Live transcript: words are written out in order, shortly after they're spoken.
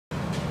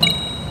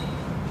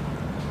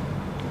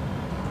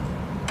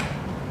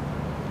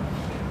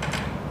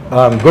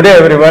Good day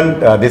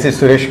everyone, this is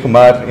Suresh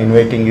Kumar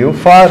inviting you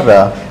for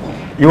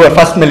your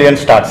first million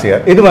starts here.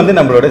 This is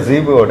our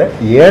Zebu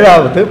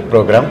 7th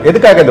program.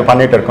 எதுக்காக இது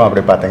பண்ணிட்டு இருக்கோம்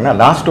அப்படி பாத்தீங்கன்னா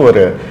last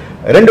ஒரு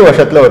 2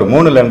 வருஷத்துல ஒரு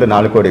 3 ல இருந்து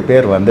 4 கோடி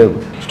பேர்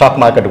ஸ்டாக்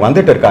மார்க்கெட்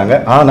வந்துட்டு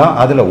இருக்காங்க. ஆனா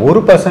அதுல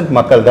 1%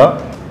 மக்கள் தான்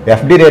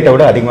FD ரேட்டை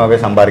விட அதிகமாகவே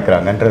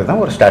சம்பாதிக்கிறாங்கன்றது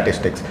தான் ஒரு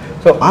ஸ்டாட்டிஸ்டிக்ஸ்.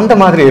 ஸோ அந்த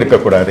மாதிரி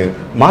இருக்கக்கூடாது.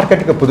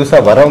 மார்க்கெட்டுக்கு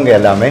புதுசாக வரவங்க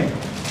எல்லாமே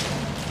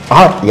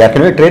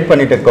ஏற்கனவே ட்ரேட்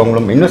பண்ணிட்டு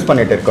இருக்கவங்களும் இன்வெஸ்ட்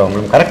பண்ணிட்டு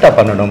இருக்கவங்களும் கரெக்டாக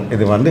பண்ணணும்.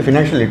 இது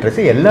ஃபினான்ஷியல்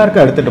லிட்ரஸி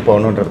எல்லாருக்கும் எடுத்துகிட்டு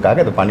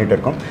போகணுன்றதுக்காக இது பண்ணிட்டு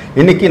இருக்கோம்.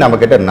 இன்றைக்கி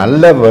நம்மக்கிட்ட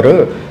நல்ல ஒரு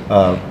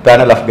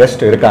பேனல் ஆஃப்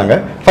கெஸ்ட் இருக்காங்க.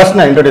 ஃபர்ஸ்ட்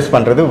நான் இன்ட்ரடியூஸ்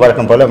பண்ணுறது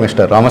வழக்கம் போல்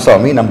மிஸ்டர்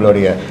ராமசாமி,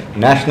 நம்மளுடைய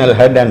நேஷனல்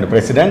ஹெட் அண்ட்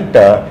பிரசிடென்ட்,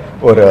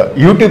 ஒரு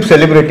யூடியூப்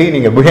செலிபிரிட்டி.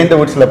 நீங்கள் புகேந்த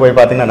வுட்ஸில் போய்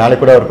பார்த்தீங்கன்னா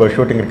நாளைக்கு கூட ஒரு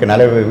ஷூட்டிங் இருக்குது,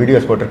 நிறைய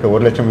வீடியோஸ் போட்டிருக்கு,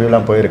 1 லட்சம்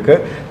வியூலாம் போயிருக்கு.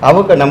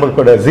 அவங்க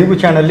நம்மளோட ஜீபு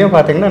சேனல்லையும்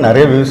பார்த்தீங்கன்னா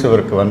நிறைய வியூஸ்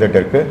இவருக்கு வந்துட்டு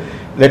இருக்கு.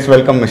 Let's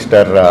welcome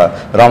Mr.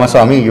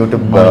 Ramaswamy,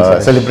 YouTube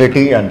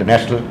celebrity and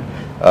national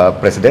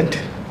president.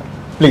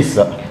 Please,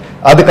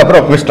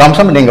 அதுக்கப்புறம் மிஸ்டர்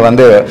ராமசாமி நீங்கள்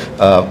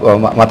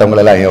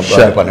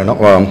மற்றவங்களெல்லாம் பண்ணணும்,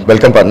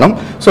 வெல்கம் பண்ணணும்.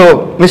 ஸோ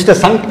மிஸ்டர்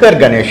சங்கர்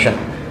கணேசன்,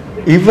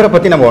 இவரை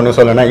பற்றி நம்ம ஒன்று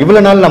சொல்லணும்.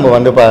 இவ்வளோ நாள்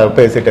நம்ம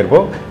பேசிகிட்டு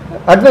இருப்போம்,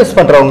 அட்வைஸ்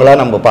பண்ணுறவங்களா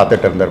நம்ம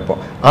பார்த்துட்டு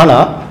இருந்திருப்போம்.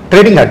 ஆனால்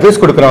ட்ரேடிங்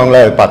அட்வைஸ்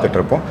கொடுக்குறவங்களா பார்த்துட்டு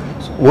இருப்போம்.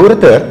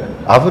 ஒருத்தர்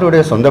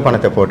அவருடைய சொந்த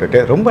பணத்தை போட்டுட்டு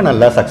ரொம்ப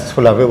நல்லா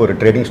சக்ஸஸ்ஃபுல்லாகவே ஒரு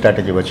ட்ரேடிங்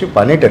ஸ்ட்ராட்டஜி வச்சு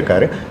பண்ணிட்டு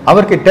இருக்காரு.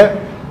 அவர்கிட்ட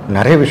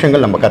நிறைய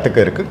விஷயங்கள் நம்ம கற்றுக்க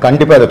இருக்குது.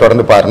 கண்டிப்பாக அதை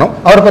தொடர்ந்து பாருணும்.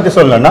 அவரை பற்றி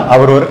சொல்லணும்னா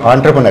அவர் ஒரு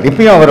ஆண்டர்பிரனர்.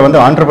 இப்பயும் அவர்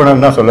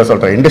ஆண்டர்பிரனர் தான்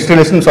சொல்கிறார்,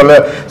 இண்டஸ்ட்ரியலிஸ்ட்னு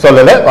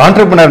சொல்லலை,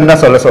 ஆண்டர்பிரனர்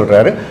தான்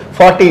சொல்கிறாரு.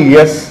 40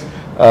 இயர்ஸ்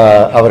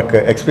அவருக்கு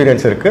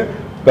எக்ஸ்பீரியன்ஸ்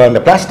இருக்குது.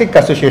 அந்த பிளாஸ்டிக்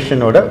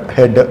அசோசியேஷனோட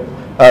ஹெட்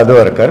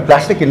அதுவும் இருக்கார்.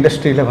 பிளாஸ்டிக்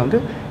இண்டஸ்ட்ரியில்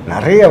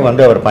நிறைய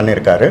அவர்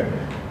பண்ணியிருக்காரு.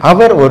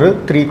 அவர் ஒரு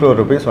 3 crore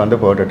rupees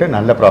போட்டுட்டு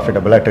நல்ல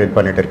ப்ராஃபிட்டபுளாக ட்ரேட்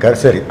பண்ணிட்டு இருக்காரு.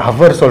 சரி,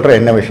 அவர் சொல்கிற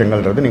என்ன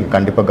விஷயங்கள்ன்றது நீங்கள்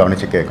கண்டிப்பாக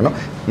கவனித்து கேட்கணும்.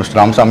 மிஸ்டர்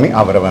ராமசாமி,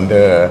 அவரை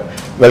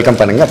வெல்கம்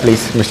பண்ணுங்கள்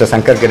please. Mister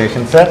Shankar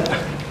Ganesan sir,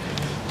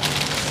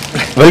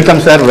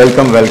 welcome sir.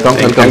 Welcome.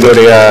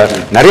 உங்களுடைய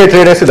நிறைய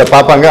ட்ரேடர்ஸ் இதை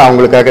பார்ப்பாங்க,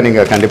 அவங்களுக்காக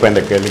நீங்கள் கண்டிப்பாக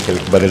இந்த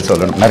கேள்விகளுக்கு பதில்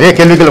சொல்லணும். நிறைய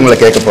கேள்விகள் உங்களை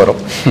கேட்க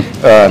போகிறோம்,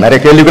 நிறைய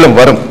கேள்விகளும்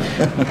வரும்.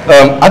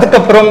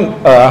 அதுக்கப்புறம்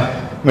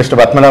மிஸ்டர்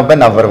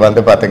பத்மநாபன், அவர்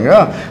பார்த்தீங்கன்னா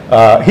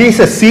he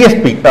is a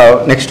CFP.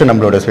 Next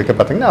நம்மளோட ஸ்பீக்கர்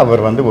பார்த்தீங்கன்னா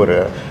அவர் ஒரு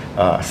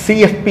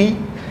சிஎஃப்பி.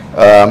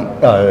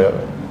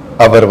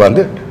 அவர்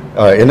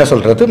என்ன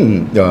சொல்கிறது,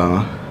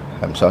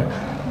 ஐம் சாரி,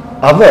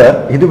 அவர்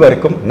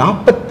இதுவரைக்கும்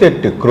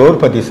 48 crore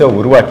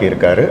உருவாக்கி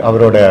இருக்காரு.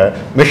 அவரோட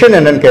மிஷன்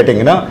என்னன்னு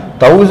கேட்டிங்கன்னா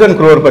 1000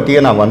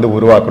 crore நான்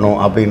உருவாக்கணும்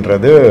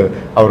அப்படின்றது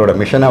அவரோட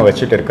மிஷனாக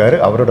வச்சுட்டு இருக்காரு.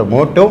 அவரோட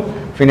மோட்டோ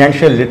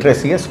ஃபினான்ஷியல்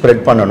லிட்ரஸியை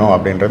ஸ்ப்ரெட் பண்ணணும்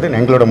அப்படின்றது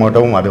எங்களோட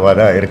மோட்டோவும் அதுவாக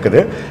தான் இருக்குது.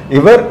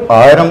 இவர்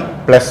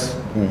 1000+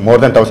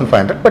 மோர் தென்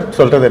 1500, பட்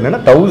சொல்கிறது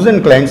என்னென்னா 1000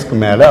 கிளைண்ட்ஸ்க்கு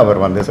மேலே அவர்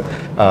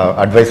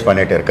அட்வைஸ்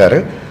பண்ணிட்டு இருக்காரு.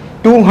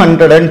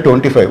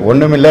 225,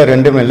 ஒன்றுமில்லை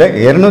ரெண்டுமில்லை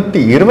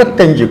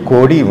 225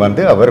 கோடி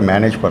அவர்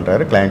மேனேஜ்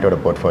பண்ணுறாரு கிளைண்ட்டோட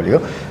போர்ட்ஃபோலியோ.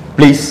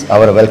 ப்ளீஸ்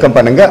அவரை வெல்கம்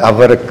பண்ணுங்கள்.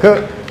 அவருக்கு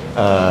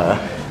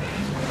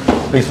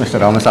ப்ளீஸ்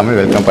மிஸ்டர் ராமசாமி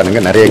வெல்கம்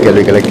பண்ணுங்கள். நிறைய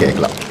கேள்விகளை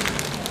கேட்கலாம்.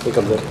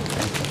 Welcome sir.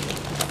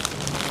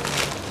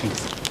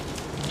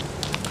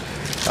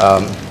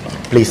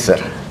 Please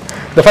sir.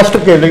 இந்த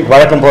ஃபஸ்ட்டு கேள்வி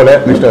வழக்கம் போல்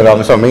மிஸ்டர்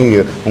ராமசாமி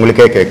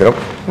உங்களுக்கே கேட்குறோம்.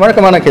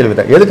 வழக்கமான கேள்வி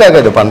தான், எதுக்காக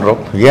இது பண்ணுறோம்,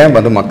 ஏன்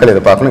மக்கள்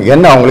இதை பார்க்கணும்,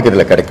 என்ன அவங்களுக்கு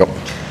இதில் கிடைக்கும்?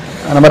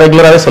 நம்ம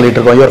ரெகுலராகவே சொல்லிட்டு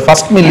இருக்கோம், your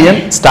first million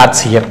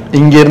starts here.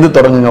 இங்கேருந்து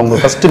தொடங்குங்க.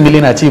 உங்கள் ஃபர்ஸ்ட்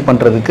மில்லியன் அச்சீவ்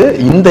பண்ணுறதுக்கு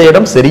இந்த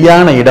இடம்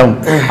சரியான இடம்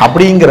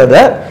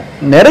அப்படிங்கிறத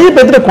நிறைய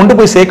பேர்கிட்ட கொண்டு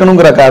போய்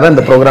சேர்க்கணுங்கிறக்காக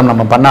இந்த ப்ரோக்ராம்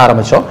நம்ம பண்ண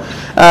ஆரம்பித்தோம்.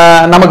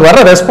 நமக்கு வர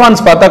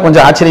ரெஸ்பான்ஸ் பார்த்தா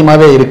கொஞ்சம்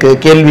ஆச்சரியமாகவே இருக்குது.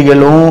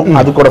 கேள்விகளும்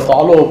அது கூட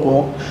ஃபாலோ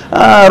அப்பும்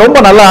ரொம்ப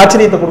நல்ல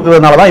ஆச்சரியத்தை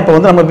கொடுக்குறதுனால தான் இப்போ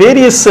நம்ம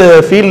வேரியஸ்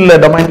ஃபீல்டில்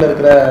டொமைனில்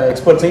இருக்கிற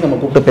எக்ஸ்பர்ட்ஸையும் நம்ம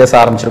கூப்பிட்டு பேச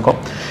ஆரம்பிச்சிருக்கோம்.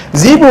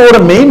 ஜீபுவோட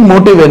மெயின்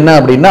மோட்டிவ் என்ன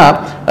அப்படின்னா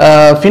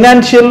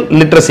ஃபினான்ஷியல்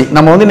லிட்ரஸி.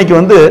 நம்ம இன்னைக்கு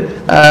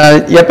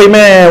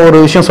எப்பயுமே ஒரு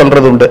விஷயம்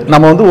சொல்கிறது உண்டு,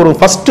 நம்ம ஒரு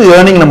ஃபர்ஸ்ட்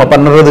ஏர்னிங் நம்ம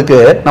பண்ணுறதுக்கு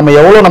நம்ம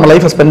எவ்வளோ நம்ம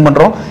லைஃப்பை ஸ்பெண்ட்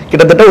பண்ணுறோம்,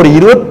 கிட்டத்தட்ட ஒரு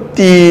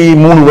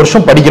 23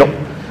 வருஷம் படிக்கிறோம்.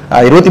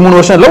 23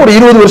 வருஷம் இல்லை, ஒரு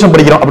 20 வருஷம்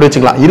படிக்கிறோம் அப்படி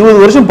வச்சுக்கலாம். 20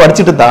 வருஷம்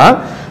படிச்சுட்டு தான்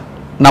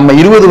நம்ம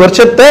 20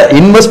 வருஷத்தை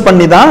இன்வெஸ்ட்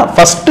பண்ணி தான்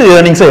ஃபர்ஸ்ட்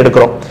ஏர்னிங்ஸை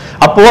எடுக்கிறோம்.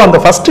 அப்போ அந்த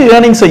ஃபர்ஸ்ட்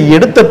ஏர்னிங்ஸை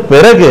எடுத்த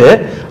பிறகு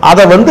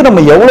அதை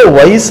நம்ம எவ்வளோ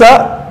வைஸா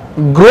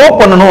க்ரோ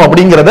பண்ணணும்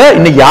அப்படிங்கிறத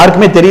இன்னைக்கு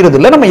யாருக்குமே தெரியறது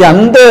இல்லை. நம்ம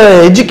அந்த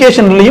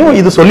எஜுகேஷன்லையும்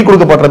இது சொல்லிக்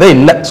கொடுக்கப்படுறதே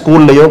இல்லை.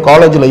 ஸ்கூல்லையோ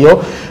காலேஜ்லையோ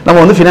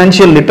நம்ம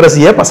ஃபினான்ஷியல்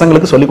லிட்ரஸியை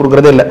பசங்களுக்கு சொல்லிக்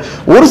கொடுக்குறதே இல்லை.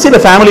 ஒரு சில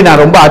ஃபேமிலி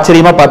நான் ரொம்ப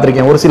ஆச்சரியமா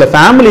பார்த்துருக்கேன். ஒரு சில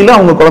ஃபேமிலியில்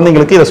அவங்க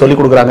குழந்தைங்களுக்கு இதை சொல்லிக்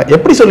கொடுக்குறாங்க.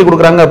 எப்படி சொல்லிக்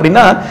கொடுக்குறாங்க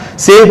அப்படின்னா,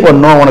 சேவ்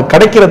பண்ணும், உனக்கு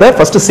கிடைக்கிறத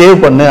ஃபர்ஸ்ட் சேவ்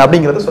பண்ணு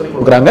அப்படிங்கிறத சொல்லிக்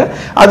கொடுக்குறாங்க.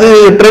 அது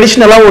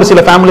ட்ரெடிஷ்னலாக ஒரு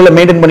சில ஃபேமிலியில்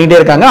மெயின்டைன் பண்ணிட்டே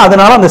இருக்காங்க.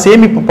 அதனால அந்த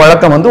சேமிப்பு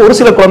பழக்கம் ஒரு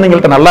சில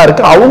குழந்தைங்கள்ட்ட நல்லா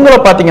இருக்கு. அவங்கள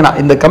பார்த்தீங்கன்னா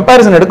இந்த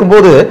கம்பேரிசன்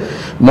எடுக்கும்போது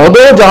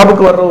மொதல்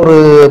ஜாபுக்கு வர்ற ஒரு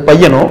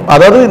பையனும்,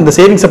 அதாவது இந்த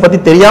சேவிங்ஸை பத்தி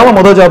தெரியாம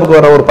மொதல் ஜாபுக்கு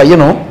வர ஒரு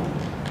பையனும்,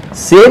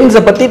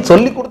 சேவிங்ஸை பத்தி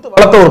சொல்லி கொடுத்து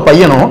வளர்த்த ஒரு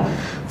பையனும்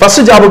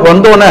ஃபர்ஸ்ட் ஜாபுக்கு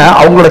வந்தோடனே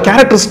அவங்களோட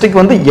கேரக்டரிஸ்டிக்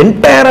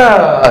என்டையரா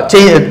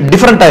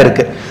டிஃப்ரெண்டா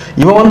இருக்கு.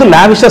 இவன்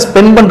லாவிஷா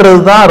ஸ்பெண்ட் பண்றது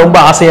தான் ரொம்ப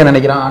ஆசையா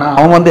நினைக்கிறான். ஆனா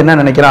அவன் என்ன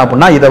நினைக்கிறான்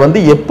அப்படின்னா,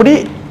 இதை எப்படி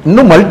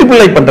இன்னும்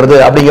மல்டிப்ளை பண்றது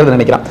அப்படிங்கறத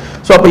நினைக்கிறான்.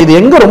 சோ அப்ப இது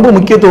எங்க ரொம்ப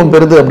முக்கியத்துவம்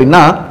பெறுது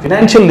அப்படின்னா,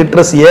 ஃபினான்ஷியல்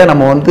லிட்ரஸியை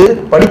நம்ம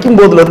படிக்கும்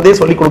போதுல இருந்தே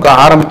சொல்லிக் கொடுக்க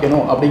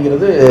ஆரம்பிக்கணும்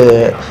அப்படிங்கிறது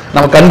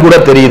நம்ம கண் கூட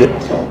தெரியுது.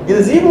 இது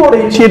ஜீபோட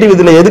இனிஷியேட்டிவ்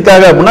இதுல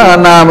எதுக்காக அப்படின்னா,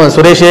 நாம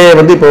சுரேஷே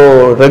வந்து இப்போ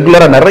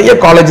ரெகுலரா நிறைய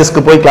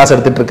காலேஜஸ்க்கு போய் கிளாஸ்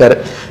எடுத்துட்டு இருக்காரு.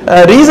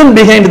 ரீசன்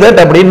பிஹைண்ட் தட்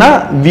அப்படின்னா,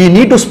 we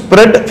need to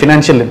spread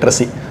financial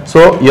literacy.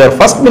 So your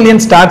first million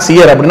starts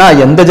here அப்படின்னா,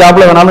 எந்த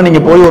ஜாப்ல வேணாலும்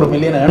நீங்க போய் ஒரு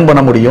மில்லியன் earn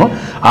பண்ண முடியும்.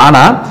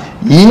 ஆனா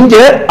இங்க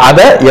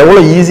அதை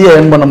எவ்வளவு ஈஸியா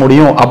earn பண்ண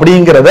முடியும்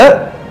அப்படிங்கறத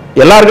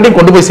எல்லார்கிட்டையும்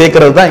கொண்டு போய்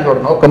சேர்க்கறது தான்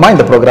எங்களோட நோக்கமா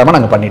இந்த ப்ரோக்ராமை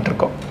நாங்க பண்ணிட்டு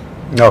இருக்கோம்.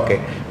 Okay,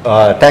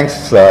 thanks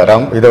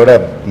Ram. இதோட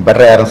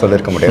பெட்டராக யாரும்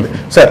சொல்லியிருக்க முடியாது.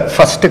 சார்,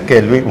 ஃபஸ்ட்டு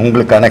கேள்வி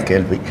உங்களுக்கான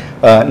கேள்வி.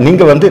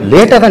 நீங்கள் வந்து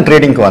லேட்டாக தான்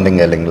ட்ரேடிங்க்கு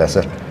வந்தீங்க இல்லைங்களா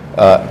சார்?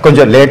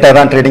 கொஞ்சம் லேட்டாக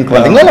தான் ட்ரேடிங்க்கு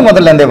வந்தீங்களா இல்லை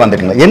முதல்லேருந்தே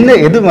வந்துட்டீங்களா?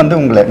 எது வந்து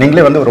உங்களை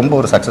நீங்களே வந்து ரொம்ப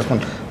ஒரு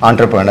சக்ஸஸ்ஃபுல்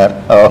ஆண்டர்பிரனர்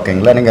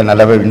ஓகேங்களா? நீங்கள்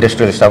நல்லாவே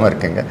இண்டஸ்ட்ரியலிஸ்டாகவும்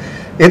இருக்கீங்க.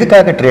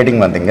 எதுக்காக ட்ரேடிங்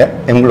வந்தீங்க?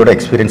 உங்களோட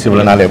எக்ஸ்பீரியன்ஸ்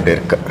இவ்வளோ நாள் எப்படி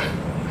இருக்கு?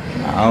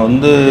 நான்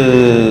வந்து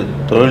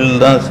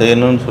தொழில் தான்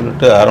செய்யணும்னு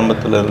சொல்லிட்டு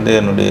ஆரம்பத்தில் இருந்தே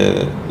என்னுடைய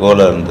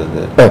கோலாக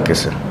இருந்தது. Okay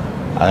sir.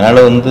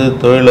 அதனால் வந்து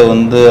தொழிலை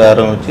வந்து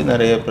ஆரம்பித்து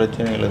நிறைய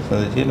பிரச்சனைகளை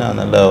சந்தித்து நான்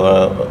நல்லா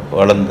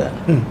வளர்ந்தேன்.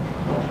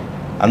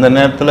 அந்த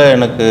நேரத்தில்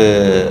எனக்கு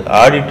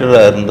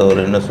ஆடிட்டராக இருந்தவர்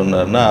என்ன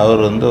சொன்னார்னா,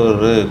 அவர் வந்து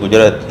ஒரு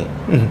குஜராத்தி.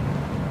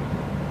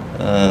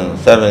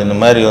 சார், இந்த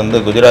மாதிரி வந்து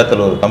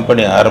குஜராத்தில் ஒரு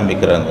கம்பெனி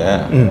ஆரம்பிக்கிறாங்க.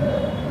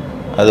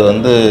 அது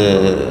வந்து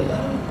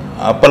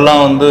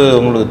அப்போல்லாம் வந்து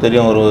உங்களுக்கு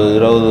தெரியும், ஒரு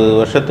 20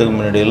 வருஷத்துக்கு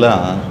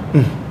முன்னாடியெல்லாம்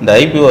இந்த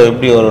ஐபிஓ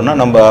எப்படி வரும்னா,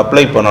 நம்ம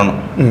அப்ளை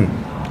பண்ணணும்.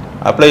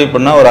 அப்ளை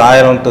பண்ணால் ஒரு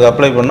 1000க்கு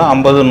அப்ளை பண்ணால்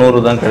 50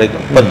 100 தான்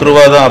கிடைக்கும். 10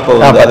 ரூபா தான் அப்போ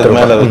வந்து அதுக்கு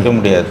மேலே வைக்க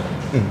முடியாது.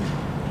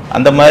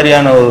 அந்த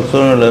மாதிரியான ஒரு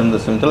சூழ்நிலை இருந்த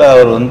சமயத்தில்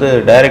அவர் வந்து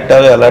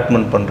டைரெக்டாகவே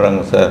அலாட்மெண்ட்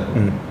பண்ணுறாங்க. சார்,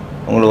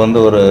 உங்களுக்கு வந்து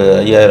ஒரு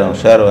 5000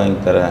 ஷேர் வாங்கி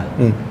தரேன்,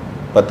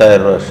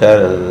 10,000 ரூபா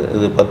ஷேர்,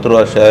 இது 10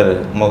 ரூபா ஷேரு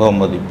முக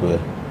மதிப்பு,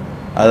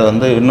 அது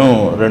வந்து இன்னும்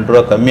 2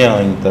 ரூபா கம்மியாக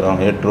வாங்கி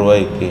தரோம் 8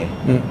 ரூபாய்க்கு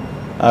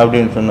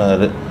அப்படின்னு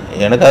சொன்னார்.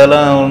 எனக்கு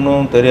அதெல்லாம்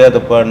ஒன்றும்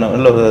தெரியாதப்பா,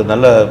 இல்லை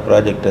நல்ல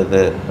ப்ராஜெக்ட்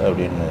அது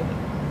அப்படின்னு.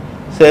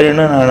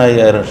 சரின்னு நான்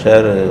 5000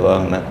 ஷேர்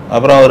வாங்கினேன்.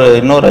 அப்புறம் அவர்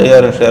இன்னொரு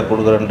 5000 ஷேர்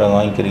கொடுக்குறேன்ட்டாங்க,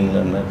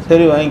 வாங்கிக்கிறீங்களான்னு.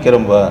 சரி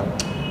வாங்கிக்கிறேன்பா,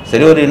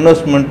 சரி ஒரு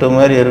இன்வெஸ்ட்மெண்ட்டு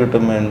மாதிரி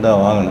இருக்கட்டுமேன்னு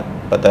தான் வாங்கினேன்.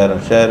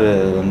 10,000 ஷேர்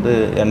வந்து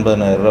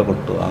 80,000 ரூபா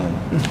கொடுத்து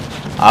வாங்கினேன்.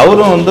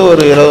 அவரும் வந்து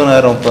ஒரு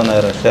 20,000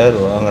 30,000 ஷேர்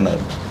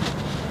வாங்கினார்.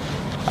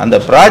 அந்த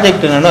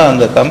ப்ராஜெக்ட் என்னென்னா,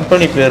 அந்த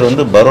கம்பெனி பேர்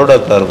வந்து பரோடா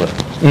கார்பன்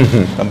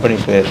கம்பெனி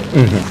பேர்.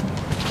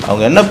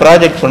 அவங்க என்ன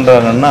ப்ராஜெக்ட்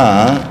பண்ணுறாங்கன்னா,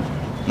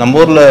 நம்ம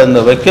ஊரில் இந்த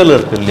வைக்கல்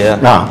இருக்கு இல்லையா,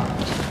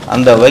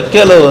 அந்த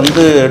வைக்கலை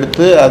வந்து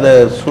எடுத்து அதை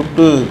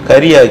சுட்டு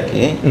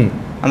கறியாக்கி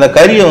அந்த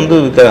கறியை வந்து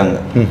விற்கிறாங்க.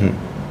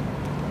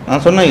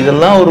 நான் சொன்னேன்,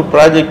 இதெல்லாம் ஒரு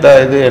ப்ராஜெக்டா?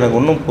 இது எனக்கு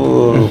ஒன்றும்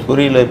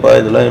புரியலப்பா,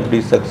 இதெல்லாம் எப்படி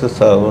சக்ஸஸ்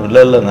ஆகும்?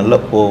 இல்லை நல்லா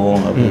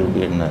போகும் அப்படி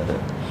இப்படின்னாரு.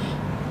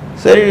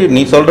 சரி,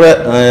 நீ சொல்கிற,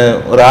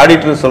 ஒரு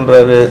ஆடிட்டர்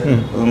சொல்கிறாரு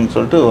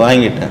சொல்லிட்டு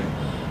வாங்கிட்டேன்.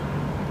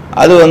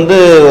 அது வந்து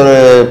ஒரு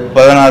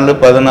 14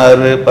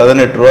 16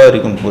 18 ரூபா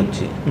வரைக்கும்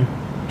போச்சு.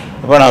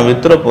 அப்போ நான்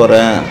வித்துற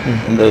போகிறேன்,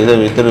 இந்த இதை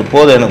வித்துட்டு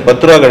போதும், எனக்கு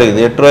 10 ரூபா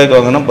கிடைக்குது. 8 ரூபாய்க்கு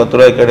வாங்கினா 10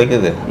 ரூபாய்க்கு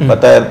கிடைக்குது.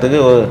 10,000க்கு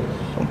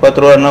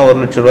 10 ரூபான்னா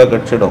 1 லட்ச ரூபா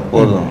கிடச்சிடும்,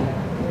 போதும்.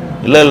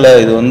 இல்லை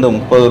இது வந்து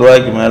 30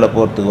 ரூபாய்க்கு மேலே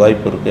போகிறதுக்கு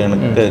வாய்ப்பு இருக்குது,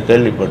 எனக்கு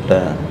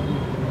கேள்விப்பட்டேன்.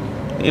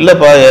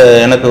 இல்லைப்பா,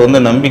 எனக்கு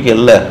வந்து நம்பிக்கை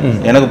இல்லை,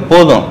 எனக்கு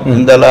போதும்,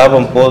 இந்த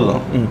லாபம்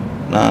போதும்,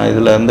 நான்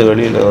இதில் வந்து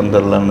வெளியில்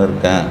வந்துடலான்னு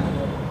இருக்கேன்.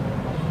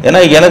 ஏன்னா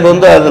எனக்கு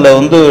வந்து அதில்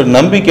வந்து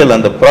நம்பிக்கை இல்லை,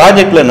 அந்த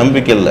ப்ராஜெக்டில்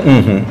நம்பிக்கை இல்லை,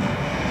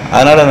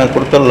 அதனால் நான்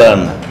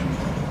கொடுத்துடலான்னு.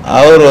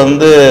 அவர்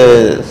வந்து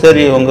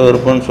சரி உங்கள்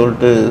விருப்பம்னு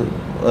சொல்லிட்டு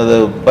அது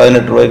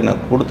 18 ரூபாய்க்கு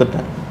நான்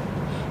கொடுத்துட்டேன்.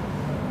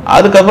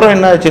 அதுக்கப்புறம்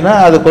என்ன ஆச்சுன்னா,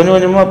 அது கொஞ்சம்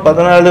கொஞ்சமாக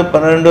 14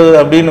 12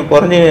 அப்படின்னு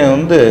குறைஞ்சி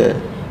வந்து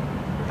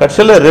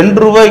கடைசியில்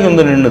 2 ரூபாய்க்கு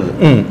வந்து நின்றுது.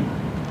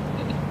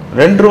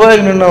 2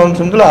 ரூபாய்க்கு நின்று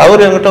சொன்னதுல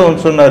அவர் என்கிட்ட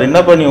வந்து சொன்னார்,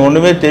 என்னப்பா நீ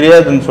ஒன்றுமே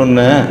தெரியாதுன்னு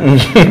சொன்னேன்,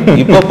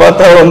 இப்போ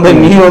பார்த்தா வந்து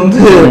நீ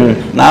வந்து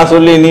நான்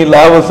சொல்லி நீ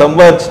லாபம்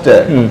சம்பாதிச்சிட்ட,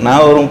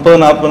 நான் ஒரு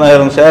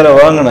 30-40,000 ஷேரை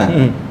வாங்கினேன்,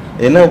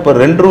 என்ன இப்போ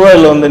 2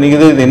 ரூபாயில் வந்து நீ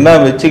இது என்ன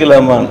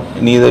வச்சுக்கலாமா,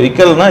 நீ இதை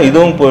விற்கலன்னா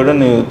இதுவும் போயிடும்,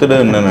 நீ வித்துடு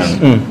என்ன. நான்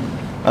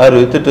அவர்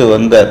வித்துட்டு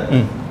வந்தார்.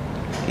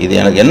 இது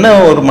எனக்கு என்ன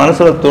ஒரு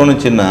மனசுல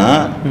தோணுச்சுன்னா,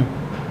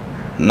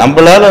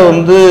 நம்மளால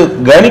வந்து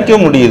கணிக்க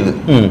முடியுது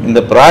இந்த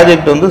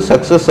ப்ராஜெக்ட் வந்து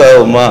சக்சஸ்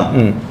ஆகுமா.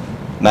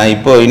 நான்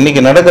இப்போ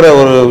இன்னைக்கு நடக்கிற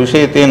ஒரு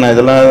விஷயத்தையும் நான்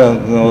இதெல்லாம்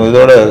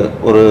இதோட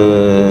ஒரு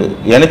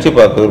இணைச்சி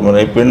பார்க்க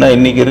விரும்புகிறேன். எப்படின்னா,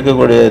 இன்னைக்கு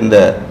இருக்கக்கூடிய இந்த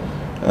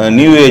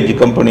நியூ ஏஜ்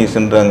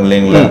கம்பெனிஸ்ன்றாங்க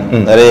இல்லைங்களா,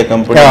 நிறைய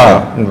கம்பெனி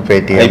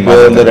இப்போ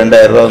வந்து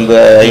 2000 ரூபா வந்து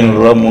 500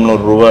 ரூபா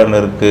 300 ரூபான்னு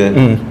இருக்கு.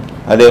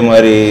 அதே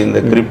மாதிரி இந்த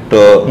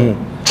கிரிப்டோ,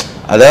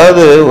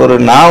 அதாவது ஒரு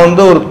நான்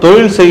வந்து ஒரு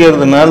தொழில்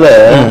செய்யறதுனால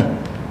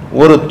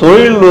ஒரு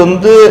தொழில்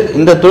வந்து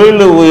இந்த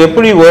தொழில்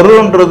எப்படி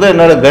வரும்ன்றதை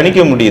என்னால்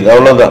கணிக்க முடியுது,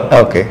 அவ்வளோதான்.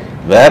 ஓகே,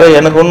 வேற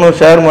எனக்கு ஒன்றும்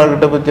ஷேர்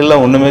மார்க்கெட்டை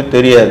பற்றிலாம் ஒன்றுமே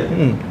தெரியாது.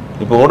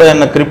 இப்போ கூட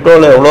என்ன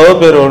கிரிப்டோவில் எவ்வளோ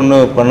பேர் ஒன்று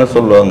பண்ண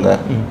சொல்லுவாங்க,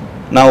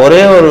 நான்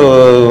ஒரே ஒரு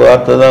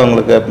வார்த்தை தான்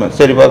உங்களுக்கு கேட்பேன்,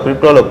 சரிப்பா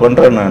கிரிப்டோவில்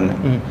பண்ணுறேன் நான்,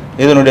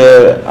 இதனுடைய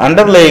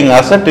அண்டர்லையிங்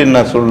அசட் என்ன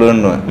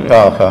சொல்லுன்னு.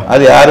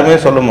 அது யாருமே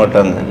சொல்ல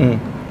மாட்டாங்க.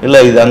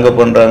 இல்லை இது அங்கே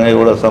பண்ணுறாங்க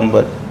இவ்வளோ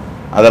சம்பாதி,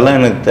 அதெல்லாம்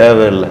எனக்கு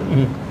தேவையில்லை.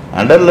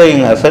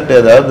 அண்டர்லையிங் அசட்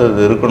ஏதாவது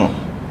இது இருக்கணும்,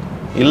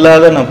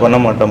 இல்லாத நான் பண்ண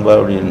மாட்டேன்பா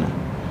அப்படின்னு.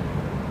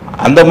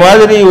 அந்த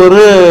மாதிரி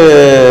ஒரு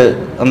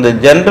அந்த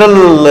ஜென்ரல்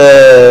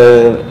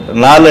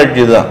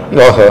நாலேஜ் தான்.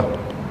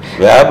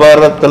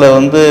 வியாபாரத்தில்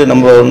வந்து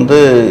நம்ம வந்து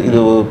இது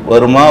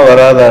வருமா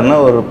வராதான்னு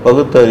ஒரு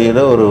பகுத்தறிகிற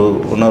ஒரு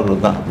உணர்வு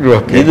தான்.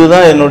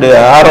 இதுதான் என்னுடைய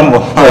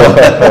ஆரம்பம்.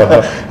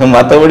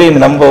 மற்றபடி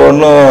நம்ம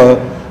ஒன்றும்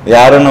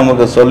யாரும்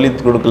நமக்கு சொல்லி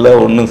கொடுக்கல,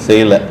 ஒன்றும்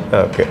செய்யலை.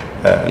 ஓகே,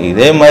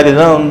 இதே மாதிரி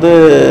தான் வந்து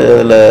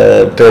அதில்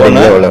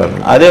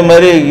அதே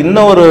மாதிரி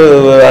இன்னொரு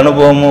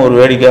அனுபவமும் ஒரு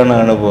வேடிக்கையான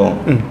அனுபவம்.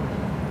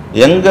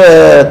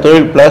 எங்கள்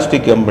தொழில்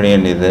பிளாஸ்டிக் கம்பெனி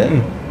இது.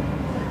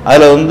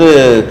 அதில் வந்து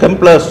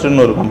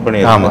கெம்பிளாஸ்ட்னு ஒரு கம்பெனி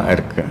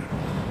இருக்கு.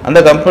 அந்த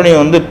கம்பெனி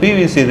வந்து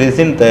பிவிசி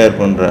ரெசின் தயார்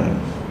பண்ணுறாங்க.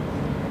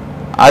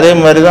 அதே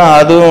மாதிரி தான்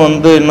அதுவும்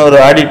வந்து இன்னொரு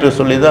ஆடிட்டர்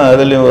சொல்லி தான்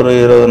அதுலேயும் ஒரு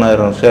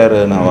 20,000 ஷேர்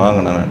நான்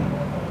வாங்கினேன். நான்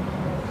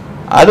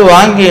அது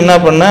வாங்கி என்ன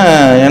பண்ணேன்,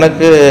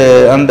 எனக்கு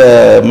அந்த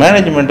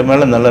மேனேஜ்மெண்ட்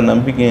மேலே நல்ல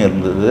நம்பிக்கையும்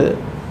இருந்தது.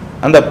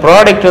 அந்த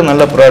ப்ராடக்ட்டும்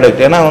நல்ல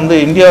ப்ராடக்ட். ஏன்னா வந்து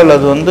இந்தியாவில்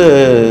அது வந்து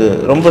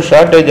ரொம்ப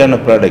ஷார்ட்டேஜான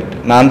ப்ராடக்ட்.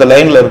 நான் அந்த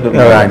லைனில்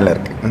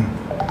இருக்கேன்.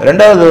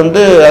 ரெண்டாவது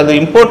வந்து அது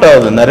இம்போர்ட்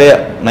ஆகுது நிறையா.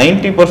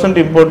 90%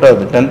 இம்போர்ட்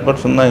ஆகுது,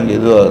 10% தான் இங்கே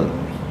இதுவாகுது.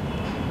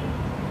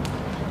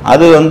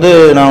 அது வந்து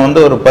நான் வந்து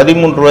ஒரு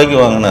 13 ரூபாய்க்கு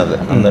வாங்கினேன் அது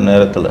அந்த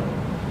நேரத்தில்.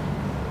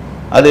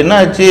 அது என்ன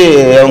ஆச்சு,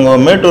 அவங்க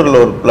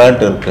மேட்டூரில் ஒரு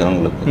பிளான்ட் இருக்குது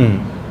அவங்களுக்கு.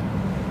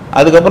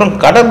 அதுக்கப்புறம்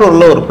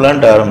கடலூரில் ஒரு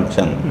பிளான்ட்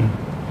ஆரம்பித்தாங்க.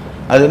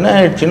 அது என்ன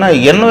ஆயிடுச்சுன்னா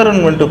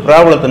என்வரன்மெண்ட்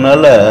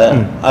ப்ராப்ளத்தினால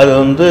அது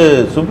வந்து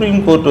சுப்ரீம்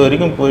கோர்ட்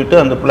வரைக்கும் போயிட்டு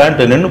அந்த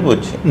பிளான்ட் நின்று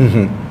போச்சு.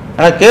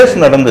 ஆனால் கேஸ்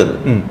நடந்தது.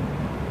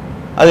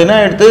 அது என்ன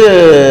ஆயிடுத்து,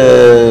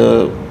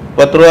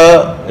 10 ரூபா,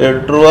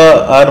 8 ரூபா,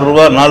 6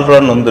 ரூபா, 4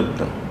 ரூபான்னு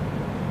வந்துடுது.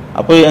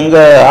 அப்போ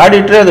எங்கள்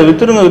ஆடிட்டரே அதை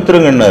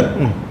விற்றுருங்கன்னாரு.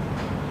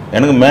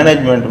 எனக்கு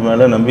மேனேஜ்மெண்ட்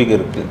மேலே நம்பிக்கை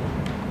இருக்குது,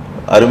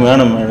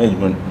 அருமையான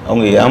மேனேஜ்மெண்ட்,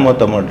 அவங்க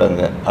ஏமாற்ற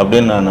மாட்டாங்க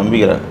அப்படின்னு நான்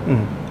நம்பிக்கிறேன்.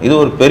 இது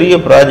ஒரு பெரிய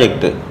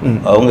ப்ராஜெக்ட்,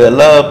 அவங்க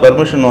எல்லா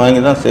பர்மிஷன்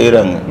வாங்கி தான்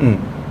செய்கிறாங்க.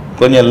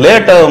 கொஞ்சம்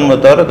லேட் ஆகுமே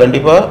தவிர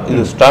கண்டிப்பாக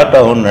இது ஸ்டார்ட்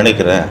ஆகும்னு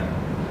நினைக்கிறேன்.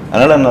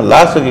 அதனால் நான்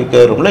லாஸுக்கு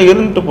கேட்கும்ல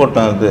இருந்துட்டு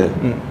போட்டேன், அது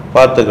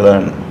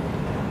பார்த்துக்கலான்னு.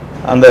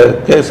 அந்த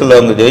கேஸில்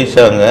அவங்க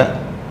ஜெயிச்சாங்க,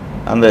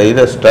 அந்த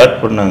இதை ஸ்டார்ட்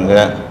பண்ணாங்க.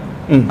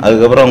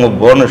 அதுக்கப்புறம் அவங்க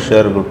போனஸ்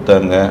ஷேர்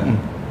கொடுத்தாங்க,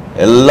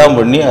 எல்லாம்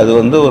பண்ணி அது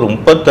வந்து ஒரு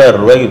 36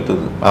 ரூபாய்க்கு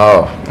விற்றுது.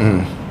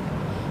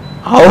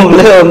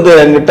 அவங்களே வந்து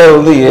என்கிட்ட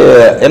வந்து,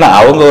 ஏன்னா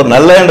அவங்க ஒரு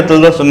நல்ல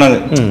இடத்துல தான் சொன்னாங்க,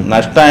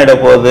 நஷ்டம் ஆகிட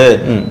போகுது,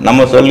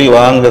 நம்ம சொல்லி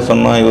வாங்க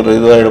சொன்னோம், இவர்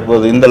இதுவாகிட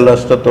போகுது, இந்த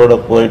நஷ்டத்தோட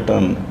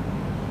போயிட்டோன்னு.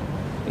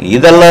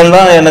 இதெல்லாம்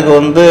தான் எனக்கு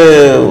வந்து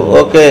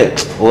ஓகே,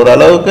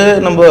 ஓரளவுக்கு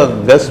நம்ம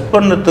கெஸ்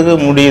பண்ணதுக்கு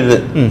முடியுது.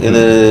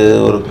 இது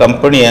ஒரு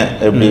கம்பெனியை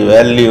எப்படி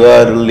வேல்யூவா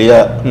இல்லையா,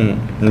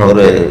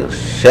 ஒரு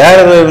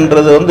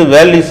ஷேர்ன்றது வந்து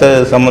வேல்யூ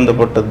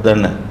சம்மந்தப்பட்டது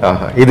தானே.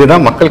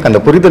 இதுதான் மக்களுக்கு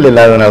அந்த புரிதல்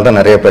இல்லாதனால தான்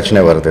நிறைய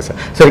பிரச்சனை வருது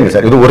சார். சரிங்க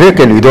சார், இது ஒரே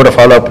கேள்வி, இதோட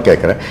ஃபாலோ அப்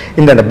கேட்குறேன்.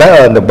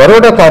 இந்த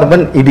பரோடா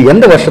கார்பன் இது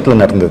எந்த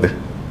வருஷத்தில் நடந்தது?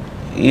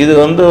 இது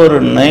வந்து ஒரு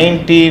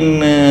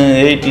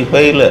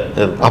 1985ல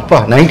இருக்கு. அப்பா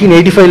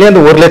 1985ல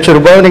அந்த 1 லட்சம்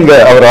ரூபாய் நீங்க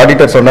அவர்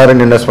ஆடிட்டர்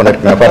சொன்னாருன்னு இன்வெஸ்ட்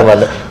பண்ணிருக்கீங்க,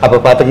 பரவாயில்ல. அப்ப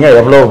பாத்தீங்கன்னா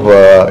எவ்வளோ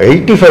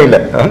 85ல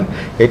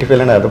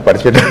நான் அதை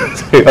படிச்சுட்டேன்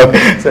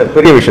சார்.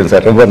 பெரிய விஷயம்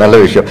சார், ரொம்ப நல்ல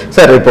விஷயம்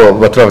சார். இப்போ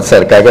பத்ராவத்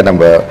சாருக்காக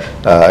நம்ம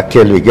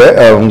கேள்விக்கு,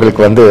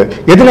 உங்களுக்கு வந்து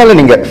எதனால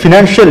நீங்க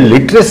ஃபினான்ஷியல்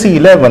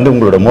லிட்ரஸியில வந்து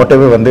உங்களோட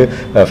மோட்டோவே வந்து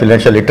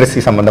ஃபினான்ஷியல் லிட்ரஸி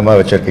சம்பந்தமா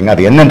வச்சிருக்கீங்க,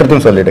 அது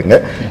என்னன்றதும் சொல்லிடுங்க.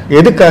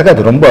 எதுக்காக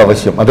அது ரொம்ப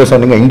அவசியம்? அதை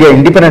சொன்னீங்க, இந்தியா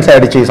இண்டிபெண்டன்ஸ்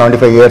ஆயிடுச்சு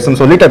 75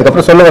 இயர்ஸ்ன்னு சொல்லிட்டு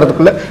அதுக்கப்புறம் சொல்ல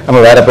வரதுக்குள்ள நம்ம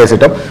வேற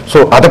பேசிட்டோம். ஸோ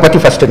அதை பற்றி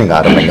ஃபர்ஸ்ட் நீங்கள்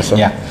ஆரம்பிங்க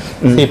சார்.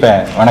 இப்போ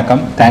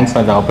வணக்கம், thanks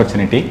for the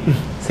opportunity.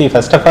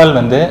 First of all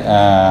வந்து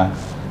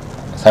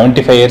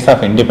 75 இயர்ஸ்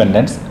ஆஃப்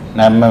இண்டிபெண்டன்ஸ்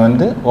நம்ம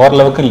வந்து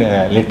ஓரளவுக்கு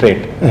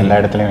லிட்ரேட் எல்லா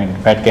இடத்துலையும்.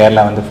 இன்ஃபேக்ட்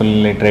கேரளா வந்து ஃபுல்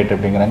லிட்ரேட்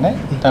அப்படிங்கிறாங்க,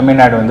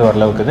 தமிழ்நாடு வந்து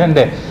ஓரளவுக்கு இது.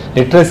 அண்ட்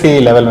லிட்ரஸி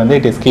லெவல் வந்து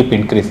it is keep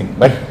increasing.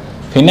 But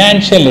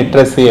financial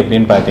literacy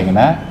அப்படின்னு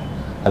பார்த்தீங்கன்னா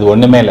அது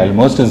ஒன்றுமே இல்லை,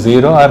 almost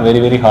 0 are very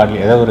very Hartley,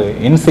 ஏதாவது ஒரு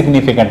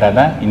இன்சிக்னிஃபிகண்ட்டாக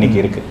தான் இன்றைக்கி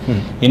இருக்குது.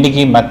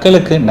 இன்றைக்கி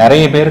மக்களுக்கு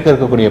நிறைய பேருக்கு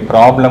இருக்கக்கூடிய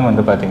ப்ராப்ளம்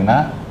வந்து பார்த்தீங்கன்னா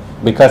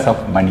because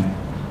of money.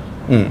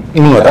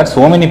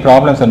 So many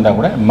problems இருந்தால்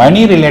கூட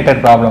மணி ரிலேட்டட்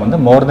ப்ராப்ளம் வந்து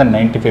மோர் தென்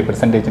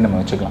 95% நம்ம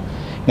வச்சுக்கலாம்.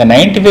 இந்த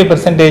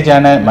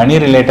 95% மணி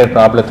ரிலேட்டட்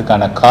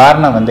ப்ராப்ளத்துக்கான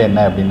காரணம் வந்து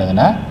என்ன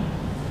அப்படின்னதுன்னா,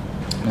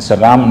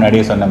 மிஸ்டர் ராம்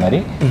முன்னாடியே சொன்ன மாதிரி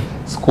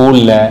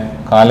ஸ்கூலில்,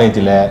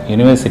 காலேஜில்,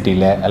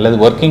 யூனிவர்சிட்டியில் அல்லது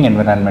ஒர்க்கிங்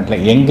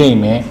என்விரான்மெண்ட்டில்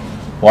எங்கேயுமே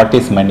வாட்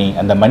இஸ் மணி,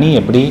 அந்த மணி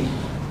எப்படி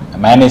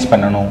மேனேஜ்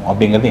பண்ணணும்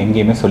அப்படிங்கிறது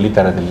எங்கேயுமே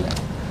சொல்லித்தரதில்லை.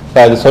 இப்போ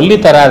அது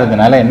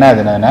சொல்லித்தராததுனால என்ன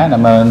ஆகுதுன்னா,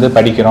 நம்ம வந்து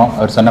படிக்கிறோம்,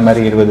 அவர் சொன்ன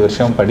மாதிரி 20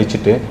 வருஷம்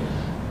படிச்சுட்டு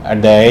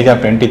at the age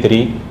of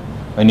 23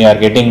 when you are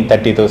getting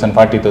 30,000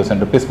 40,000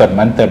 rupees per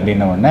month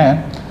அப்படின்ன உடனே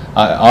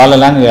all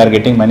along you are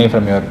getting money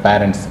from your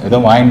parents. ஏதோ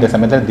வாங்கின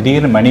சமயத்தில்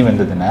திடீர்னு மணி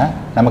வந்ததுன்னா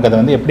நமக்கு அதை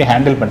வந்து எப்படி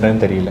ஹேண்டில்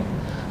பண்ணுறதுன்னு தெரியல.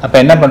 அப்போ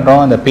என்ன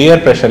பண்ணுறோம், அந்த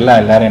பியர் ப்ரெஷரில்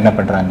எல்லோரும் என்ன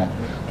பண்ணுறாங்க,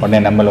 உடனே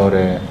நம்மள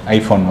ஒரு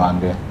ஐஃபோன்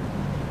வாங்கு,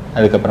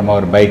 அதுக்கப்புறமா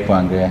ஒரு பைக்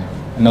வாங்கு,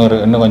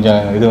 இன்னும்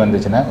கொஞ்சம் இது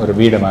வந்துச்சுன்னா ஒரு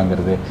வீடை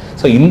வாங்குறது.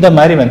 ஸோ இந்த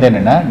மாதிரி வந்து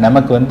என்னென்னா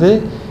நமக்கு வந்து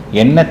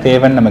என்ன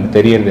தேவைன்னு நமக்கு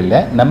தெரியறதில்ல.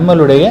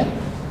 நம்மளுடைய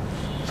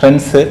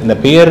ஃப்ரெண்ட்ஸு இந்த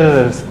பியர்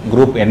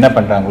குரூப் என்ன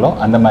பண்ணுறாங்களோ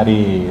அந்த மாதிரி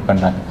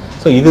பண்ணுறாங்க.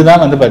 ஸோ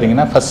இதுதான் வந்து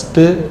பார்த்திங்கன்னா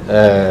ஃபஸ்ட்டு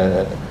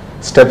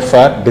ஸ்டெப்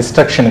ஃபார்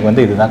டிஸ்ட்ரக்ஷனுக்கு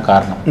வந்து இதுதான்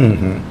காரணம்.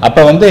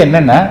 அப்போ வந்து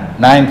என்னென்னா,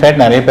 நான்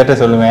இன்ஃபேக்ட் நிறைய பேர்ட்ட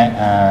சொல்லுவேன்,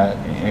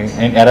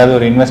 யாராவது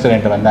ஒரு இன்வெஸ்டர்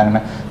என்கிட்ட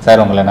வந்தாங்கன்னா,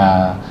 சார் உங்களை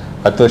நான்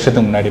 10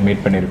 வருஷத்துக்கு முன்னாடி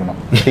மீட் பண்ணியிருக்கணும்.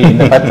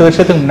 இந்த 10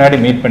 வருஷத்துக்கு முன்னாடி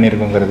meet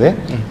பண்ணியிருக்கோங்கிறது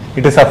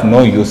it is of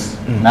no use.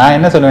 நான்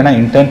என்ன சொல்லுவேன்னா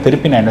இன்டர்ன்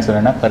திருப்பி நான் என்ன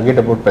சொல்லுவேன்னா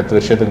ஃபர்கெட் அபவுட் 10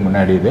 வருஷத்துக்கு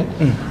முன்னாடி இது.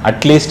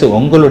 அட்லீஸ்ட்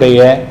உங்களுடைய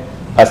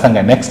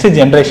பசங்க நெக்ஸ்ட்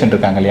ஜென்ரேஷன்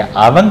இருக்காங்க இல்லையா,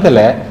 அவங்கள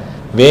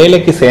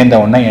வேலைக்கு சேர்ந்த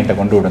உடனே என்கிட்ட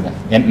கொண்டு விடுங்க.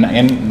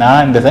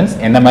 நான் இந்த சென்ஸ்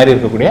என்ன மாதிரி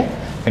இருக்கக்கூடிய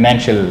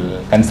financial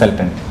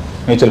consultant,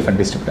 mutual fund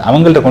distributor,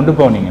 அவங்கள்ட்ட கொண்டு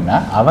போனீங்கன்னா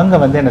அவங்க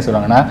வந்து என்ன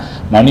சொல்லுவாங்கன்னா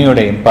மணியோட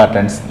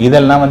இம்பார்ட்டன்ஸ்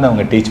இதெல்லாம் வந்து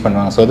அவங்க டீச்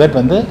பண்ணுவாங்க. ஸோ தட்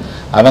வந்து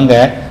அவங்க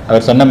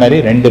அவர் சொன்ன மாதிரி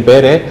 2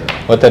 பேர்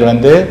ஒருத்தர்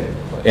வந்து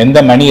எந்த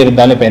மணி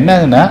இருந்தாலும் இப்போ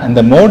என்னன்னா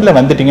இந்த மோடில்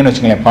வந்துட்டீங்கன்னு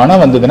வச்சுக்கோங்களேன்,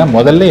 பணம் வந்ததுன்னா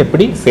முதல்ல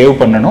எப்படி சேவ்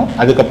பண்ணணும்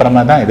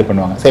அதுக்கப்புறமா தான் இது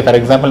பண்ணுவாங்க. சரி ஃபார்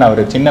எக்ஸாம்பிள் நான்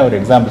ஒரு சின்ன ஒரு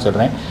எக்ஸாம்பிள்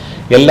சொல்கிறேன்.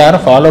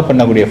 எல்லாரும் ஃபாலோ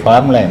பண்ணக்கூடிய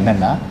ஃபார்முலா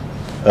என்னென்னா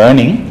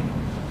earning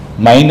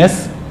minus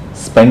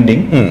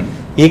spending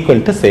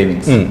equal to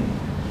savings.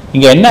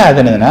 இங்கே என்ன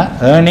ஆகுதுன்னா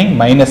earning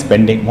minus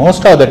spending.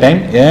 Most of the time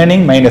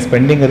earning minus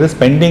ஸ்பெண்டிங்கிறது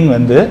spending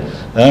வந்து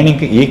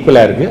ஏர்னிங்க்கு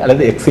ஈக்குவலாக இருக்குது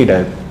அல்லது எக்ஸீட்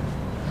ஆகுது.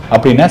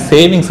 அப்படின்னா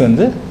சேவிங்ஸ்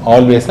வந்து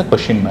ஆல்வேஸ் அ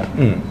கொஸ்டின் மார்க்.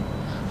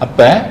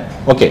 அப்போ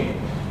ஓகே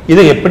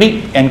இதை எப்படி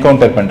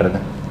என்கவுண்டர்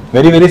பண்ணுறது?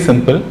 Very very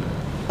simple.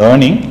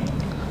 Earning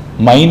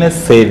minus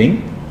saving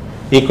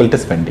equal to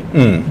spending.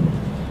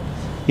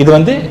 இது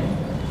வந்து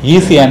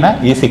ஈஸியானா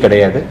ஈஸி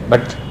கிடையாது,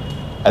 பட்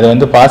அது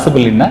வந்து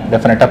பாசிபிள்னா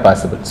டெஃபினட்டாக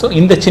பாசிபிள். ஸோ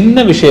இந்த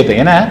சின்ன விஷயத்தை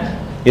ஏன்னா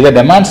இதை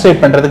டெமான்ஸ்ட்ரேட்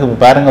பண்ணுறதுக்கு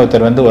பாருங்க,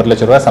 ஒருத்தர் வந்து 1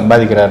 லட்ச ரூபா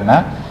சம்பாதிக்கிறாருன்னா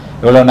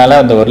இவ்வளோ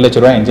நாளாக அந்த 1 லட்ச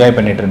ரூபா என்ஜாய்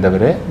பண்ணிட்டு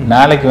இருந்தவர்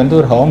நாளைக்கு வந்து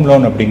ஒரு ஹோம்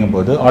லோன்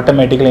அப்படிங்கும்போது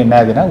ஆட்டோமேட்டிக்கலாக என்ன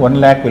ஆகுதுன்னா 1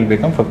 lakh வில்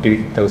பிகம்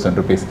 50,000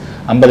 rupees,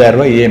 50,000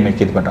 ரூபாய்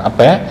இஎம்ஐக்கு இது பண்ணுறோம்.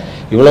 அப்போ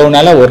இவ்வளவு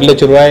நாளாக 1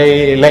 லட்ச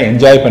ரூபாயில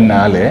என்ஜாய் பண்ண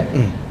ஆளு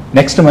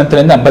நெக்ஸ்ட்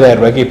மந்த்லேருந்து 50,000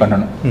 ரூபாய்க்கு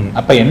பண்ணணும்.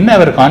 அப்போ என்ன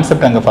அவர்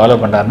கான்செப்ட் அங்கே ஃபாலோ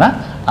பண்ணுறாருன்னா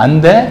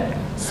அந்த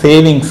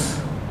சேவிங்ஸ்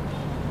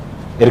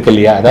இருக்கு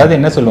இல்லையா, அதாவது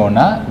என்ன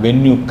சொல்லுவோம்னா when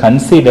you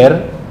consider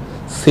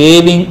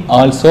saving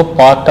also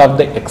part of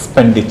the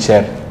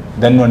expenditure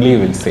then only you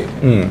will save.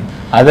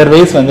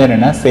 Otherwise வந்து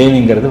என்னன்னா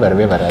சேவிங்கிறது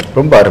வரவே வராது.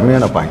 ரொம்ப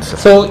அருமையான பாயிண்ட்ஸ்.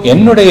 ஸோ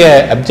என்னுடைய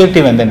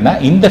அப்ஜெக்டிவ் வந்து என்னன்னா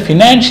இந்த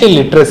ஃபினான்ஷியல்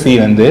லிட்ரஸி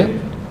வந்து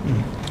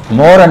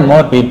மோர் அண்ட்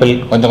மோர் பீப்புள்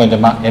கொஞ்சம்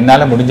கொஞ்சமாக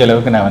என்னால் முடிஞ்ச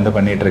அளவுக்கு நான் வந்து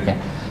பண்ணிட்டு இருக்கேன்.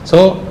 ஸோ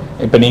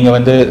இப்போ நீங்கள்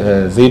வந்து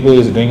Zebu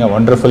is doing a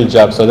wonderful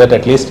job so that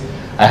at least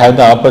I have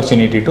the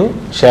opportunity to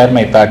share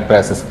my thought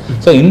process.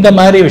 So இந்த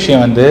மாதிரி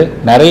விஷயம் வந்து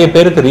நிறைய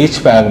பேருக்கு ரீச்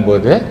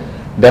ஆகும்போது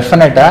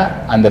டெஃபினட்டாக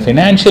அந்த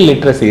ஃபினான்ஷியல்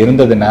லிட்ரஸி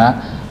இருந்ததுன்னா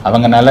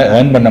அவங்களால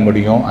ஏர்ன் பண்ண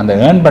முடியும். அந்த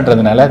ஏர்ன்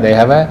பண்ணுறதுனால they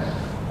have a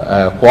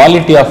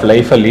quality of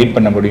லைஃப்பை லீட்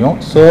பண்ண முடியும்.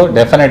 ஸோ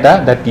டெஃபினட்டாக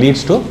that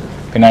leads to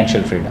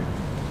financial freedom.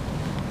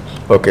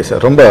 Okay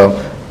sir, ரொம்ப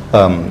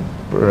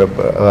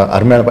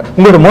அருமையான.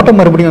 உங்களோட மோட்டோ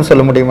மறுபடியும்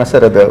சொல்ல முடியுமா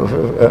சார்? அது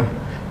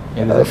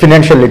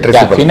financial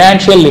literacy.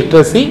 Financial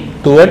literacy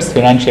towards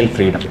financial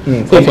freedom.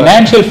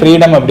 Financial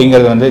freedom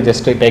அப்படிங்கிறது வந்து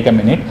just take a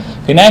minute.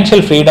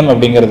 Financial freedom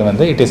அப்படிங்கிறது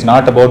வந்து it is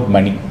not about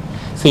money.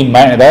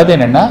 அதாவது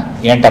என்னென்னா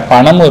என்கிட்ட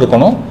பணமும்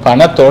இருக்கணும்,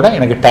 பணத்தோட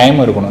எனக்கு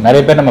டைமும் இருக்கணும்.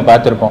 நிறைய பேர் நம்ம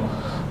பார்த்துருப்போம்,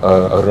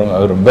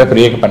 ரொம்ப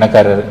பெரிய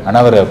பணக்காரர்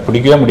ஆனால் அவரை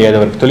பிடிக்கவே முடியாது,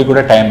 அவருக்கு துளி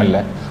கூட டைம்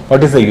இல்லை.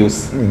 What is the use?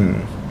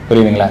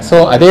 புரியுதுங்களா? ஸோ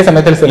அதே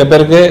சமயத்தில் சில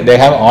பேருக்கு they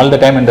have all the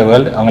time in the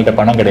world, அவங்கள்ட்ட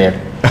பணம் கிடையாது.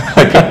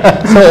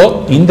 ஸோ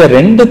இந்த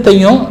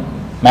ரெண்டுத்தையும்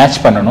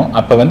மேட்ச் பண்ணணும்.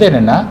 அப்போ வந்து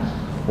என்னென்னா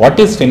வாட்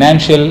இஸ்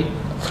ஃபினான்ஷியல்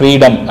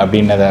ஃப்ரீடம்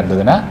அப்படின்னதா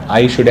இருந்ததுன்னா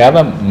I should have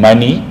a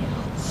money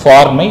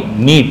for my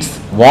needs.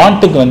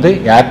 வாண்ட்டுக்கு வந்து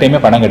யார்கிட்டையுமே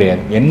பணம்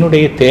கிடையாது,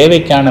 என்னுடைய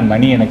தேவைக்கான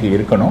மணி எனக்கு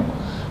இருக்கணும்.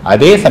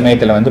 அதே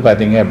சமயத்தில் வந்து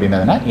பார்த்தீங்க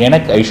அப்படின்னதுன்னா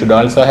எனக்கு I should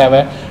also have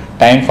a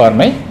time for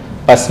my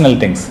personal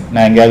things.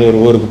 நான் எங்கேயாவது ஒரு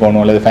ஊருக்கு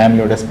போகணும் அல்லது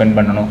ஃபேமிலியோட ஸ்பெண்ட்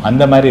பண்ணணும்,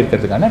 அந்த மாதிரி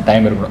இருக்கிறதுக்கான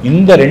டைம் இருக்கணும்.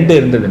 இந்த ரெண்டு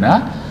இருந்ததுன்னா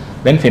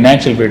தென்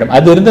ஃபினான்ஷியல் ஃப்ரீடம்.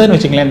 அது இருந்ததுன்னு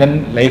வச்சுக்கலாம், than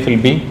life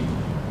will be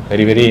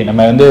very very.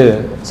 நம்ம வந்து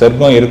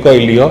சொர்க்கம் இருக்கோ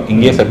இல்லையோ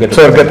இங்கேயே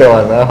சொர்க்கத்தை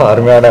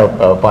அருமையான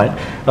பாயிண்ட்.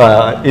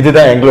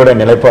 இதுதான் எங்களோட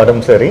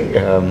நிலைப்பாடும். சரி,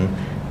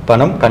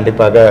 பணம்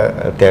கண்டிப்பாக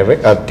தேவை,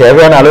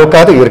 தேவையான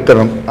அளவுக்காக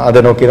இருக்கணும். அதை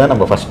நோக்கி தான்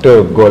நம்ம ஃபஸ்ட்டு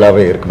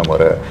கோலாகவே இருக்கணும்.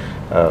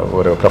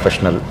 ஒரு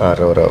ப்ரொஃபஷனல்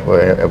ஒரு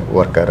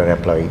ஒர்க்கர்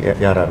எம்ப்ளாயி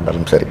யாராக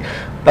இருந்தாலும் சரி.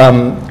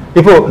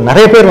 இப்போது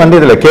நிறைய பேர் வந்து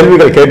இதில்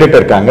கேள்விகள் கேட்டுட்டு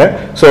இருக்காங்க.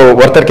 ஸோ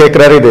ஒருத்தர்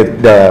கேட்குறாரு,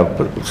 இது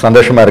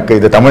சந்தோஷமாக இருக்குது,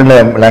 இது தமிழ்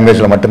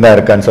லாங்குவேஜில் மட்டும்தான்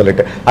இருக்கான்னு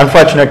சொல்லிட்டு.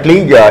 Unfortunately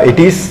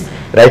it is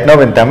right now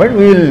in Tamil.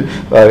 We will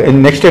in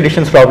next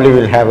editions probably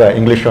we'll have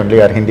English only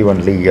or Hindi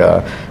only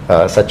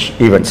such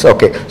events.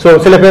 Okay, so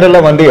சில பேர்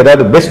எல்லாம் வந்து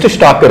ஏதாவது பெஸ்ட்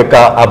ஸ்டாக்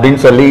இருக்கா அப்படின்னு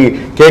சொல்லி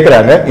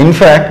கேட்குறாங்க.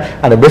 இன்ஃபேக்ட்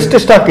அந்த பெஸ்ட்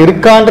ஸ்டாக்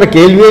இருக்கான்ற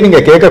கேள்வியே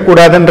நீங்கள்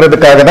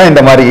கேட்கக்கூடாதுன்றதுக்காக தான்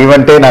இந்த மாதிரி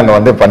ஈவெண்ட்டே நாங்கள்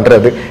வந்து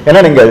பண்ணுறது.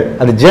 ஏன்னா நீங்கள்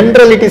அந்த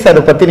ஜென்ரலிட்டிஸ்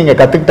அதை பற்றி நீங்கள்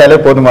கற்றுக்கிட்டாலே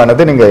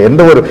போதுமானது. நீங்கள்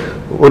எந்த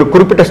ஒரு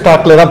குறிப்பிட்ட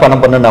ஸ்டாக்ல தான்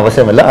பணம் பண்ணணும்னு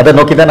அவசியம் இல்லை. அதை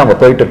நோக்கி தான் நம்ம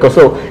போயிட்டு இருக்கோம்.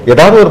 ஸோ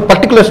ஏதாவது ஒரு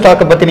பர்டிகுலர்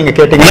ஸ்டாக்கை பற்றி நீங்கள்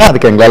கேட்டிங்கன்னா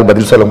அதுக்கு எங்களால்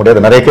பதில் சொல்ல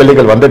முடியாது. நிறைய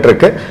கேள்விகள் வந்துட்டு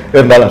இருக்கு.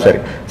 இருந்தாலும்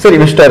சரி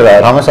மிஸ்டர்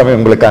ராமசாமி,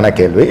 உங்களுக்கான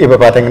கேள்வி. இப்போ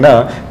பார்த்தீங்கன்னா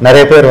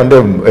நிறைய பேர் வந்து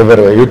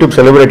இவர் யூடியூப்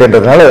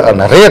செலிபிரிட்டின்றதுனால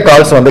நிறைய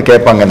கால்ஸ் வந்து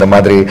கேட்பாங்க. இந்த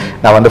மாதிரி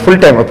நான் வந்து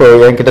ஃபுல் டைம், இப்போ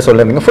என்கிட்ட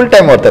சொல்லியிருந்தீங்க ஃபுல்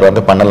டைம் ஒருத்தர்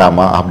வந்து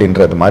பண்ணலாமா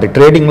அப்படின்றது மாதிரி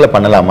ட்ரேடிங்கில்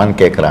பண்ணலாமான்னு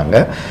கேட்குறாங்க.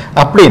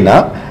 அப்படின்னா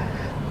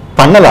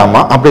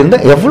பண்ணலாமா? அப்படி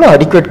இருந்தால் எவ்வளோ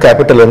அடிக்குவேட்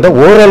கேபிட்டல் இருந்தால்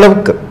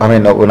ஓரளவுக்கு, ஐ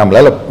மீன்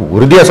நம்மளால்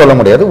உறுதியாக சொல்ல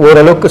முடியாது,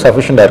 ஓரளவுக்கு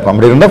சஃபிஷியண்டாக இருக்கும்.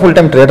 அப்படி இருந்தால் ஃபுல்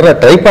டைம் ட்ரேடராக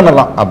ட்ரை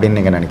பண்ணலாம் அப்படின்னு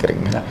நீங்கள்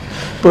நினைக்கிறீங்க?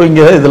 இப்போ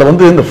இங்க இதுல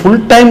வந்து இந்த ஃபுல்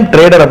டைம்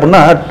ட்ரேடர்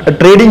அப்படின்னா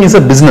ட்ரேடிங் இஸ்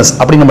அ பிசினஸ்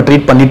அப்படி நம்ம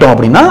ட்ரீட் பண்ணிட்டோம்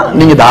அப்படின்னா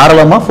நீங்க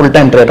தாராளமா ஃபுல்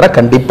டைம் ட்ரேடரா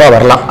கண்டிப்பா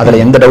வரலாம்,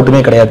 அதுல எந்த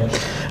டவுட்டுமே கிடையாது.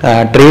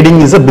 ட்ரேடிங்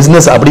இஸ் அ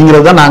பிசினஸ்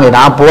அப்படிங்கிறது தான்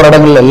நான் போற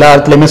இடங்கள்ல எல்லா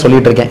இடத்துலயுமே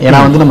சொல்லிட்டு இருக்கேன். ஏன்னா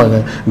வந்து நம்ம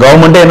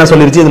கவர்மெண்ட்டே என்ன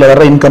சொல்லிருச்சு, இதுல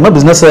வர இன்கம்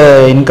பிசினஸ்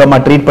இன்கமா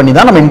ட்ரீட் பண்ணி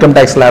தான் நம்ம இன்கம்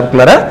டேக்ஸ்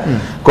லேப்குள்ளார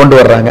கொண்டு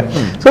வர்றாங்க.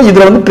 ஸோ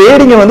இதுல வந்து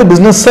ட்ரேடிங்கை வந்து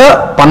பிசினஸா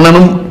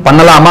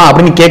பண்ணலாமா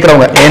அப்படின்னு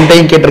கேட்கறவங்க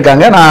என்கிட்டையும்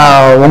கேட்டிருக்காங்க.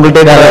 நான்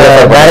உங்கள்கிட்ட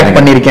டைரக்ட்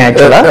பண்ணியிருக்கேன்.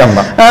 ஆக்சுவலா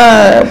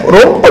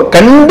ரொம்ப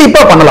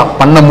கண்டிப்பா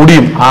பண்ண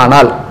முடியும்.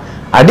 ஆனால்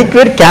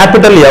அடிக்குவேட்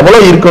கேபிட்டல்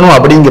எவ்வளவு இருக்கணும்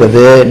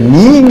அப்படிங்கிறது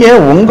நீங்க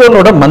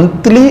உங்களோட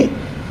மந்த்லி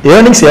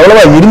ஏர்னிங்ஸ்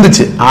எவ்வளவா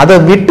இருந்துச்சு அதை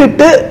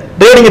விட்டுட்டு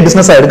ட்ரேடிங்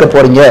பிசினஸா எடுக்க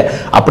போறீங்க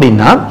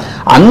அப்படின்னா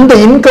அந்த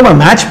இன்கம்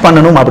மேட்ச்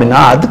பண்ணணும் அப்படின்னா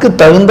அதுக்கு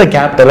தகுந்த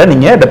கேபிட்டலை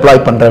நீங்க டெப்ளாய்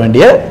பண்ற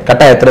வேண்டிய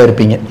கட்டாயத்துல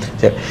இருப்பீங்க.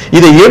 சரி,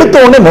 இதை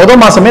எடுத்த உடனே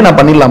மாசமே நான்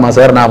பண்ணிடலாமா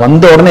சார்? நான்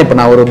வந்த உடனே இப்ப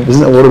நான்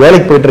ஒரு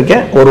வேலைக்கு போயிட்டு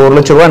இருக்கேன், ஒரு 1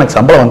 லட்சம் ரூபாய் எனக்கு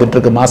சம்பளம் வந்துட்டு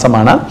இருக்கு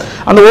மாசமானா,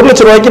 அந்த 1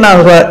 லட்சம் ரூபாய்க்கு நான்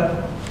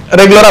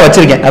ரெகுலரா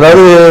வச்சிருக்கேன்.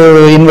 அதாவது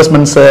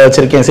இன்வெஸ்ட்மெண்ட்ஸ்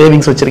வச்சிருக்கேன்,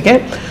 சேவிங்ஸ் வச்சிருக்கேன்,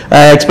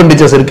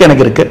 எக்ஸ்பெண்டிச்சர்ஸ் இருக்கு,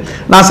 எனக்கு இருக்கு.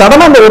 நான்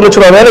சடனா அந்த 1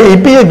 லட்சம் ரூபாய் வேலையை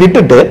இப்பயே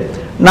விட்டுட்டு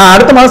நான்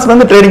அடுத்த மாசத்துல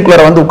வந்து ட்ரேடிங்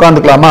குள்ள வந்து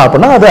உட்கார்ந்துக்கலாமா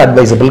அப்படின்னா அது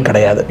அட்வைசபிள்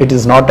கிடையாது. It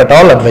is not at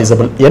all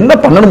advisable. என்ன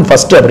பண்ணணும்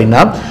ஃபர்ஸ்ட்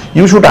அப்படின்னா,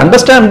 you should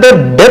understand the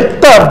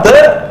depth of the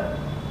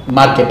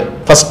market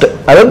first.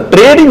 அதாவது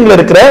ட்ரேடிங்ல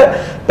இருக்கிற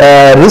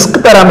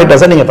ரிஸ்க்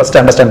பாராமீட்டர்ஸை நீங்க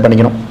ஃபர்ஸ்ட் அண்டர்ஸ்டாண்ட்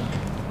பண்ணிக்கணும்.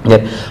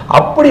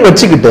 அப்படி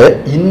வச்சுக்கிட்டு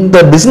இந்த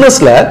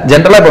பிசினஸ்ல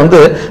ஜென்ரலா இப்ப வந்து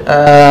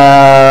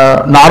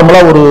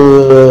நார்மலா ஒரு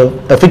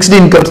ஃபிக்ஸ்டு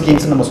இன்கம்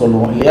ஸ்கீம்ஸ் நம்ம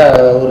சொல்லுவோம் இல்லையா,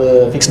 ஒரு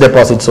ஃபிக்ஸ்ட்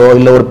டெபாசிட்ஸோ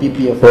இல்ல ஒரு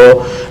பிபிஎஃப்ஓ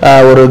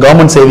ஒரு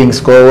கவர்மெண்ட்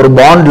சேவிங்ஸ்க்கோ ஒரு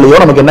பாண்ட்லயோ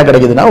நமக்கு என்ன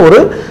கிடைக்குதுன்னா ஒரு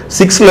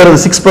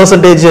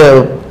 6%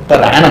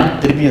 per annum.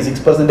 திருப்பி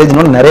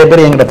 6% நிறைய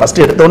பேர் எங்கிட்ட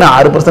ஃபர்ஸ்ட் எடுத்தோடனே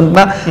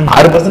 6%னா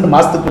 6%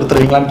 மாசத்துக்கு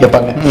கொடுத்துருவீங்களான்னு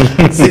கேட்பாங்க.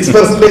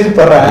 6%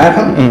 per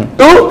annum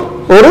to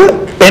ஒரு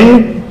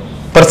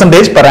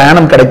 10% per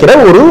annum கிடைக்கிற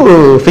ஒரு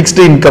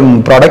ஃபிக்ஸ்டு இன்கம்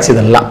ப்ராடக்ட்ஸ்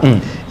இதெல்லாம்.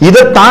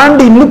 இதை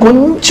தாண்டி இன்னும்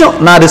கொஞ்சம்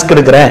நான் ரிஸ்க்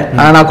எடுக்கிறேன்,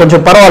 நான்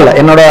கொஞ்சம் பரவாயில்ல,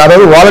 என்னோட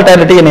அதாவது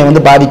வாலட்டிலிட்டி என்னை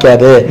வந்து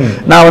பாதிக்காது,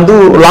 நான் வந்து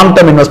லாங்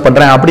டர்ம் இன்வெஸ்ட்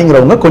பண்றேன்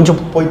அப்படிங்கிறவங்க கொஞ்சம்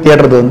போய்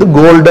தேடுறது வந்து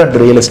கோல்டு அண்ட்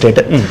ரியல்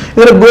எஸ்டேட்.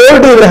 இதுல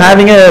கோல்டு இதுல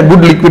ஹேவிங்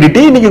குட்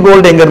லிக்விடிட்டி. இன்னைக்கு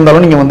கோல்டு எங்க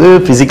இருந்தாலும் நீங்க வந்து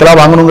பிசிக்கலா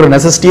வாங்கணுங்கிற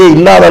நெசசிட்டியே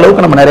இல்லாத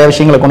அளவுக்கு நம்ம நிறைய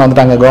விஷயங்களை கொண்டு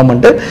வந்துட்டாங்க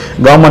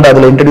கவர்மெண்ட்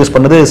அதுல இன்ட்ரடியூஸ்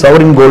பண்ணது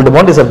sovereign gold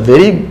bond is a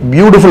very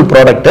beautiful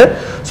product.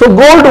 So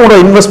கோல்டோட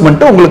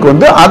investment உங்களுக்கு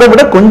வந்து அதை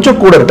விட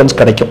கொஞ்சம் கூட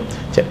ரிட்டர்ன்ஸ் கிடைக்கும்.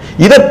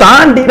 இதை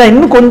தாண்டி நான்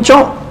இன்னும்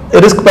கொஞ்சம்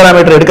ரிஸ்க்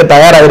பாராமீட்டர் எடுக்க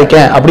தயாரா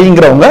இருக்கேன்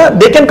அப்படிங்கிறவங்க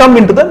they can come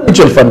into the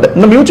mutual fund.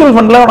 இந்த மியூச்சுவல்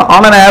ஃபண்ட்ல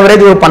ஆன் an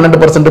average ஒரு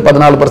 12%,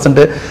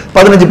 14%,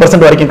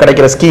 15% வரைக்கும்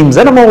கிடைக்கிற ஸ்கீம்ஸ்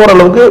நம்ம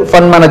ஓரளவுக்கு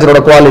ஃபண்ட் மேனேஜரோட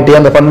குவாலிட்டி,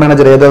 அந்த ஃபண்ட்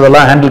மேனேஜர்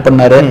எதெல்லாம் ஹேண்டில்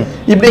பண்ணாரு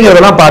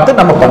இப்படிங்கிறதெல்லாம் பார்த்து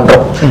நம்ம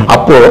பண்றோம்.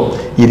 அப்போ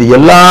இது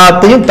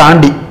எல்லாத்தையும்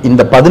தாண்டி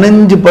இந்த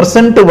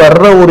 15%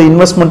 வர்ற ஒரு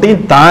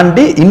இன்வெஸ்ட்மெண்ட்டையும்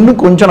தாண்டி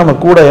இன்னும் கொஞ்சம் நம்ம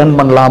கூட ஏர்ன்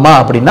பண்ணலாமா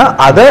அப்படின்னா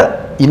அதை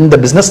இந்த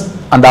பிசினஸ்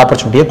அந்த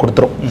ஆப்பர்ச்சுனிட்டியை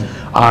கொடுத்துரும்.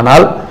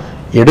 ஆனால்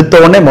எடுத்த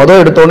உடனே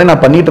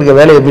நான் பண்ணிட்டு இருக்க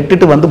வேலையை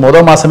விட்டுட்டு வந்து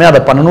மாசமே அதை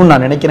பண்ணணும்னு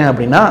நான் நினைக்கிறேன்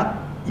அப்படின்னா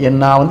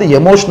நான் வந்து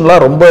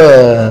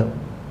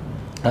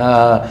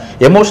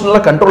எமோஷனலா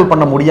கண்ட்ரோல்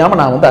பண்ண முடியாம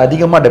நான் வந்து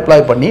அதிகமா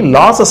டெப்ளாய் பண்ணி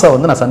லாசஸை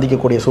வந்து நான்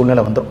சந்திக்கக்கூடிய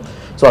சூழ்நிலை வந்துடும்.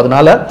 ஸோ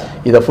அதனால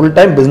இதை ஃபுல்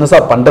டைம் பிசினஸா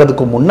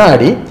பண்றதுக்கு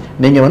முன்னாடி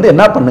நீங்க வந்து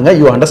என்ன பண்ணுங்க,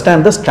 you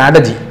understand the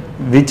strategy.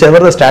 whichever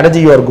the strategy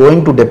you are going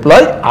to deploy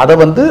அதை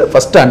வந்து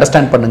ஃபர்ஸ்ட்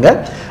அண்டர்ஸ்டாண்ட் பண்ணுங்க.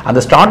 அந்த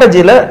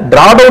ஸ்ட்ராட்டஜியில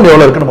டிராடவுன்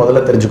எவ்வளவு இருக்குன்னு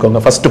முதல்ல தெரிஞ்சுக்கோங்க.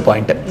 ஃபர்ஸ்ட்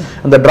பாயிண்ட்,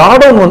 அந்த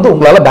டிராடவுன் வந்து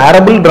உங்களால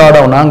பேரபிள்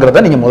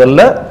டிராடவுனாங்கிறத நீங்க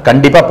முதல்ல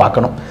கண்டிப்பா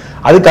பார்க்கணும்.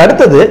 அதுக்கு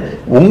அடுத்தது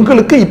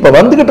உங்களுக்கு இப்ப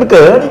வந்துகிட்டு இருக்க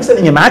ஏர்னிங்ஸை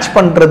நீங்க மேட்ச்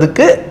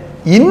பண்றதுக்கு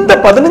இந்த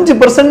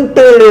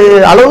 15%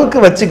 அளவுக்கு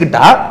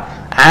வச்சுக்கிட்டா,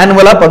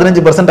 ஆனுவலா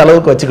 15%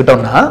 அளவுக்கு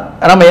வச்சுக்கிட்டோம்னா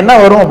நம்ம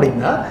என்ன வரும்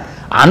அப்படின்னா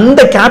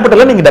அந்த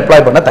கேபிட்டலை நீங்க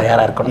டெப்ளாய் பண்ண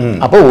தயாரா இருக்கணும்.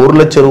 அப்போ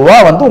 1 லட்சம்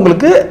ரூபாய் வந்து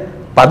உங்களுக்கு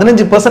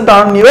 15%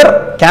 ஆன் யுவர்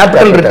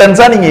கேபிட்டல்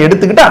ரிட்டர்ன்ஸா நீங்க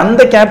எடுத்துக்கிட்டு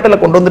அந்த கேபிட்டலை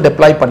கொண்டு வந்து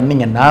டெப்ளாய்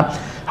பண்ணீங்கன்னா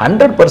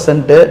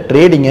 100%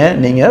 ட்ரேடிங்கை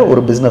நீங்க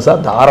ஒரு பிசினஸா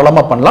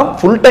தாராளமா பண்ணலாம்,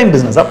 ஃபுல் டைம்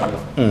பிசினஸா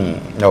பண்ணலாம்.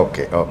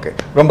 ஓகே ஓகே,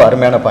 ரொம்ப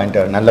அருமையான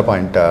பாயிண்ட், நல்ல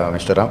பாயிண்ட்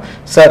மிஸ்டர் ராம்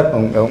சார்.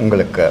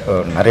 உங்களுக்கு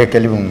நிறைய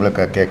கேள்வி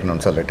உங்களுக்கு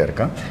கேட்கணும்னு சொல்லிட்டு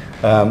இருக்கேன்.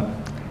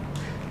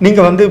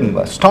 நீங்கள் வந்து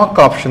ஸ்டாக்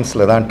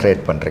ஆப்ஷன்ஸில் தான்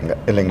ட்ரேட் பண்ணுறீங்க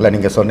இல்லைங்களா?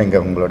 நீங்கள் சொன்னீங்க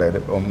உங்களோட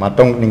இது,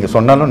 மற்றவங்க நீங்கள்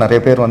சொன்னாலும் நிறைய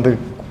பேர் வந்து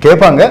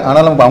கேட்பாங்க,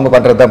 ஆனாலும் அவங்க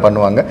பண்ணுறது தான்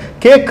பண்ணுவாங்க.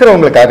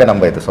 கேட்குறவங்களுக்காக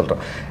நம்ம இது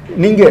சொல்கிறோம்.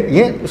 நீங்கள்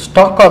ஏன்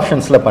ஸ்டாக்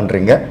ஆப்ஷன்ஸில்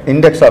பண்ணுறீங்க,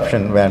 இண்டெக்ஸ்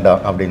ஆப்ஷன்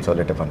வேண்டாம் அப்படின்னு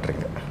சொல்லிட்டு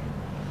பண்ணுறீங்க?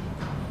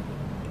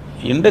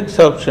 இண்டெக்ஸ்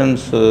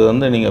ஆப்ஷன்ஸ்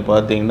வந்து நீங்கள்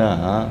பார்த்தீங்கன்னா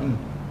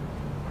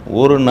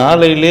ஒரு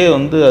நாளையிலே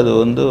வந்து அது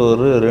வந்து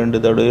ஒரு 2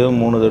 தடவையோ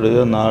 3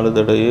 தடவையோ 4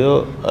 தடவையோ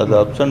அது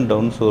அப்ஸ் அண்ட்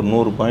டவுன்ஸ் ஒரு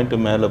 100 பாயிண்ட்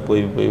மேலே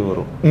போய்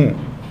வரும்.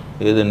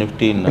 இது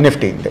நிஃப்டி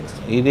இண்டெக்ஸ்.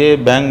 இதே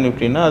பேங்க்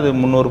நிஃப்டினா அது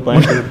 300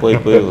 பாயிண்ட் போய்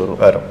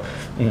வரும்.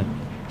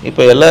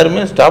 இப்போ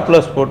எல்லாருமே ஸ்டாப்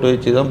லாஸ் போட்டு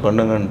வச்சு தான்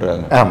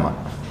பண்ணுங்கன்றாங்க. ஆமாம்.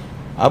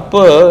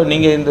 அப்போ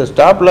நீங்கள் இந்த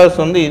ஸ்டாப் லாஸ்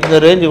வந்து இந்த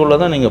ரேஞ்சுக்குள்ளே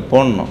தான் நீங்கள்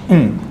போடணும்.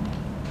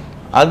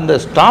 அந்த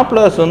ஸ்டாப்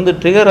லாஸ் வந்து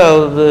ட்ரிகர்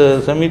ஆகுது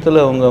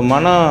சமயத்தில் உங்கள்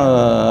மன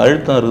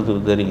அழுத்தம்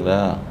இருக்குது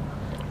தெரியுங்களா?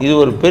 இது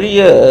ஒரு பெரிய,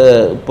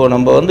 இப்போ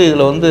நம்ம வந்து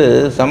இதில் வந்து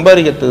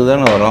சம்பாதிக்கிறதுக்கு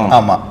தானே வரோம்.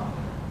 ஆமாம்.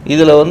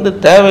 இதில் வந்து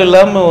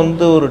தேவையில்லாமல்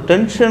வந்து ஒரு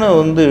டென்ஷனை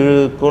வந்து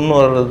கொண்டு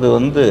வர்றது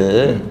வந்து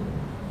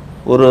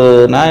ஒரு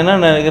நான் என்ன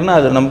நினைக்கிறேன்னா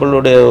அது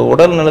நம்மளுடைய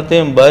உடல்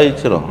நலத்தையும்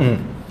பாதிச்சிடும்,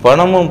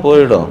 பணமும்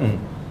போயிடும்,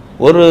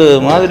 ஒரு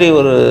மாதிரி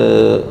ஒரு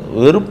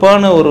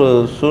வெறுப்பான ஒரு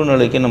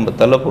சூழ்நிலைக்கு நம்ம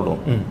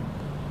தள்ளப்படும்.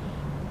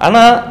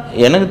 ஆனால்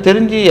எனக்கு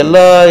தெரிஞ்சு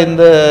எல்லா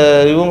இந்த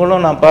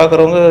இவங்களும் நான்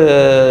பார்க்குறவங்க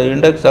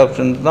இண்டெக்ஸ்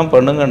ஆப்ஷன்ஸ் தான்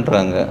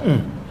பண்ணுங்கன்றாங்க.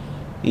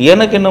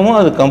 எனக்கு என்னமோ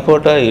அது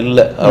கம்ஃபர்ட்டாக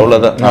இல்லை,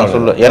 அவ்வளோதான் நான்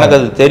சொல்லுவேன். எனக்கு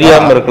அது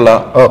தெரியாமல்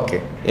இருக்கலாம். ஓகே,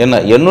 என்ன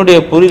என்னுடைய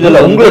புரிதல்,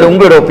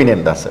 உங்களோட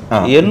ஒப்பீனியன் தான்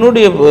சார்.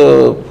 என்னுடைய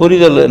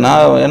புரிதல்,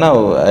 நான் ஏன்னா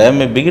ஐ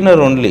ஆம் ஏ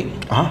பிகினர் ஒன்லி.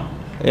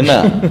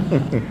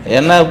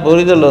 என்ன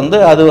புரிதல் வந்து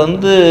அது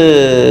வந்து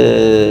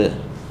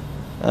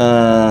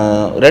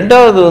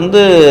ரெண்டாவது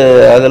வந்து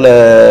அதில்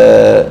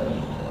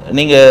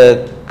நீங்கள்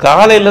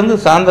காலையிலேருந்து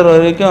சாயந்தரம்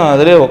வரைக்கும்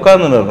அதிலே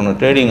உட்காந்துன்னு இருக்கணும்.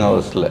 ட்ரேடிங்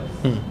ஹவர்ஸில்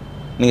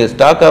நீங்கள்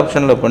ஸ்டாக்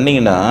ஆப்ஷனில்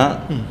பண்ணிங்கன்னா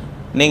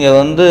நீங்கள்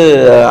வந்து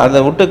அதை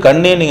விட்டு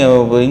கண்ணே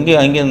நீங்கள்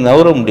இங்கேயும் அங்கேயும்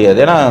நவர முடியாது.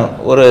 ஏன்னா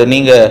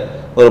நீங்கள்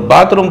ஒரு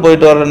பாத்ரூம்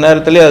போயிட்டு வர்ற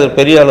நேரத்துலேயே அது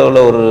பெரிய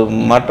அளவில் ஒரு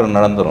மாற்றம்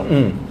நடந்துடும்.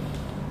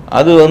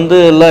 அது வந்து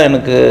எல்லாம்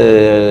எனக்கு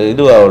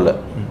இதுவாகல.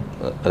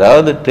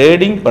 அதாவது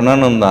ட்ரேடிங்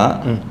பண்ணணும் தான்,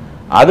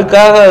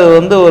 அதுக்காக அது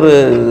வந்து ஒரு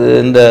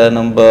இந்த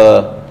நம்ம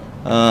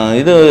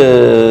இது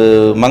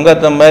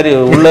மங்காத்தம் மாதிரி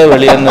உள்ள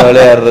வெளியேன்னு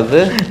விளையாடுறது,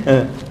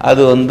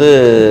 அது வந்து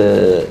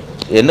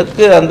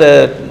எனக்கு அந்த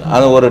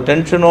ஒரு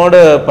டென்ஷனோட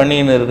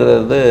பண்ணின்னு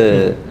இருக்கிறது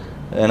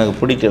எனக்கு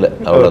பிடிக்கல,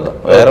 அவ்வளோதான்,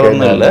 வேற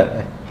ஒன்றும் இல்லை.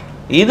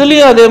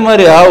 இதுலேயும் அதே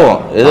மாதிரி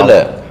ஆகும், இதில்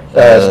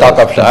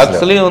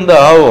ஸ்டாக்ஸ்லேயும் வந்து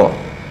ஆகும்.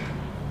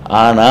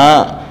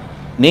 ஆனால்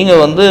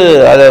நீங்கள் வந்து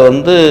அதை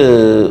வந்து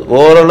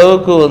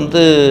ஓரளவுக்கு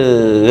வந்து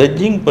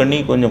ஹெட்ஜிங் பண்ணி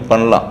கொஞ்சம்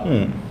பண்ணலாம்.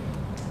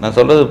 நான்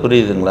சொல்கிறது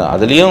புரியுதுங்களா?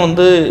 அதுலேயும்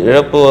வந்து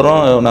இழப்பு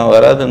வரும், நான்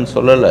வராதுன்னு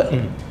சொல்லலை.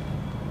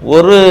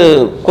 ஒரு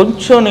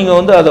கொஞ்சம் நீங்கள்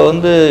வந்து அதை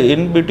வந்து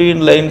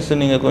இன்பிட்வீன் லைன்ஸ்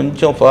நீங்கள்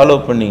கொஞ்சம் ஃபாலோ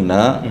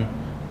பண்ணிங்கன்னா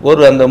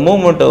ஒரு அந்த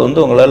மூமெண்ட்டை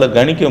வந்து உங்களால்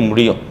கணிக்க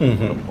முடியும்.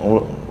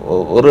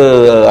 ஒரு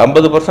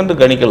 50%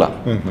 கணிக்கலாம்.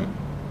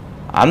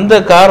 அந்த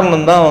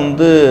காரணம் தான்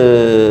வந்து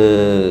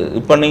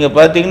இப்போ நீங்கள்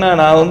பார்த்தீங்கன்னா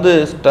நான் வந்து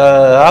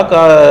ஸ்டாக்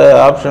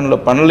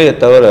ஆப்ஷனில் பண்ணலையே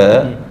தவிர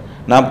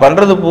நான்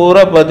பண்ணுறது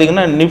பூரா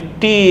பார்த்தீங்கன்னா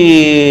நிஃப்டி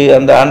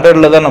அந்த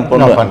 100ல் தான் நான்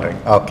பண்ணுவேன்.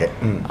 ஓகே,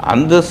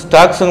 அந்த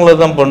ஸ்டாக்ஸுங்களை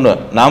தான்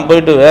பண்ணுவேன். நான்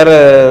போயிட்டு வேறு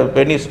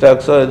பெனி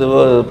ஸ்டாக்ஸோ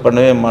இதுவோ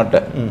பண்ணவே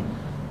மாட்டேன்.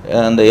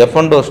 அந்த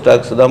F&O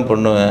ஸ்டாக்ஸ் தான்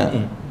பண்ணுவேன்.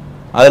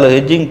 அதில்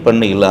ஹெட்ஜிங்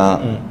பண்ணிக்கலாம்,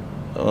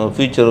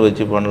 ஃபியூச்சர்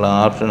வச்சு பண்ணலாம்,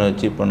 ஆப்ஷன்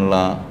வச்சு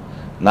பண்ணலாம்.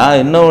 நான்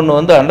இன்னொன்று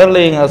வந்து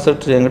அண்டர்லையிங்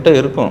அசெட்ஸ் என்கிட்ட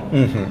இருக்கும்,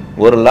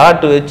 ஒரு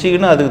லாட்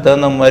வச்சுக்கின்னு அதுக்கு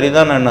தகுந்த மாதிரி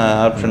தான் நான்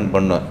ஆப்ஷன்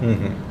பண்ணுவேன்.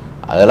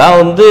 அதெல்லாம்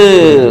வந்து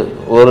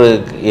ஒரு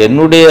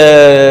என்னுடைய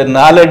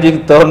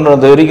நாலேஜுக்கு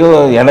தோன்றது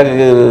வரைக்கும்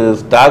எனக்கு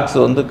ஸ்டாக்ஸ்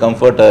வந்து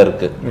கம்ஃபர்ட்டாக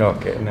இருக்குது.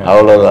 ஓகே,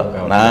 அவ்வளோதான்.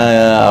 நான்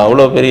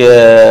அவ்வளோ பெரிய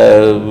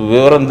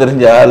விவரம்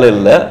தெரிஞ்ச ஆள்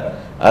இல்லை,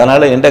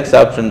 அதனால் இண்டெக்ஸ்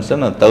ஆப்ஷன்ஸை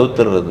நான்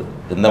தவிர்த்துறது.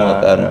 இந்த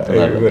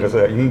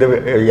இந்த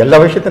எல்லா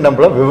விஷயத்தையும்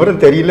நம்மள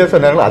விவரம் தெரியல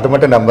சொன்னாலும் அது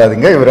மட்டும்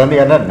நம்பாதீங்க. இவர் வந்து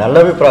ஏன்னா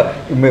நல்லாவே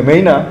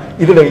மெயினாக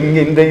இதில்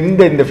இங்கே இந்த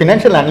இந்த இந்த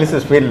ஃபினான்ஷியல்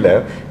அனாலிசிஸ்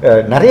ஃபீல்டில்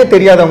நிறைய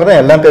தெரியாதவங்க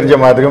தான் எல்லாம் தெரிஞ்ச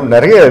மாதிரியும்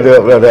நிறைய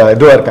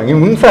இதுவாக இருக்காங்க.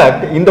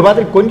 இன்ஃபேக்ட் இந்த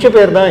மாதிரி கொஞ்சம்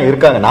பேர் தான்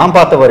இருக்காங்க நான்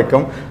பார்த்த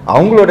வரைக்கும்.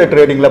 அவங்களோட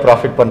ட்ரேடிங்கில்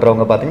ப்ராஃபிட்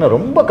பண்ணுறவங்க பார்த்தீங்கன்னா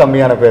ரொம்ப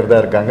கம்மியான பேர்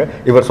தான் இருக்காங்க.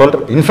 இவர்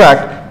சொல்கிற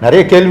இன்ஃபேக்ட்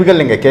நிறைய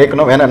கேள்விகள் நீங்கள்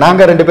கேட்கணும். ஏன்னா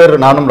நாங்கள் 2 பேர்,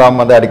 நானும்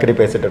ராம் வந்து அடிக்கடி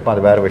பேசிகிட்டு இருப்போம்,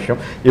 அது வேறு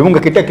விஷயம்.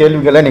 இவங்க கிட்ட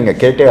கேள்விகளை நீங்கள்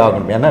கேட்டே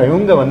ஆகணும். ஏன்னா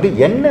இவங்க வந்து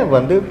என்ன வந்து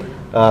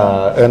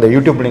அந்த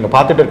யூடியூப் நீங்கள்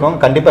பார்த்துட்டு இருக்கோங்க,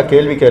 கண்டிப்பாக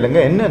கேள்வி கேளுங்க.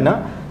 என்னென்னா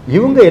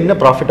இவங்க என்ன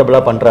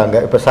ப்ராஃபிட்டபுளாக பண்ணுறாங்க,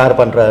 இப்போ சார்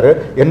பண்ணுறாரு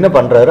என்ன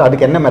பண்ணுறாரு,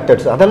 அதுக்கு என்ன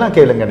மெத்தட்ஸ், அதெல்லாம்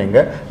கேளுங்க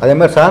நீங்கள். அதே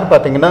மாதிரி சார்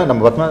பார்த்தீங்கன்னா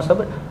நம்ம பத்மநாபன்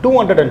சார்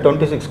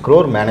 226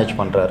 crore மேனேஜ்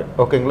பண்ணுறாரு.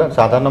 ஓகேங்களா,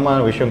 சாதாரணமான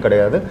விஷயம்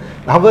கிடையாது.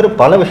 அவர்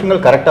பல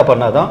விஷயங்கள் கரெக்டாக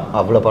பண்ணால் தான்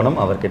அவ்வளோ பணம்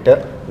அவர்கிட்ட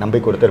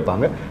நம்பி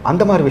கொடுத்துருப்பாங்க.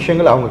 அந்த மாதிரி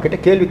விஷயங்கள் அவங்கக்கிட்ட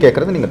கேள்வி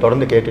கேட்குறது நீங்கள்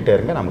தொடர்ந்து கேட்டுகிட்டே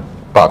இருங்க, நம்ம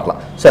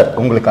பார்க்கலாம். சார்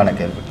உங்களுக்கான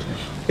கேள்வி,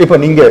 இப்போ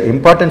நீங்கள்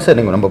இம்பார்ட்டன்ஸை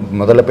நீங்கள் நம்ம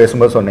முதல்ல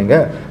பேசும்போது சொன்னீங்க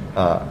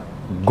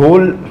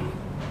கோல்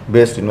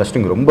பேஸ்ட்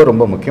இன்வெஸ்டிங் ரொம்ப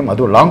ரொம்ப முக்கியம்,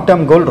 அதுவும் லாங்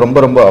டேர்ம் கோல் ரொம்ப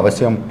ரொம்ப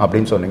அவசியம்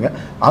அப்படின்னு சொன்னீங்க.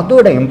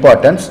 அதோட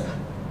இம்பார்ட்டன்ஸ்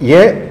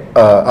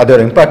அதோட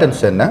இம்பார்ட்டன்ஸ்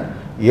என்ன,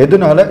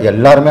 எதனால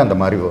எல்லாருமே அந்த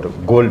மாதிரி ஒரு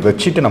கோல்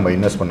வச்சுட்டு நம்ம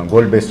இன்வெஸ்ட் பண்ணோம்,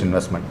 கோல் பேஸ்ட்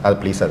இன்வெஸ்ட்மெண்ட், அது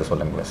ப்ளீஸ் அதை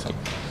சொல்லுங்களேன் சார்.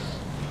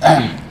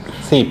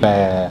 சரி, இப்போ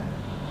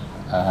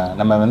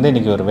நம்ம வந்து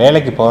இன்றைக்கி ஒரு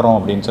வேலைக்கு போகிறோம்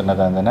அப்படின்னு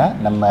சொன்னது வந்துன்னா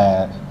நம்ம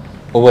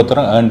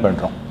ஒவ்வொருத்தரும் ஏர்ன்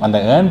பண்ணுறோம். அந்த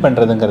ஏர்ன்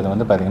பண்ணுறதுங்கிறது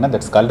வந்து பார்த்திங்கன்னா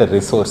தட்ஸ் கால்டு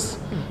ரிசோர்ஸ்.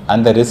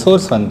 அந்த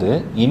ரிசோர்ஸ் வந்து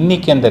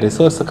இன்றைக்கி அந்த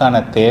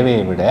ரிசோர்ஸுக்கான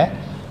தேவையை விட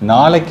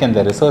நாளைக்கு அந்த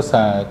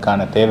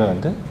ரிசோர்ஸுக்கான தேவை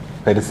வந்து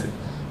பெருசு.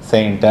 சே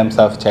இன் டேர்ம்ஸ்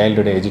ஆஃப்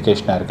சைல்டுடைய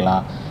எஜுகேஷனாக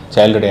இருக்கலாம்,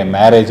 சைல்டுடைய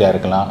மேரேஜாக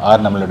இருக்கலாம்,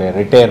 ஆர் நம்மளுடைய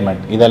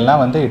ரிட்டையர்மெண்ட், இதெல்லாம்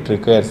வந்து it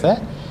requires a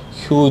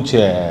huge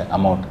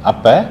amount.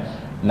 அப்போ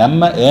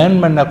நம்ம ஏர்ன்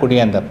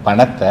பண்ணக்கூடிய அந்த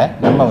பணத்தை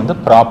நம்ம வந்து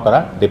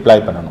ப்ராப்பராக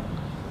டிப்ளாய் பண்ணணும்.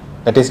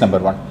 That is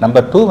number 1.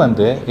 நம்பர் 2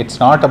 வந்து இட்ஸ்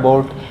நாட்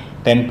அபவுட்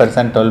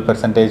 10%,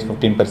 12%,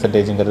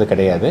 15%ங்கிறது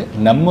கிடையாது.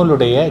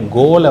 நம்மளுடைய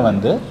கோலை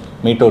வந்து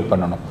மீட் அவுட்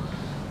பண்ணணும்.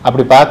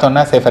 அப்படி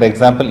பார்த்தோன்னா சே ஃபார்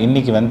எக்ஸாம்பிள்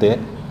இன்றைக்கி வந்து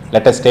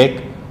let us take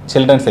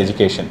children's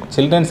education.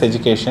 Children's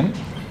education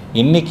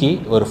இன்னைக்கு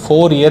ஒரு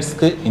 4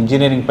 இயர்ஸ்க்கு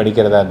இன்ஜினியரிங்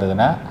படிக்கிறதா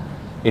இருந்ததுன்னா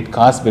it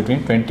cost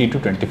between 20 to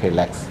 25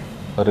 lakhs.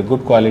 ஒரு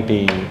குட் குவாலிட்டி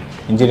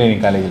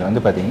இன்ஜினியரிங் காலேஜில்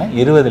வந்து பார்த்திங்கன்னா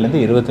 20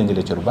 to 25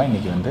 லட்சம் ரூபாய்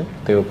இன்றைக்கி வந்து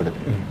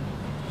தேவைப்படுது.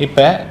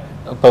 இப்போ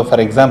இப்போ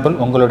ஃபார் எக்ஸாம்பிள்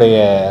உங்களுடைய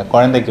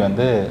குழந்தைக்கு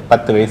வந்து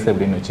 10 வயசு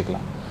அப்படின்னு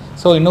வச்சுக்கலாம்.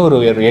 ஸோ இன்னும் ஒரு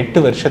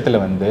 8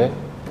 வருஷத்தில் வந்து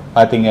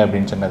பார்த்தீங்க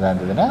அப்படின்னு சொன்னதாக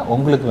இருந்ததுன்னா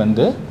உங்களுக்கு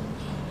வந்து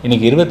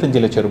இன்றைக்கி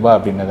 25 லட்சம் ரூபாய்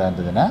அப்படின்னதாக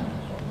இருந்ததுன்னா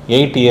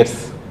 8 இயர்ஸ்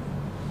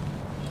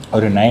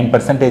ஒரு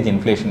 9%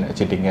 இன்ஃப்ளேஷன்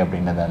வச்சுட்டிங்க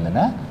அப்படின்னதாக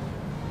இருந்ததுன்னா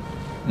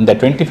இந்த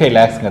 25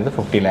 lakhsங்கிறது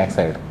 50 lakhs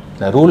ஆகிடும்.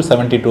 இந்த ரூல்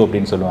 72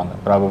 அப்படின்னு சொல்லுவாங்க.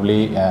 ப்ராபப்ளி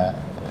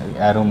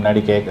யாரும்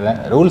முன்னாடி கேட்குறேன்.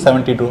 ரூல்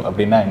 72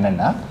 அப்படின்னா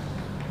என்னென்னா,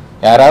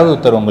 யாராவது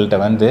ஒருத்தர் உங்கள்கிட்ட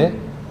வந்து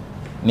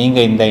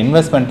நீங்கள் இந்த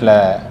இன்வெஸ்ட்மெண்ட்டில்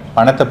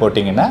பணத்தை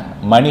போட்டிங்கன்னா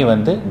மணி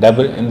வந்து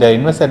டபுள், இந்த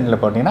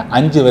இன்வெஸ்ட்மெண்ட்டில் போட்டிங்கன்னா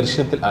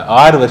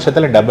 6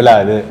 வருஷத்தில் டபுள்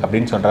ஆகுது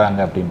அப்படின்னு சொல்கிறாங்க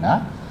அப்படின்னா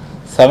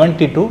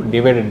 72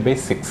 divided by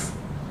 6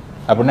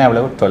 அப்படின்னா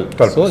எவ்வளவு?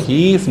 12. So he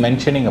is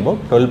mentioning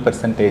about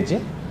 12%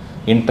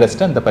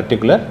 interest அந்த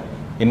பர்டிகுலர்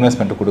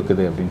இன்வெஸ்ட்மெண்ட்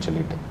கொடுக்குது அப்படின்னு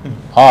சொல்லிட்டு.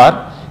 ஆர்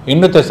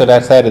இன்னொருத்தர்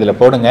சொல்கிறார், சார் இதில்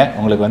போடுங்க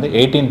உங்களுக்கு வந்து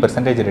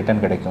 18%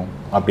 ரிட்டர்ன் கிடைக்கும்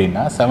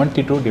அப்படின்னா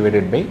 72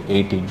 divided by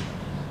 18.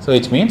 So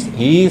it's means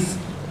he is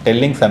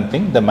telling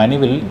something the money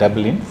will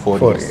double in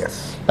 4 years.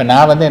 இப்போ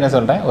நான் வந்து என்ன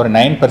சொல்கிறேன், ஒரு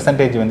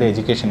 9% வந்து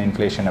எஜுகேஷன்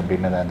இன்ஃப்ளேஷன்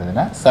அப்படின்னதா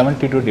இருந்ததுன்னா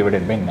 72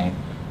 divided by 9.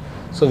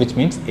 So which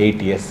means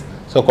 8 years.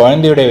 So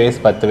குழந்தையுடைய வயசு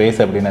 10 வயசு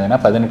அப்படின்னதுன்னா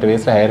 18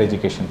 வயசில் ஹையர்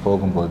எஜுகேஷன்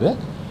போகும்போது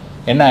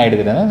என்ன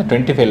ஆகிடுதுன்னா இந்த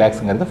 25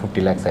 lakhsங்கிறது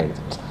 50 lakhs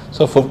ஆகிடுது.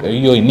 ஸோ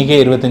ஐயோ இன்றைக்கே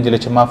 25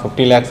 லட்சமா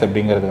 50 lakhs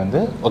அப்படிங்கிறது வந்து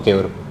ஓகே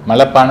ஒரு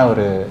மலப்பான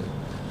ஒரு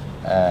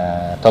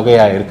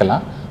தொகையாக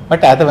இருக்கலாம்.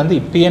 பட் அதை வந்து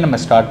இப்பயே நம்ம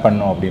ஸ்டார்ட்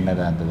பண்ணோம்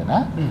அப்படின்னதாக இருந்ததுன்னா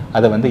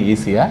அதை வந்து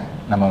ஈஸியாக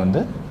நம்ம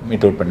வந்து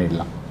மீட் அவுட்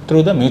பண்ணிடலாம் த்ரூ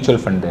த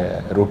மியூச்சுவல் ஃபண்டு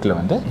ரூட்டில்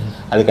வந்து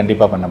அது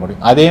கண்டிப்பாக பண்ண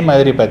முடியும். அதே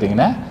மாதிரி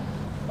பார்த்திங்கன்னா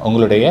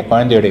உங்களுடைய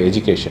குழந்தையோட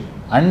education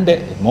and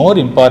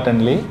more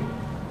importantly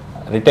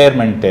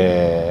retirement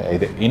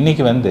இது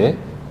இன்றைக்கி வந்து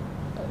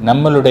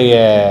நம்மளுடைய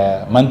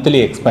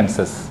மந்த்லி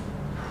எக்ஸ்பென்சஸ்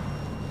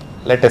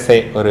லெட்டஸே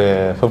ஒரு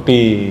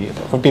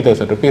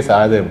 50,000 rupees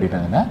ஆகுது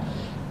அப்படின்னதுன்னா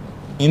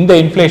இந்த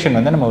இன்ஃப்ளேஷன்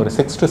வந்து நம்ம ஒரு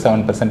 6 to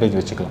 7%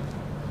 வச்சுக்கலாம்.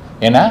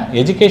 ஏன்னா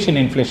எஜுகேஷன்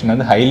இன்ஃப்ளேஷன்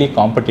வந்து ஹைலி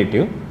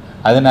காம்படிட்டிவ்.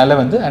 அதனால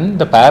வந்து and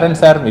the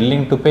parents are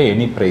willing to pay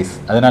any price.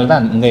 அதனால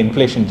தான் இங்கே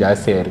இன்ஃப்ளேஷன்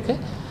ஜாஸ்தியாக இருக்குது.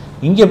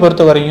 இங்கே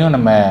பொறுத்த வரையும்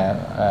நம்ம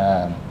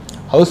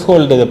ஹவுஸ்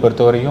ஹோல்டு இதை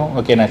பொறுத்த வரையும்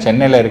ஓகே நான்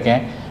சென்னையில்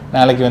இருக்கேன்,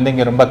 நாளைக்கு வந்து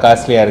இங்கே ரொம்ப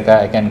காஸ்ட்லியாக இருக்கா,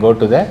 I can go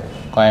to the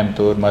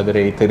Coimbatore,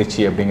 Madurai,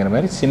 Trichy அப்படிங்கிற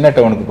மாதிரி சின்ன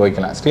டவுனுக்கு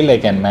போய்க்கலாம். Still I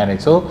can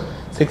manage. So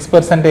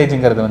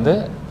 6%ங்கிறது வந்து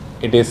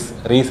it is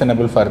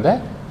reasonable for the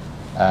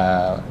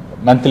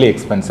monthly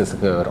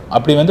எக்ஸ்பென்சஸ்க்கு வரும்.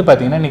 அப்படி வந்து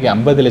பார்த்திங்கன்னா இன்றைக்கி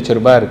 50 லட்சம்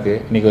ரூபாய் இருக்குது.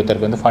 இன்றைக்கி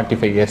ஒருத்தருக்கு வந்து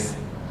 45 years.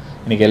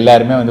 இன்றைக்கி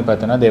எல்லாருமே வந்து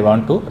பார்த்தோன்னா they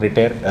want to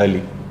retire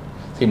early.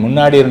 சரி,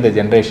 முன்னாடி இருந்த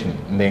ஜென்ரேஷன்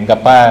இந்த எங்கள்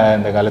அப்பா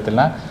இந்த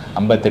காலத்துலலாம்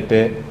 58,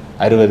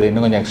 60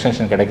 இன்னும் கொஞ்சம்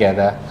எக்ஸ்டென்ஷன்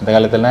கிடைக்காதா, அந்த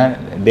காலத்துலலாம்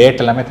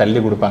டேட் எல்லாமே தள்ளி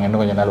கொடுப்பாங்க,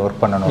 இன்னும் கொஞ்சம் நாள்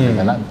ஒர்க் பண்ணணும்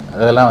அப்படின்னலாம்.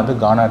 அதெல்லாம் வந்து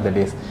கான் ஆர் த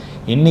டேஸ்.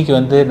 இன்றைக்கி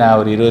வந்து நான்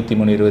ஒரு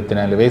 23,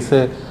 24 வயசு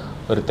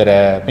ஒருத்தரை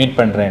மீட்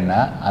பண்ணுறேன்னா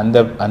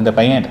அந்த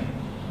பையன்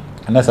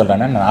என்ன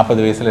சொல்கிறான்னா நான்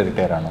 40 வயசில்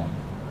ரிட்டையர் ஆகணும்,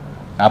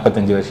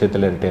 45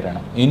 வருஷத்தில் ரிட்டையர்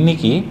ஆகணும்.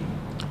 இன்றைக்கி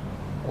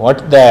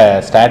வாட் த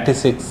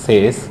ஸ்டாட்டிஸ்டிக்ஸ்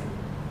சேஸ்,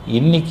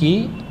 இன்றைக்கி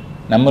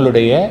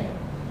நம்மளுடைய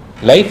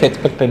லைஃப்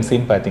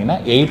எக்ஸ்பெக்டன்சின்னு பார்த்தீங்கன்னா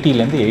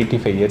 80லேருந்து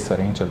 85 years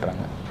வரையும்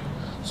சொல்கிறாங்க.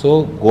 So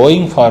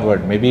going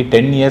forward maybe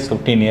 10 years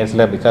 15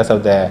 yearsல because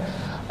of the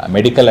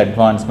medical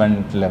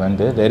அட்வான்ஸ்மெண்ட்டில்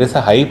வந்து there is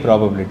a high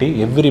probability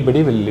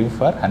everybody will live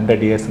for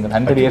 100 years.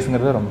 100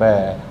 yearsங்கிறது ரொம்ப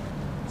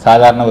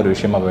சாதாரண ஒரு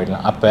விஷயமா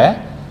போயிடலாம். அப்போ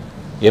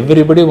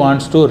everybody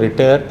wants to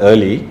retire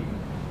early.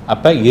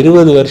 அப்போ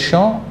 20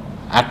 வருஷம்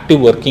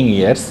ஆக்டிவ் ஒர்க்கிங்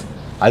இயர்ஸ்,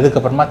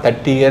 அதுக்கப்புறமா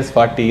 30 years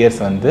 40 years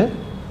வந்து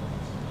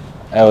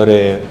ஒரு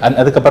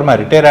அதுக்கப்புறமா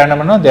retire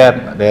ஆனோம்னா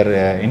there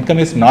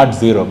income is not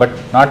zero but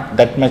not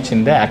that much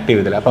இந்த ஆக்டிவ்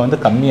இதில். அப்போ வந்து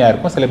கம்மியாக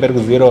இருக்கும், சில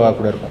பேருக்கு ஜீரோவாக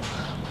கூட இருக்கும்.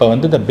 இப்போ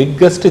வந்து த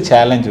பிக்கஸ்ட்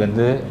சேலஞ்ச்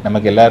வந்து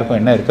நமக்கு எல்லாருக்கும்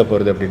என்ன இருக்க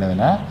போகிறது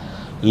அப்படின்னதுன்னா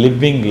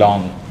living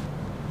long.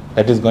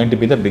 That is going to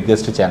be the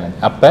biggest challenge.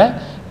 அப்போ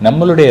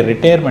நம்மளுடைய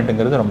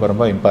ரிட்டையர்மெண்ட்டுங்கிறது ரொம்ப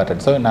ரொம்ப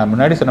இம்பார்ட்டன்ட். ஸோ நான்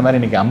முன்னாடி சொன்ன மாதிரி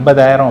இன்றைக்கி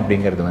 50,000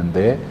 அப்படிங்கிறது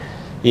வந்து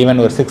ஈவன்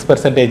ஒரு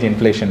 6%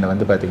 இன்ஃப்ளேஷனில்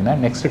வந்து பார்த்திங்கன்னா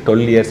next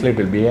 12 yearsல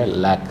it will be a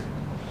lakh.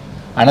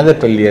 another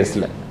 12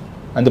 yearsல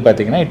வந்து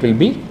பார்த்திங்கன்னா it will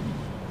be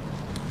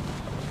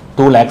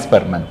 2 lakhs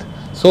per month.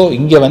 So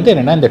இங்கே வந்து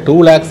என்னென்னா இந்த 2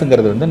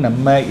 lakhsங்கிறது வந்து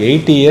நம்ம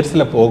 80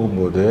 yearsல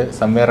போகும்போது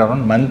சம்வேர்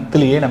அரௌண்ட்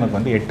மந்த்லியே நமக்கு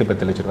வந்து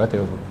 8-10 லட்ச ரூபா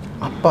தேவைப்படும்.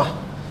 அப்பா.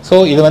 ஸோ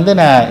இது வந்து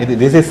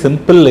திஸ் இஸ்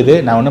சிம்பிள். இது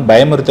நான் ஒன்றும்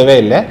பயமுறுத்தவே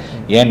இல்லை.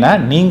 ஏன்னா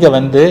நீங்கள்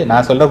வந்து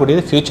நான்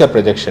சொல்லக்கூடியது future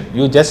projection.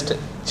 You just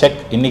check.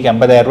 இன்றைக்கி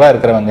 50,000 ரூபா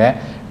இருக்கிறவங்க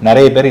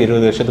நிறைய பேர்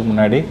 20 வருஷத்துக்கு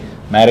முன்னாடி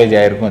மேரேஜ்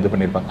ஆகிருக்கும், இது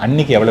பண்ணியிருப்பாங்க.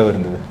 அன்றைக்கி எவ்வளோ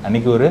இருந்தது?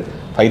 அன்றைக்கி ஒரு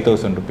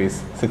 5,000 rupees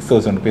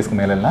 6,000 rupeesக்கு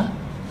மேலெல்லாம்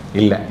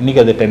இல்லை. இன்றைக்கி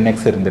அது 10x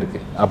இருந்திருக்கு.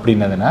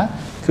 அப்படின்னதுன்னா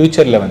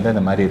ஃப்யூச்சரில் வந்து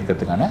அந்த மாதிரி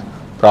இருக்கிறதுக்கான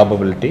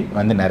ப்ராபபிலிட்டி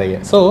வந்து நிறைய.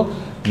 ஸோ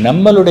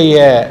நம்மளுடைய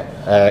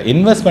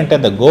இன்வெஸ்ட்மெண்ட்டை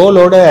அந்த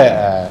கோலோட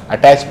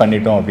அட்டாச்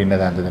பண்ணிட்டோம்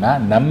அப்படின்னதாக இருந்ததுன்னா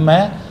நம்ம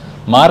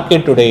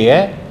மார்க்கெட்டுடைய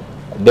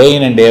டே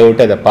இன் அண்ட் டே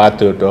அவுட் அதை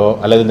பார்த்துட்டோ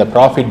அல்லது இந்த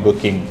ப்ராஃபிட்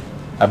புக்கிங்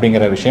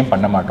அப்படிங்கிற விஷயம்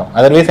பண்ண மாட்டோம்.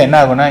 அதர்வைஸ் என்ன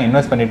ஆகும்னா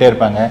இன்வெஸ்ட் பண்ணிகிட்டே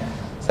இருப்பாங்க.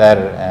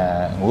 சார்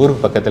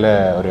ஊருக்கு பக்கத்தில்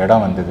ஒரு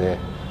இடம் வந்தது,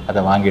 அதை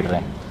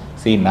வாங்கிடுறேன்.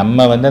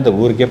 நம்ம வந்து அந்த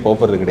ஊருக்கே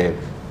போகிறது கிடையாது.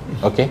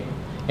 ஓகே,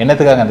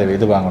 என்னத்துக்காக அந்த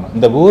இது வாங்கணும்?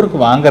 இந்த ஊருக்கு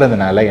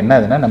வாங்குறதுனால என்ன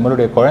ஆகுதுன்னா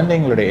நம்மளுடைய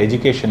குழந்தைங்களுடைய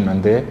எஜுகேஷன்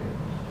வந்து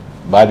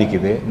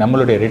பாதிக்குது,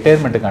 நம்மளுடைய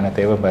ரிட்டையர்மெண்ட்டுக்கான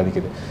தேவை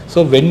பாதிக்குது. So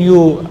when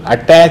you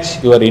attach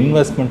your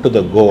investment to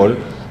the கோல்,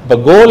 இப்போ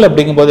கோல்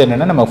அப்படிங்கும்போது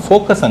என்னென்னா நம்ம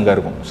ஃபோக்கஸ் அங்கே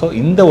இருக்கும். ஸோ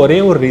இந்த ஒரே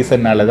ஒரு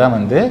ரீசன்னால தான்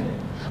வந்து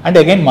அண்ட்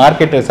அகெயின்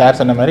மார்க்கெட் சார்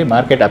சொன்ன மாதிரி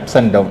மார்க்கெட் அப்ஸ்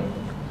அண்ட் டவுன்,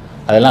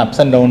 அதெல்லாம்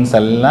அப்ஸ் அண்ட் டவுன்ஸ்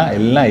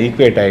எல்லாம்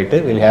ஈக்குவேட் ஆகிட்டு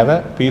will have a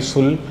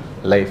peaceful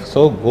life.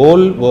 So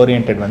goal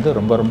orient வந்து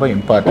ரொம்ப ரொம்ப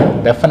இம்பார்ட்டன்ட்.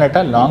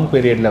 டெஃபினட்டாக லாங்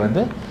பீரியடில்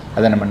வந்து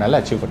அதை நம்ம நல்லா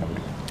அச்சீவ் பண்ண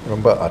முடியும்.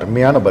 ரொம்ப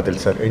அருமையான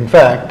பதில் சார்.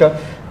 இன்ஃபேக்ட்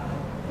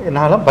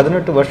நான்லாம்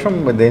 18 வருஷம்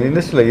இந்த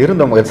இண்டஸ்ட்ரியில்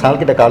இருந்தோம்.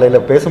 சார்கிட்ட காலையில்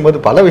பேசும்போது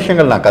பல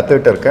விஷயங்கள் நான்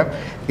கற்றுக்கிட்டு இருக்கேன்.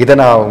 இதை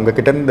நான்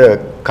உங்ககிட்ட இருந்து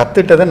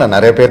கற்றுட்டதை நான்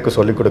நிறைய பேருக்கு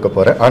சொல்லிக் கொடுக்க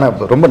போகிறேன்.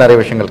 ஆனால் ரொம்ப நிறைய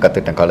விஷயங்கள்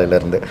கற்றுட்டேன்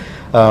காலையிலேருந்து.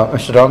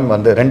 மிஸ்டர் ராம்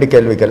வந்து 2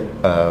 கேள்விகள்,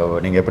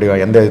 நீங்கள் எப்படி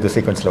எந்த இது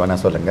சீக்வன்ஸில்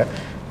வேணால் சொல்லுங்கள்.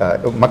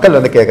 மக்கள்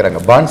வந்து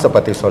கேட்குறாங்க பாண்ட்ஸை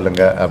பற்றி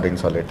சொல்லுங்கள்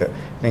அப்படின்னு சொல்லிட்டு,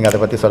 நீங்கள் அதை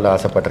பற்றி சொல்ல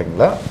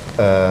ஆசைப்பட்றீங்களா?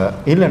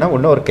 இல்லைன்னா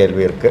இன்னொரு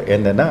கேள்வி இருக்குது,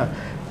 என்னென்னா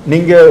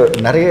நீங்கள்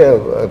நிறைய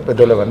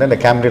இதில் வந்து இந்த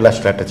கேம்ரிலா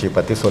ஸ்ட்ராட்டஜி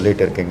பற்றி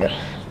சொல்லிட்டு இருக்கீங்க.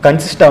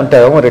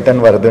 கன்சிஸ்டண்ட்டாகவும் ரிட்டர்ன்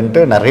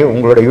வருதுன்ட்டு நிறைய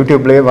உங்களோட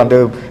யூடியூப்லேயே வந்து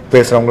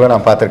பேசுகிறவங்களும்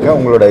நான் பார்த்துருக்கேன்,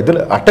 உங்களோட இதில்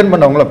அட்டன்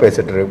பண்ணவங்களும்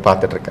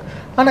பார்த்துட்ருக்கேன்.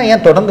 ஆனால்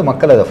ஏன் தொடர்ந்து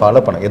மக்கள் அதை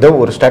ஃபாலோ பண்ண, ஏதோ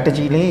ஒரு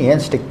ஸ்ட்ராட்டஜிலையும்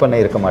ஏன் ஸ்டிக்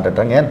பண்ண இருக்க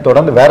மாட்டேன்றாங்க? ஏன்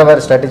தொடர்ந்து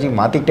வேறு ஸ்ட்ராட்டஜி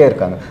மாற்றிக்கிட்டே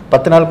இருக்காங்க?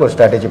 10 நாளுக்கு ஒரு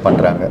ஸ்ட்ராட்டஜி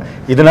பண்ணுறாங்க.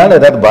 இதனால்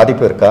ஏதாவது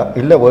பாதிப்பு இருக்கா,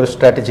 இல்லை ஒரு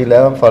ஸ்ட்ராட்டஜியில்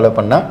ஃபாலோ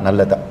பண்ணால்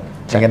நல்லதா?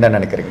 நீங்கள் என்ன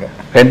நினைக்கிறீங்க?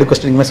 2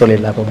 கொஸ்டினுமே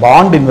சொல்லிடலாம். இப்போ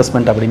பாண்ட்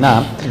இன்வெஸ்ட்மெண்ட் அப்படின்னா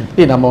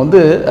நம்ம வந்து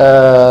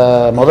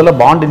முதல்ல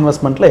பாண்ட்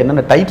இன்வெஸ்ட்மெண்ட்டில்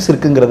என்னென்ன டைப்ஸ்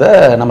இருக்குங்கிறத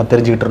நம்ம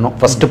தெரிஞ்சுக்கிட்டு இருந்தோம்,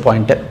 ஃபர்ஸ்ட்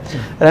பாயிண்ட்டு.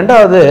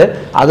 ரெண்டாவது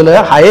அதில்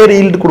ஹையர்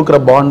ஈல்டு கொடுக்குற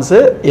பாண்ட்ஸு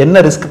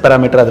என்ன ரிஸ்க்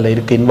பேராமீட்டர் அதில்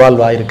இருக்குது,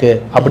 இன்வால்வ் ஆகிருக்கு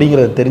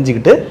அப்படிங்கிறத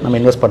தெரிஞ்சுக்கிட்டு நம்ம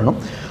இன்வெஸ்ட்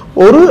பண்ணணும்.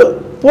 ஒரு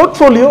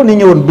போர்ட்ஃபோலியோ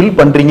நீங்கள் ஒரு பில்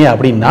பண்ணுறீங்க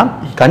அப்படின்னா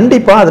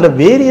கண்டிப்பாக அதில்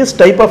various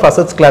type of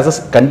assets classes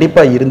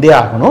கண்டிப்பாக இருந்தே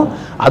ஆகணும்.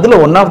 அதில்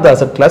one of the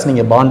asset class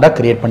நீங்கள் பாண்டாக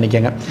கிரியேட்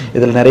பண்ணிக்கோங்க.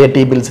 இதில் நிறைய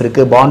பில்ஸ்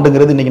இருக்குது.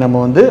 பாண்டுங்கிறது இன்றைக்கி நம்ம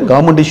வந்து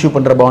கவர்மெண்ட் இஷ்யூ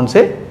பண்ணுற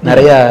பாண்ட்ஸே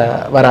நிறைய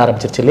வர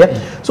ஆரம்பிச்சிருச்சு இல்லையா?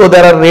 So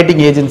there are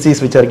rating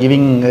agencies which are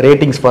giving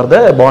ratings for the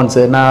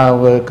bonds.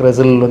 நான்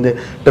கிரெசில் வந்து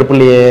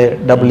AAA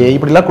AA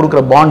இப்படிலாம்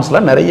கொடுக்குற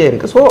பாண்ட்ஸ்லாம் நிறைய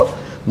இருக்குது. ஸோ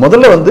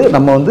முதல்ல வந்து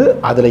நம்ம வந்து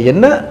அதில்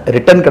என்ன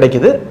ரிட்டர்ன்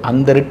கிடைக்குது,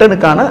 அந்த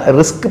ரிட்டர்னுக்கான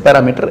ரிஸ்க்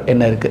பேராமீட்டர்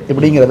என்ன இருக்குது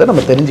இப்படிங்கிறத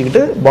நம்ம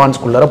தெரிஞ்சுக்கிட்டு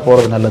பாண்ட்ஸ்குள்ளார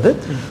போகிறது நல்லது.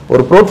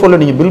 ஒரு போர்ட்ஃபோலியோ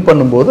நீங்கள் பில்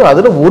பண்ணும்போது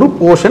அதில் ஒரு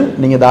போர்ஷன்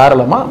நீங்கள்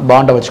தாராளமாக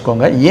பாண்டை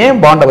வச்சுக்கோங்க. ஏன்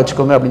பாண்டை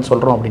வச்சுக்கோங்க அப்படின்னு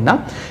சொல்கிறோம் அப்படின்னா,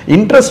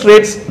 இன்ட்ரெஸ்ட்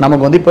ரேட்ஸ்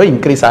நமக்கு வந்து இப்போ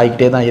இன்க்ரீஸ்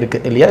ஆகிட்டே தான்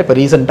இருக்குது இல்லையா? இப்போ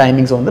ரீசெண்ட்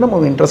டைமிங்ஸ் வந்து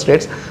நம்ம interest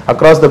rates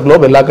across the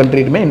Globe எல்லா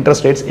கண்ட்ரிலுமே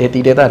இன்ட்ரெஸ்ட் ரேட்ஸ்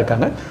ஏற்றிக்கிட்டே தான்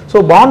இருக்காங்க. ஸோ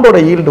பாண்டோட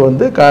ஈல்டு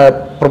வந்து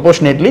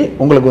ப்ரொபோர்ஷனேட்லி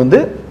உங்களுக்கு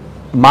வந்து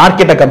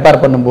மார்க்கெட்டை கம்பேர்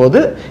பண்ணும்போது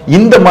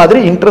இந்த மாதிரி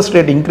இன்ட்ரெஸ்ட்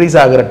ரேட் இன்க்ரீஸ்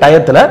ஆகிற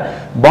டயத்தில்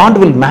bond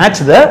will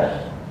match the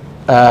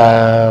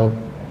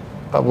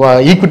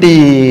equity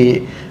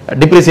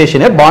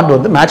டிப்ரிசியேஷனை bond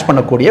வந்து மேட்ச்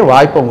பண்ணக்கூடிய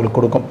வாய்ப்பை உங்களுக்கு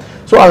கொடுக்கும்.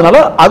 ஸோ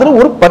அதனால அதில்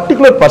ஒரு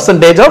பர்டிகுலர்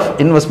பர்சன்டேஜ் ஆஃப்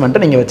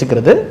இன்வெஸ்ட்மெண்ட்டை நீங்கள்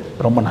வச்சுக்கிறது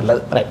ரொம்ப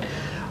நல்லது. ரைட்.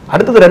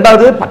 அடுத்தது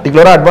ரெண்டாவது,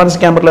 பர்டிகுலராக அட்வான்ஸ்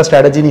கேம்பிட்டல்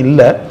ஸ்ட்ராட்டஜின்னு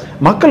இல்லை,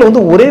 மக்கள்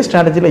வந்து ஒரே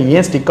ஸ்ட்ராட்டஜியில்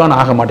ஏன் ஸ்டிக் ஆன்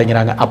ஆக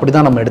மாட்டேங்கிறாங்க அப்படி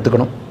தான் நம்ம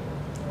எடுத்துக்கணும்.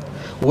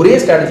 ஒரே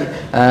ஸ்ட்ராட்டஜி,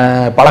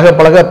 பழக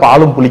பழக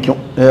பாலும் புளிக்கும்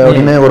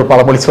அப்படின்னு ஒரு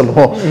பழமொழி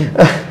சொல்லுவோம்.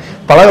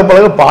 பழக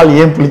பழக பால்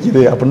ஏன்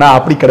புளிக்குது அப்படின்னா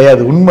அப்படி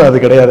கிடையாது, உண்மை அது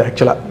கிடையாது.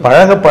 ஆக்சுவலாக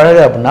பழக பழக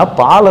அப்படின்னா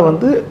பாலை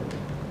வந்து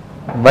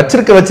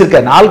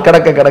வச்சிருக்க நாள்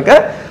கடக்க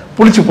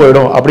புளிச்சு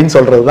போயிடும் அப்படின்னு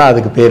சொல்றது தான்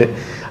அதுக்கு பேர்.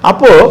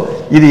 அப்போ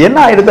இது என்ன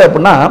ஆயிடுது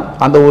அப்படின்னா,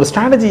 அந்த ஒரு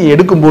ஸ்ட்ராட்டஜி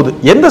எடுக்கும்போது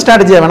எந்த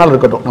ஸ்ட்ராட்டஜியாக வேணாலும்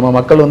இருக்கட்டும், நம்ம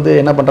மக்கள் வந்து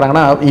என்ன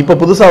பண்றாங்கன்னா, இப்போ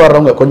புதுசாக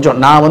வர்றவங்க கொஞ்சம்,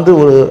 நான் வந்து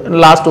ஒரு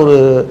லாஸ்ட் ஒரு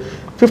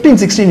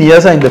 15-16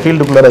 இயர்ஸாக இந்த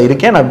ஃபீல்டுக்குள்ளே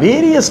இருக்கேன். நான்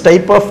வேரியஸ்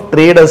டைப் ஆஃப்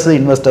ட்ரேடர்ஸ்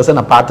இன்வெஸ்டர்ஸை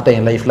நான் பார்த்துட்டேன்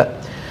என் லைஃப்பில்.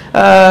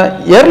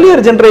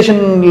 எர்லியர்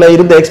ஜென்ரேஷனில்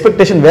இருந்த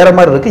எக்ஸ்பெக்டேஷன் வேறு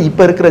மாதிரி இருக்குது,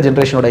 இப்போ இருக்கிற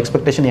ஜென்ரேஷனோட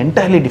எக்ஸ்பெக்டேஷன்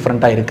என்டையர்லி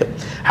டிஃப்ரெண்ட்டாக இருக்குது.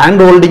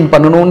 ஹேண்ட் ஹோல்டிங்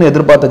பண்ணணும்னு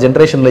எதிர்பார்த்த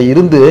ஜென்ரேஷனில்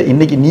இருந்து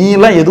இன்றைக்கி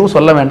நீலாம் எதுவும்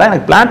சொல்ல வேண்டாம்,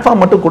 எனக்கு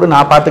பிளாட்ஃபார்ம் மட்டும் கூட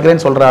நான்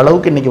பார்த்துக்கிறேன்னு சொல்கிற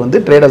அளவுக்கு இன்றைக்கி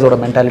வந்து ட்ரேடர்ஸோட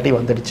மென்டாலிட்டி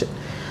வந்துடுச்சு.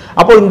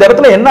 அப்போ இந்த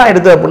இடத்துல என்ன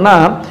ஆயிடுது அப்படின்னா,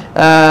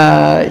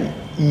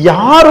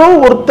 யாரோ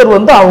ஒருத்தர்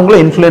வந்து அவங்கள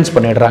இன்ஃப்ளூயன்ஸ்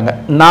பண்ணிடுறாங்க.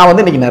 நான்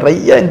வந்து இன்றைக்கி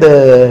நிறைய இந்த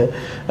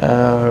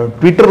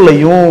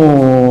ட்விட்டர்லையும்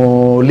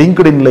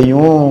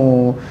லிங்க்டின்லையும்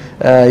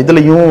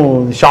இதுலையும்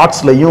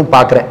ஷார்ட்ஸ்லையும்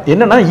பார்க்குறேன்.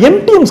 என்னன்னா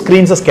எம்டிஎம்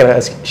ஸ்க்ரீன்ஸை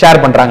ஷேர்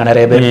பண்ணுறாங்க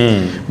நிறைய பேர்.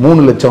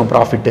 3 லட்சம்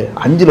ப்ராஃபிட்,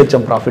 5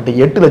 லட்சம் ப்ராஃபிட்,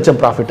 8 லட்சம்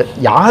ப்ராஃபிட்.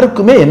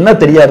 யாருக்குமே என்ன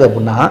தெரியாது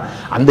அப்படின்னா,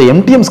 அந்த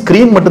எம்டிஎம்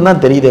ஸ்க்ரீன்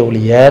மட்டும்தான் தெரியுதே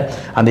ஒழிய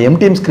அந்த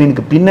எம்டிஎம்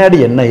ஸ்க்ரீனுக்கு பின்னாடி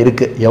என்ன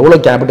இருக்குது, எவ்வளோ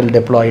கேபிட்டல்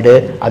டெப்ளாய்டு,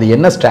 அது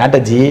என்ன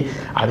ஸ்ட்ராட்டஜி,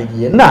 அதுக்கு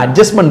என்ன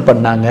அட்ஜஸ்ட்மெண்ட்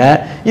பண்ணாங்க,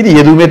 இது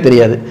எதுவுமே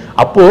தெரியாது.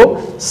 அப்போது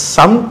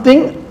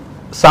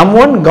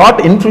someone got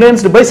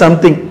influenced by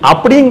something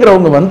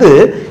அப்படிங்கிறவங்க வந்து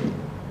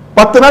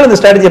 10 நாள் இந்த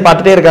ஸ்ட்ராட்டஜியை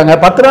பார்த்துட்டே இருக்காங்க.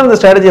 10 நாள் இந்த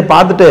ஸ்ட்ராட்டஜியை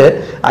பார்த்துட்டு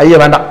ஐயா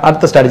வேண்டாம்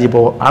அடுத்த ஸ்ட்ராட்டஜி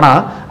போவோம். ஆனால்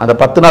அந்த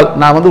 10 நாள்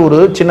நான் வந்து ஒரு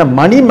சின்ன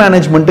மணி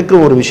மேனேஜ்மெண்ட்டுக்கு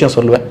ஒரு விஷயம்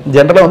சொல்லுவேன்.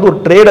 ஜென்ரலாக வந்து ஒரு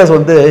ட்ரேடர்ஸ்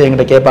வந்து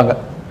எங்கிட்ட கேட்பாங்க,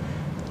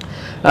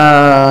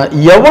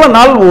 எவ்வளோ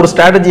நாள் ஒரு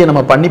ஸ்ட்ராட்டஜியை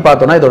நம்ம பண்ணி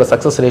பார்த்தோன்னா இதோட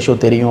சக்ஸஸ் ரேஷியோ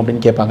தெரியும்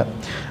அப்படின்னு கேட்பாங்க.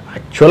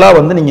 ஆக்சுவலாக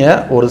வந்து நீங்கள்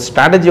ஒரு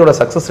ஸ்ட்ராட்டஜியோட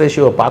சக்ஸஸ்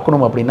ரேஷியோவை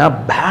பார்க்கணும் அப்படின்னா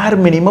பேர்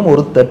மினிமம்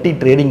ஒரு 30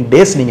 ட்ரேடிங்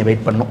டேஸ் நீங்கள்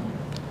வெயிட் பண்ணணும்.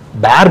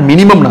 பேர்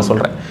மினிமம் நான்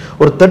சொல்கிறேன்.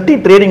 ஒரு 30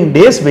 ட்ரேடிங்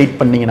டேஸ் வெயிட்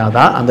பண்ணீங்கன்னா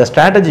தான் அந்த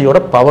ஸ்ட்ராட்டஜியோட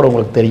பவர்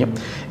உங்களுக்கு தெரியும்.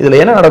 இதில்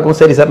என்ன நடக்கும்,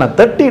 சரி சார் நான்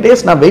 30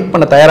 டேஸ் நான் வெயிட்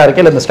பண்ண தயாராக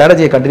இருக்கேன், இல்லை இந்த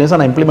ஸ்ட்ராட்டஜியை கண்டினியூஸாக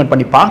நான் இம்ப்ளிமெண்ட்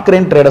பண்ணி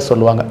பார்க்குறேன் ட்ரேடர்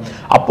சொல்லுவாங்க.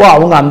 அப்போ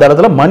அவங்க அந்த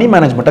இடத்துல மணி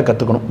மேனேஜ்மெண்ட்டை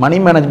கற்றுக்கணும். மணி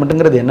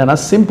மேனேஜ்மெண்ட்டுங்கிறது என்னன்னா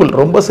சிம்பிள்,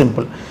 ரொம்ப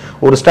சிம்பிள்.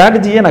 ஒரு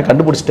ஸ்ட்ராட்டஜியை நான்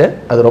கண்டுபிடிச்சிட்டேன்,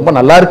 அது ரொம்ப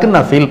நல்லா இருக்குன்னு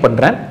நான் ஃபீல்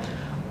பண்ணுறேன்.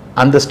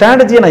 அந்த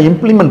ஸ்ட்ராட்டஜியை நான்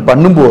இம்ப்ளிமெண்ட்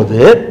பண்ணும்போது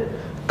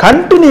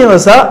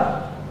கண்டினியூஸாக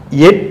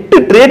 8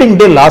 ட்ரேடிங்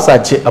டே லாஸ்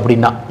ஆச்சு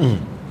அப்படின்னா,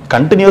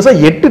 கண்டினியூஸா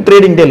 8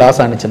 ட்ரேடிங் டே லாஸ்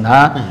ஆனிச்சுன்னா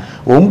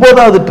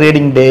 9வது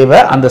ட்ரேடிங் டேவை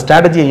அந்த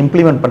ஸ்ட்ராட்டஜியை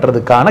இம்ப்ளிமெண்ட்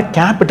பண்றதுக்கான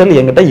கேபிட்டல்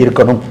என்கிட்ட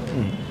இருக்கணும்.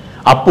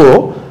 அப்போ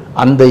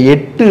அந்த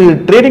 8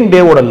 ட்ரேடிங்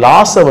டேவோட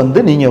லாஸை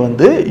வந்து நீங்க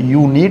வந்து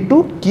you need to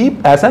keep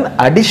as an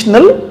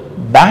additional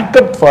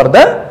backup for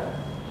the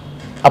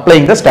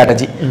அப்ளைங் the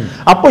strategy.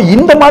 அப்போ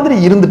இந்த மாதிரி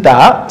இருந்துட்டா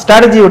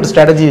ஸ்ட்ராட்டஜியை விட்டு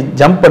ஸ்ட்ராட்டஜி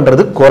ஜம்ப்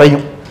பண்றது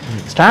குறையும்.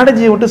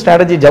 ஸ்ட்ராட்டஜியை விட்டு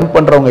ஸ்ட்ராட்டஜி ஜம்ப்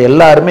பண்றவங்க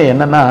எல்லாருமே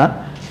என்னன்னா,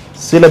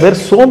 சில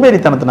பேர்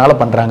சோம்பேறித்தனத்தினால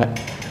பண்றாங்க.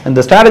 இந்த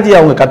ஸ்ட்ராட்டஜி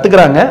அவங்க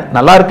கத்துக்கிறாங்க,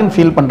 நல்லா இருக்குன்னு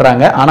ஃபீல்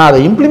பண்றாங்க, ஆனா அதை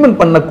இம்ப்ளிமெண்ட்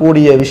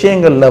பண்ணக்கூடிய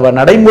விஷயங்கள்ல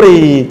நடைமுறை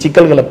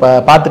சிக்கல்களை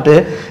பார்த்துட்டு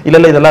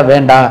இல்ல இதெல்லாம்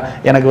வேண்டாம்,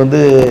 எனக்கு வந்து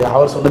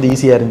அவர் சொன்னது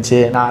ஈஸியா இருந்துச்சு,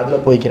 நான் அதுல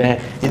போய்க்கிறேன்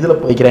இதுல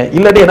போய்க்கிறேன்,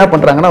 இல்லாட்டி என்ன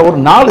பண்றாங்கன்னா ஒரு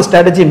 4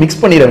 ஸ்ட்ராட்டஜியை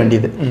மிக்ஸ் பண்ணிட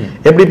வேண்டியது.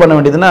 எப்படி பண்ண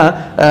வேண்டியதுன்னா,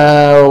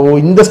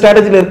 இந்த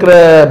ஸ்ட்ராட்டஜியில் இருக்கிற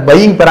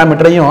பையிங்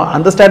பேராமீட்டரையும்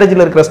அந்த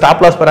ஸ்ட்ராட்டஜியில் இருக்கிற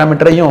ஸ்டாப் லாஸ்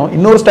பேராமீட்டரையும்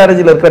இன்னொரு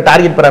ஸ்ட்ராட்டஜியில் இருக்கிற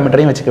டார்கெட்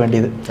பேராமீட்டரையும் வச்சுக்க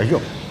வேண்டியது. ஐயோ,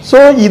 ஸோ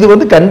இது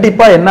வந்து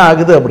கண்டிப்பா என்ன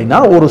ஆகுது அப்படின்னா,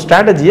 ஒரு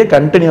ஸ்ட்ராட்டஜியை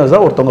கண்டினியூஸா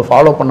ஒருத்தவங்க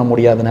ஃபாலோ பண்ண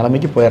முடியாத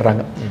நிலைமைக்கு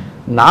போயிடுறாங்க.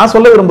 நான்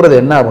சொல்ல விரும்புறது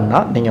என்ன அப்படின்னா,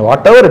 நீங்க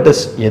வாட் எவர் இட்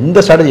இஸ்,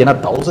 எந்த ஸ்ட்ராட்டஜி, ஏன்னா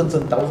thousands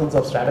and thousands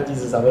of strategies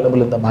is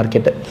available in the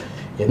market,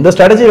 எந்த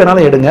ஸ்ட்ராட்டஜி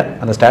வேணாலும் எடுங்க,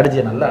 அந்த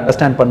ஸ்ட்ராட்டஜியை நல்லா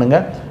அண்டர்ஸ்டாண்ட் பண்ணுங்க.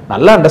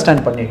 நல்லா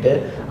அண்டர்ஸ்டாண்ட் பண்ணிட்டு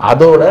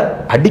அதோட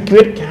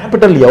அடிக்குவேட்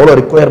கேபிட்டல் எவ்வளோ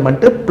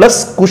ரிக்குவயர்மெண்ட்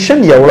பிளஸ்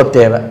குஷன் எவ்வளோ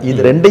தேவை,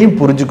 இது ரெண்டையும்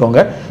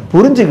புரிஞ்சுக்கோங்க.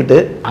 புரிஞ்சுக்கிட்டு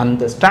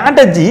அந்த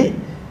ஸ்ட்ராட்டஜி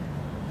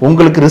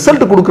உங்களுக்கு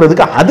ரிசல்ட்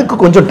கொடுக்கறதுக்கு அதுக்கு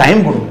கொஞ்சம்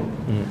டைம் கொடுங்க.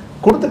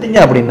 கொடுத்துட்டீங்க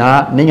அப்படின்னா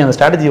நீங்க அந்த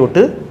ஸ்ட்ராட்டஜியை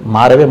விட்டு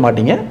மாறவே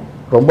மாட்டீங்க.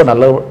 ரொம்ப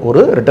நல்ல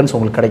ஒரு ரிட்டர்ன்ஸ்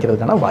உங்களுக்கு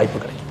கிடைக்கிறதுக்கான வாய்ப்பு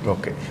கிடைக்கும்.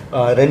 ஓகே,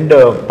 2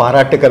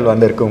 பாராட்டுகள்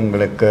வந்திருக்கு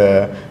உங்களுக்கு.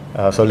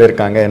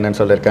 சொல்லியிருக்காங்க, என்னன்னு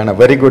சொல்லியிருக்காங்க,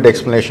 very good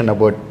explanation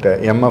about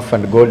MF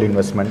and gold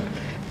investment,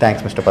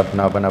 thanks mister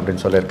Padmanabhan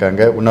அப்படின்னு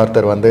சொல்லியிருக்காங்க.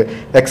 இன்னொருத்தர் வந்து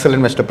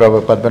excellent mister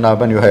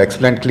Padmanabhan, you have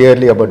explain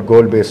clearly about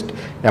gold paste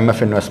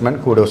MF investment,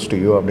 kudos to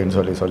you அப்படின்னு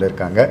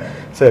சொல்லியிருக்காங்க.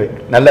 சரி,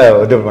 நல்ல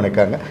இது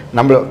பண்ணியிருக்காங்க.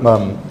 நம்ம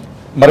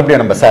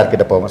மறுபடியும் நம்ம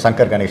சார்கிட்ட போவோம்,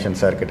 சங்கர்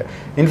கணேசன் சார்கிட்ட.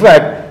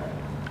 இன்ஃபேக்ட்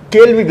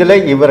கேள்விகளை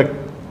இவர்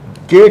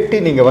கேட்டு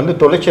நீங்கள் வந்து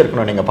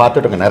தொலைச்சிருக்கணும். நீங்கள்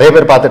பார்த்துட்டுங்க, நிறைய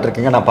பேர் பார்த்துட்டு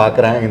இருக்கீங்க, நான்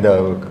பார்க்குறேன் இந்த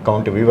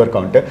கவுண்ட்டு, வியூவர்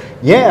கவுண்ட்டு.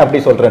 ஏன்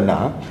அப்படி சொல்கிறேன்னா,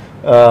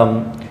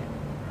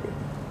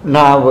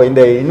 நான்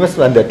இந்த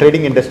அந்த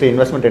ட்ரேடிங் இண்டஸ்ட்ரி,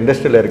 இன்வெஸ்ட்மெண்ட்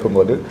இண்டஸ்ட்ரியில்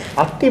இருக்கும்போது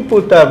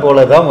அத்திப்பூத்தா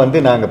போல தான் வந்து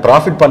நாங்கள்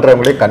ப்ராஃபிட்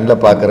பண்ணுறவங்களே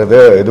கண்ணில் பார்க்குறது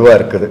இதுவாக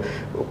இருக்குது.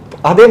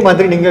 அதே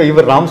மாதிரி நீங்கள்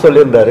இவர் ராம்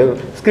சொல்லியிருந்தாரு,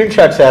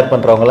 ஸ்க்ரீன்ஷாட் ஷேர்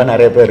பண்ணுறவங்களாம்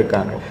நிறைய பேர்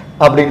இருக்காங்க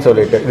அப்படின்னு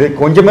சொல்லிட்டு, இது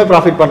கொஞ்சமே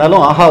ப்ராஃபிட்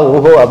பண்ணாலும் ஆஹா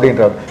ஓஹோ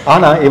அப்படின்றார்.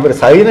 ஆனால் இவர்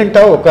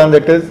சைலண்ட்டாக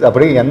உட்காந்துட்டு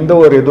அப்படி எந்த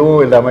ஒரு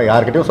இதுவும் இல்லாமல்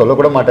யார்கிட்டையும்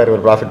சொல்லக்கூட மாட்டார்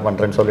இவர் ப்ராஃபிட்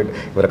பண்ணுறேன்னு சொல்லிட்டு.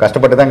 இவரை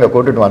கஷ்டப்பட்டு தான் இங்கே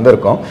கூட்டிட்டு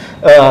வந்திருக்கோம்.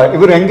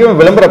 இவர்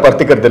எங்கேயும்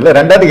விளம்பரப்படுத்திக்கிறது இல்லை.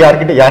 ரெண்டாவது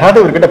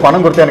யாராவது இவர்கிட்ட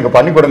பணம் கொடுத்து எனக்கு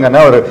பண்ணி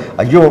கொடுங்கன்னா ஒரு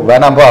ஐயோ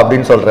வேணாம்பா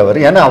அப்படின்னு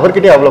சொல்கிறவர். ஏன்னா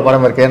அவர்கிட்டயே அவ்வளோ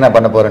பணம் இருக்கு, என்ன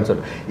பண்ண போகிறேன்னு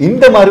சொல்லி.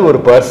 இந்த மாதிரி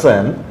ஒரு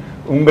பர்சன்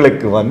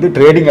உங்களுக்கு வந்து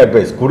ட்ரேடிங்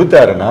அட்வைஸ்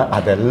கொடுத்தாருன்னா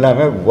அது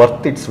எல்லாமே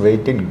worth it's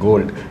wait in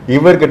gold.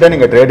 இவர்கிட்ட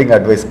நீங்கள் ட்ரேடிங்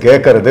அட்வைஸ்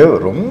கேட்கறது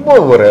ரொம்ப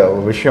ஒரு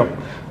விஷயம்,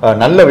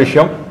 நல்ல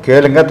விஷயம்.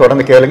 கேளுங்க,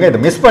 தொடர்ந்து கேளுங்க. இது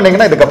மிஸ்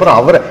பண்ணீங்கன்னா இதுக்கப்புறம்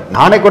அவரை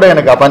நானே கூட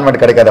எனக்கு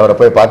அப்பாயின்மெண்ட் கிடைக்காது அவரை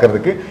போய்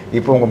பார்க்கறதுக்கு.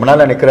 இப்போ உங்கள்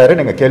முன்னால் நிற்கிறாரு,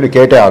 நீங்கள் கேள்வி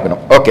கேட்டே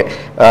ஆகணும். Okay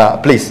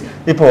please.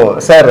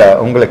 இப்போது சார்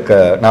உங்களுக்கு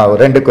நான்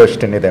 2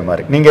 கொஸ்டின் இதே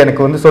மாதிரி நீங்கள்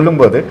எனக்கு வந்து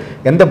சொல்லும்போது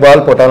எந்த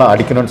பால் போட்டாலும்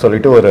அடிக்கணும்னு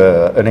சொல்லிட்டு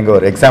நீங்கள்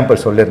ஒரு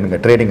எக்ஸாம்பிள் சொல்லியிருந்தீங்க,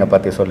 ட்ரேடிங்கை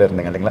பற்றி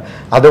சொல்லியிருந்தீங்க இல்லைங்களா,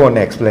 அதை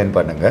ஒன்று எக்ஸ்பிளைன்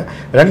பண்ணுங்கள்.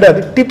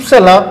 ரெண்டாவது டிப்ஸ்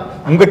எல்லாம்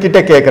உங்ககிட்ட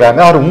கேட்குறாங்க,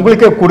 அவர்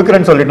உங்களுக்கே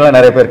கொடுக்குறேன்னு சொல்லிட்டுலாம்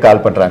நிறைய பேர்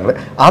கால் பண்ணுறாங்களே,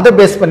 அதை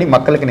பேஸ் பண்ணி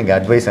மக்களுக்கு நீங்கள்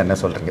அட்வைஸ் என்ன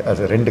சொல்கிறீங்க?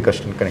 அது 2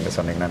 கொஸ்டினுக்கு நீங்கள்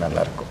சொன்னீங்கன்னா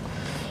நல்லாயிருக்கும்.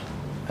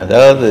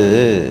 அதாவது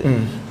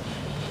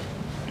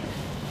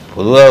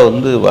பொதுவாக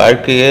வந்து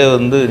வாழ்க்கையே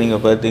வந்து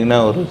நீங்கள் பார்த்தீங்கன்னா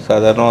ஒரு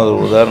சாதாரணமாக ஒரு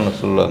உதாரணம்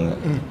சொல்லுவாங்க.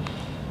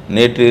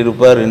 நேற்று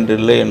இருப்பார் இன்று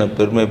இல்லை என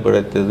பெருமை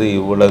படைத்தது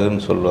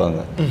இவ்வுலகுன்னு சொல்லுவாங்க.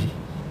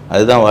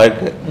 அதுதான்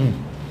வாழ்க்கை.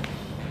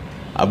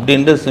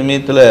 அப்படின்ற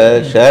சமயத்தில்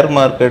ஷேர்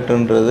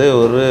மார்க்கெட்டுன்றது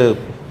ஒரு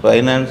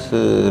ஃபைனான்ஸ்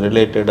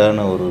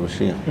ரிலேட்டடான ஒரு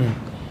விஷயம்.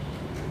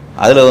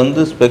 அதில்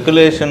வந்து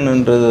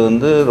ஸ்பெக்குலேஷன்ன்றது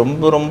வந்து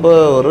ரொம்ப ரொம்ப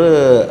ஒரு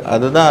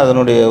அதுதான்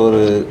அதனுடைய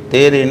ஒரு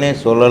தேரின்னே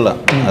சொல்லலாம்.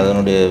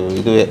 அதனுடைய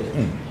இதுவே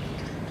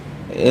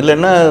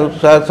இல்லைன்னா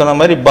சார் சொன்ன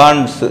மாதிரி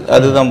பாண்ட்ஸ்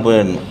அதுதான்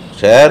போயிடணும்.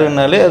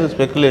 ஷேருனாலே அது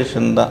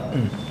ஸ்பெக்குலேஷன் தான்.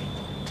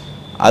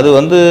 அது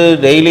வந்து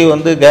டெய்லி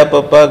வந்து கேப்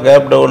அப்பா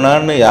கேப்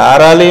டவுனான்னு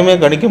யாராலையுமே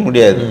கணிக்க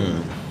முடியாது.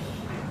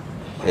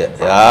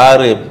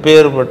 யார்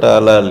எப்பேற்பட்ட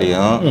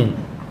ஆளாலையும்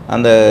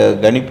அந்த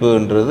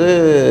கணிப்புன்றது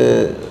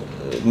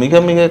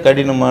மிக மிக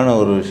கடினமான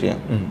ஒரு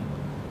விஷயம்.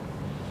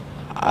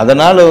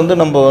 அதனால் வந்து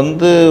நம்ம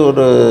வந்து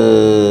ஒரு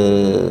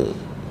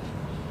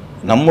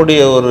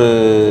நம்முடைய ஒரு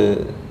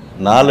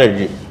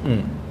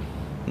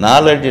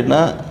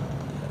நாலெட்ஜுனா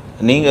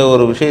நீங்கள்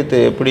ஒரு விஷயத்தை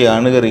எப்படி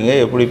அணுகிறீங்க,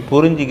 எப்படி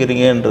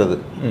புரிஞ்சுக்கிறீங்கன்றது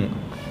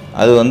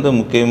அது வந்து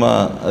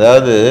முக்கியமாக.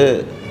 அதாவது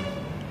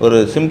ஒரு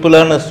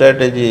சிம்பிளான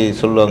ஸ்ட்ராட்டஜி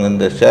சொல்லுவாங்க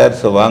இந்த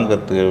ஷேர்ஸை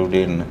வாங்கிறதுக்கு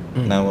அப்படின்னு.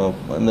 நான்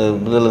இந்த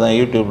இதில் தான்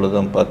யூடியூப்பில்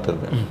தான்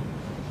பார்த்துருக்கேன்.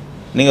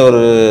 நீங்கள்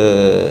ஒரு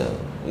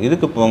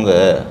இதுக்கு போங்க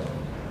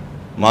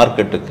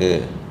மார்க்கெட்டுக்கு,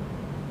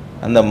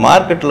 அந்த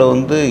மார்க்கெட்டில்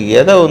வந்து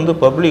எதை வந்து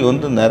பப்ளிக்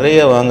வந்து நிறைய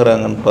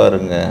வாங்குறாங்கன்னு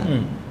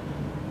பாருங்கள்,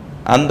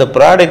 அந்த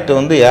ப்ராடக்ட்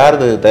வந்து யார்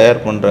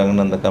தயார்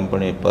பண்ணுறாங்கன்னு அந்த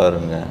கம்பெனியை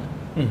பாருங்கள்,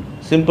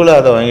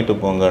 சிம்பிளாக அதை வாங்கிட்டு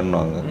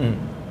போங்கன்னுவாங்க.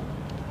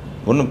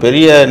 ஒன்றும்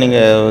பெரிய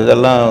நீங்கள்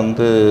இதெல்லாம்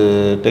வந்து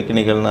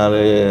டெக்னிக்கல்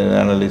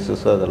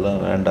அனாலிசிஸ் அதெல்லாம்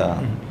வேண்டாம்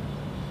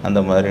அந்த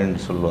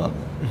மாதிரின்னு சொல்லுவாங்க.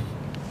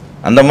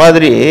 அந்த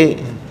மாதிரி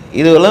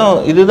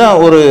இதுதான்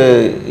ஒரு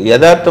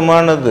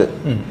யதார்த்தமானது.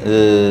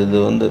 இது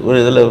வந்து ஒரு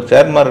இதில்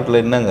ஷேர்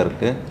மார்க்கெட்டில் என்னங்க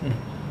இருக்குது,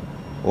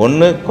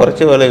 ஒன்று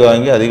குறைச்ச விலைக்கு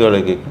வாங்கி அதிக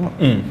விலைக்கு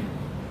விற்கணும்,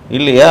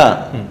 இல்லையா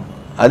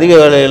அதிக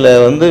விலையில்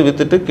வந்து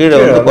விற்றுட்டு கீழே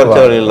வந்து குறைச்ச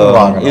விலையில்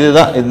வாங்க.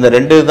 இதுதான் இந்த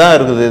ரெண்டு தான்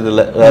இருக்குது.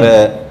 இதில் வேறு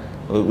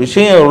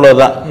விஷயம்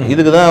இவ்வளோதான்.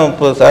 இதுக்கு தான்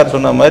இப்போ சார்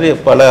சொன்ன மாதிரி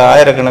பல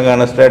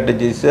ஆயிரக்கணக்கான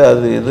ஸ்ட்ராட்டஜிஸு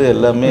அது இது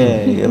எல்லாமே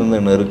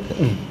இருந்துன்னு இருக்கு.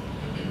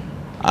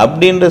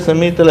 அப்படின்ற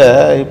சமயத்தில்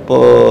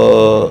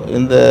இப்போது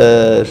இந்த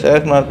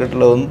ஷேர்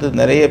மார்க்கெட்டில் வந்து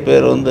நிறைய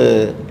பேர் வந்து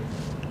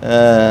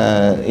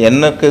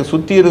எனக்கு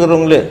சுற்றி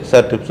இருக்கிறவங்களே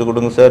சார் டிப்ஸு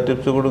கொடுங்க சார்,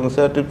 டிப்ஸு கொடுங்க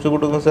சார், டிப்ஸு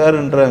கொடுங்க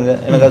சார்ன்றாங்க.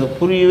 எனக்கு அது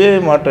புரியவே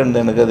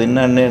மாட்டேன்து. எனக்கு அது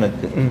என்னன்னு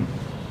எனக்கு,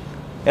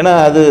 ஏன்னா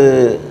அது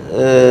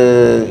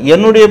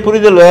என்னுடைய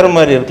புரிதல் வேறு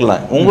மாதிரி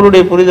இருக்கலாம்,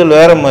 உங்களுடைய புரிதல்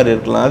வேறு மாதிரி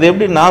இருக்கலாம். அது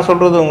எப்படி நான்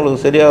சொல்கிறது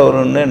உங்களுக்கு சரியாக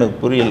வரும்னு எனக்கு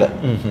புரியல.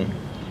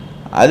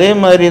 அதே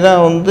மாதிரி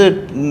தான் வந்து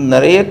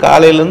நிறைய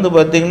காலையிலேருந்து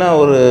பார்த்திங்கன்னா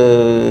ஒரு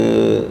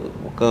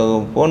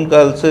ஃபோன்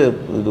கால்ஸு,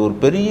 இது ஒரு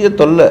பெரிய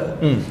தொல்லை.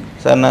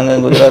 சார்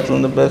நாங்கள்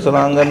குஜராத்லேருந்து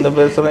பேசுகிறோம், அங்கேருந்து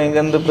பேசுகிறோம்,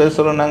 இங்கேருந்து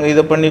பேசுகிறோம், நாங்கள்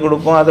இதை பண்ணி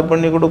கொடுப்போம், அதை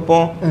பண்ணி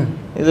கொடுப்போம்,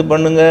 இது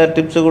பண்ணுங்க,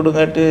 டிப்ஸு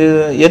கொடுங்க.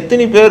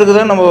 எத்தனை பேருக்கு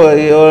தான் நம்ம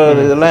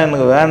இதெல்லாம்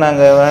எனக்கு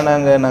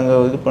வேணாங்க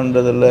நாங்கள் இது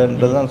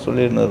பண்ணுறதில்லன்றது தான்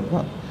சொல்லின்னு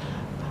இருக்கோம்.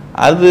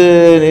 அது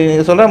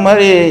நீங்கள் சொல்கிற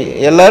மாதிரி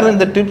எல்லோரும்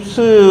இந்த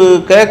டிப்ஸு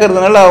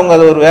கேட்குறதுனால அவங்க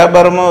அதை ஒரு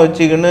வியாபாரமாக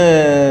வச்சுக்கின்னு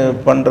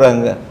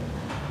பண்ணுறாங்க.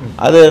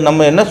 அது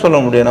நம்ம என்ன சொல்ல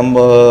முடியும், நம்ம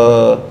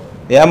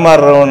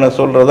ஏமாறுறவனை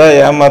சொல்கிறதா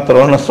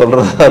ஏமாத்துறவனை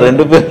சொல்கிறதா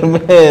ரெண்டு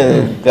பேருமே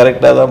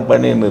கரெக்டாக தான்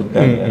பண்ணின்னு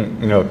இருக்காங்க.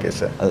 ஓகே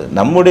சார், அது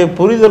நம்முடைய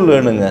புரிதல்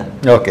வேணுங்க.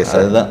 ஓகே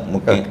சார், அதுதான்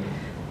முக்கியம்.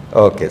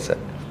 ஓகே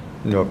சார்,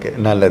 ஓகே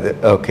நல்லது.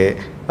 ஓகே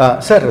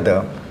சார், இது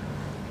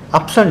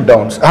அப்ஸ் அண்ட்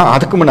டவுன்ஸ்,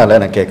 அதுக்கு முன்னால்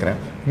நான் கேட்குறேன்,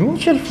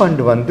 மியூச்சுவல்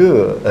ஃபண்ட் வந்து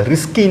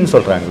ரிஸ்கின்னு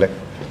சொல்கிறாங்களே,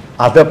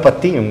 அதை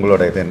பற்றி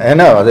உங்களோட இது என்ன?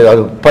 ஏன்னா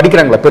அது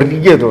படிக்கிறாங்களா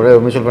பெரிய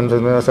மியூச்சுவல் ஃபண்ட்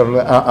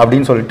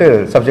அப்படின்னு சொல்லிட்டு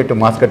சப்ஜெக்ட்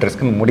மார்க்கெட்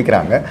ரிஸ்க்னு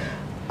முடிக்கிறாங்க.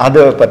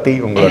 அதை பற்றி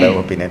உங்களோட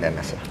ஒப்பீனியன்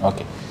என்ன சார்?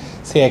 ஓகே,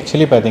 சரி,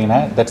 ஆக்சுவலி பார்த்தீங்கன்னா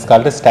தட்ஸ்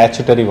கால்ட்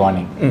ஸ்டாச்சுட்டரி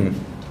வார்னிங்.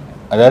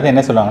 அதாவது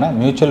என்ன சொல்லுவாங்கன்னா,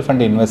 mutual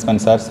fund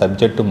investments R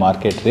subject to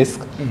market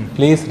risk,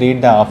 please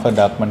read the offer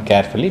document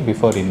carefully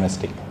before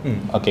investing.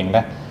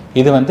 ஓகேங்களா,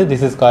 இது வந்து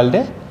this is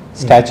called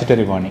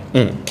statutory warning.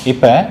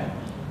 இப்போ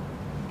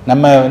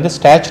நம்ம வந்து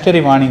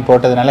ஸ்டாச்சுட்டரி வார்னிங்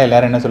போட்டதுனால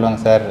எல்லாரும் என்ன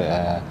சொல்லுவாங்க, சார்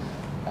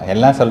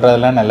எல்லாம்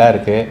சொல்கிறதெல்லாம் நல்லா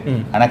இருக்குது,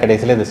 ஆனால்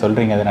கடைசியில் இதை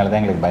சொல்கிறீங்க, அதனால தான்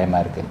எங்களுக்கு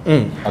பயமாக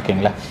இருக்குது.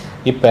 ஓகேங்களா,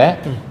 இப்போ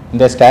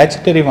இந்த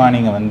ஸ்டாச்சுட்டரி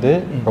வார்னிங்கை வந்து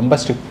ரொம்ப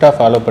ஸ்ட்ரிக்டாக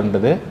ஃபாலோ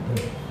பண்ணுறது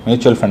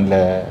மியூச்சுவல் ஃபண்டில்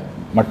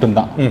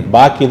மட்டும்தான்,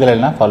 பாக்கி இதில்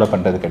எல்லாம் ஃபாலோ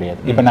பண்ணுறது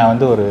கிடையாது. இப்போ நான்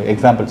வந்து ஒரு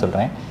எக்ஸாம்பிள்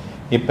சொல்கிறேன்.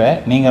 இப்போ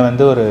நீங்கள்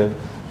வந்து ஒரு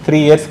 3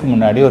 இயர்ஸ்க்கு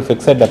முன்னாடி ஒரு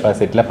ஃபிக்ஸட்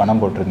டெபாசிட்டில்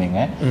பணம் போட்டிருந்தீங்க,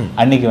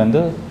 அன்றைக்கி வந்து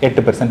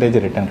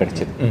 8% ரிட்டர்ன்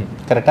கிடச்சிது,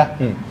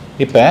 கரெக்டாக?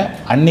 இப்போ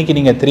அன்றைக்கி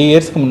நீங்கள் 3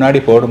 இயர்ஸ்க்கு முன்னாடி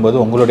போடும்போது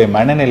உங்களுடைய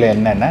மனநிலை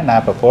என்னென்னா, நான்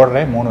இப்போ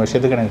போடுறேன் 3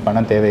 வருஷத்துக்கு எனக்கு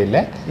பணம்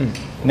தேவையில்லை,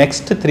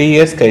 நெக்ஸ்ட்டு 3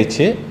 இயர்ஸ்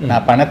கழித்து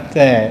நான்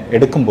பணத்தை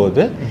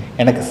எடுக்கும்போது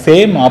எனக்கு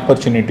சேம்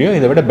ஆப்பர்ச்சுனிட்டியோ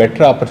இதை விட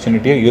பெட்டர்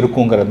ஆப்பர்ச்சுனிட்டியோ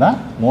இருக்குங்கிறது தான்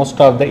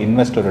மோஸ்ட் ஆஃப் த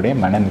இன்வெஸ்டருடைய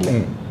மனநிலை.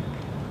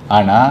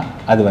 ஆனால்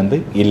அது வந்து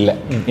இல்லை.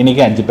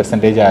 இன்றைக்கி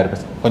 5%,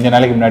 6%, கொஞ்ச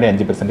நாளைக்கு முன்னாடி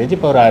 5%,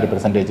 இப்போ ஒரு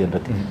 6%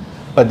 இருக்குது.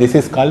 இப்போ this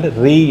is called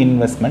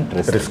reinvestment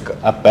risk.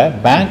 அப்போ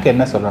பேங்க்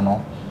என்ன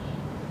சொல்லணும்,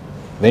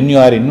 when you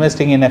are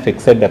investing in a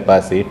fixed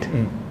deposit,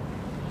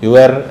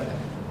 your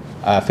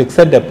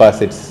fixed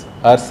deposits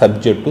are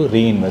subject to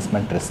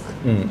reinvestment risk.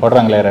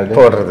 போடுறாங்களா யாராவது?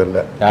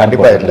 போடுறதில்லை,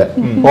 கண்டிப்பாக இல்லை.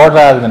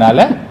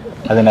 போடுறதுனால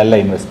அது நல்ல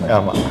இன்வெஸ்ட்மெண்ட்.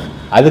 ஆமாம்.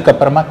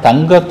 அதுக்கப்புறமா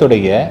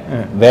தங்கத்துடைய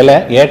விலை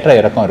ஏற்ற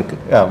இறக்கம்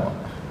இருக்குது. ஆமாம்.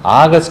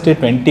 ஆகஸ்ட்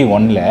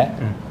 21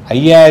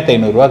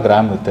 $5,500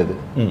 கிராம் விற்றுது,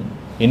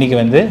 இன்னைக்கு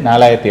வந்து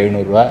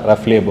 4,700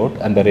 ரஃப்லி அபவுட்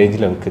அந்த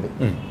ரேஞ்சில் விற்குது.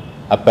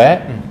 அப்போ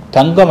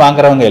தங்கம்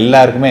வாங்குறவங்க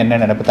எல்லாருக்குமே என்ன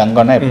நினைப்பு,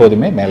 தங்கம்னா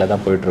எப்போதுமே மேலே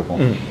தான் போயிட்டுருக்கும்,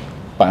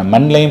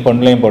 மண்லையும்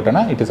பொண்ணுலையும்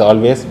போட்டோன்னா இட் இஸ்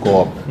ஆல்வேஸ் கோ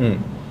அப்.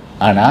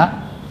 ஆனால்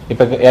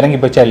இப்போ இறங்கி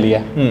போச்சா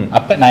இல்லையா?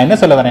 அப்போ நான் என்ன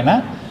சொல்ல வரேன்னா,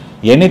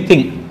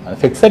 எனிதிங்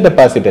ஃபிக்ஸட்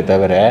டெபாசிட்டை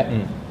தவிர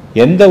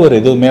எந்த ஒரு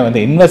இதுவுமே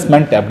வந்து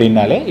இன்வெஸ்ட்மெண்ட்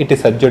அப்படின்னாலே it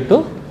is subject to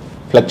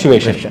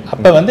fluctuation.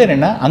 அப்போ வந்து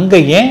என்னென்னா, அங்கே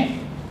ஏன்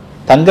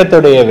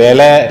தங்கத்துடைய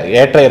வேலை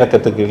ஏற்ற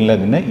இறக்கத்துக்கு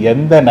இல்லைன்னு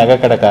எந்த நகை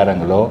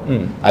கடைக்காரங்களோ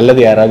அல்லது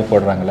யாராவது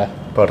போடுறாங்களா?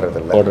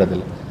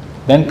 போடுறதில்ல.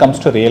 Then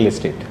comes to real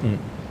estate.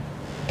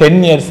 10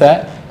 இயர்ஸாக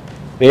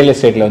ரியல்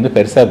எஸ்டேட்டில் வந்து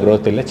பெருசாக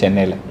க்ரோத் இல்லை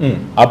சென்னையில்.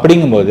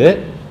 அப்படிங்கும்போது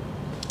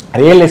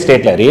ரியல்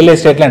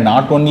எஸ்டேட்டில்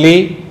நாட் ஓன்லி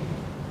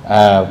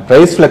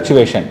ப்ரைஸ்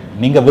ஃப்ளக்சுவேஷன்,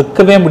 நீங்கள்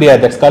விற்கவே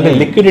முடியாது, தட்ஸ் கால்ட்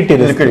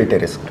லிக்விடிட்டி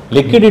ரிஸ்க்.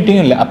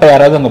 லிக்விடிட்டியும் இல்லை. அப்போ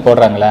யாராவது அங்கே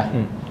போடுறாங்களா?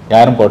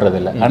 யாரும்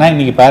போடுறதில்லை. ஆனால்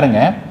இன்னைக்கு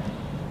பாருங்கள்,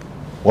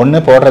 ஒன்று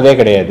போடுறதே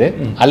கிடையாது,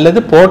 அல்லது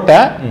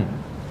போட்டால்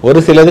ஒரு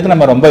சிலதுக்கு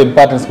நம்ம ரொம்ப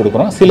இம்பார்ட்டன்ஸ்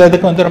கொடுக்குறோம்,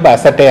 சிலதுக்கு வந்து ரொம்ப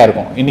அசட்டையாக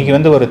இருக்கும். இன்றைக்கி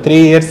வந்து ஒரு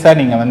 3 இயர்ஸாக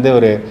நீங்கள் வந்து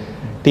ஒரு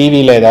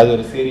டிவியில் ஏதாவது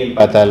ஒரு சீரியல்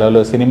பார்த்தாலோ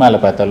இல்லை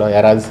சினிமாவில் பார்த்தாலோ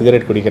யாராவது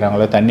சிகரெட்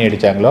குடிக்கிறாங்களோ தண்ணி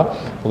அடித்தாங்களோ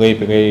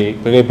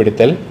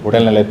புகைப்பிடித்தல்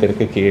உடல்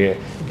நலத்திற்கு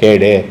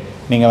கேடு,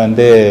 நீங்கள்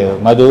வந்து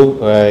மது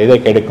இதை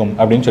கெடுக்கும்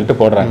அப்படின்னு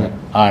சொல்லிட்டு போடுறாங்க.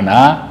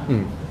 ஆனால்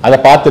அதை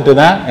பார்த்துட்டு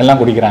தான்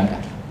எல்லாம் குடிக்கிறாங்க.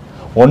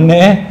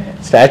 ஒன்று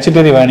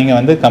ஸ்டாச்சுட்டரி வார்னிங்கை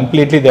வந்து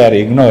கம்ப்ளீட்லி தே ஆர்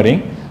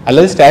இக்னோரிங்,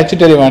 அல்லது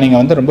ஸ்டாச்சுட்டரி வார்னிங்கை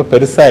வந்து ரொம்ப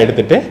பெருசாக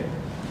எடுத்துகிட்டு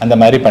அந்த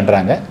மாதிரி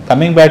பண்ணுறாங்க.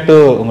 கம்மிங் பேக் டு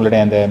உங்களுடைய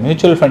அந்த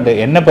மியூச்சுவல் ஃபண்டு,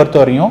 என்னை பொறுத்த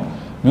வரையும்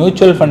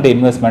mutual fund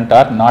investment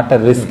R not a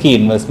risky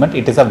investment,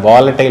 it is a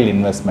volatile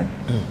investment.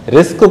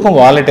 ரிஸ்க்குக்கும்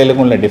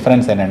வாலடைலுக்கும் உள்ள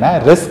டிஃபரன்ஸ் என்னென்னா,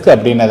 ரிஸ்க்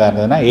அப்படின்னதாக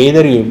இருந்ததுன்னா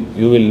either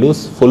you will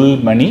lose full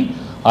money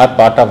are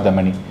part of the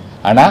மணி.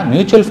 ஆனால்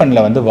மியூச்சுவல்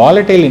ஃபண்டில் வந்து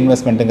வாலடைல்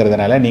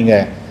இன்வெஸ்ட்மெண்ட்டுங்கிறதுனால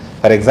நீங்கள்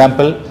ஃபார்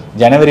எக்ஸாம்பிள்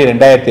ஜனவரி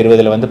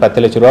 2020 வந்து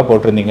 10 லட்ச ரூபா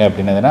போட்டிருந்தீங்க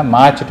அப்படின்னதுன்னா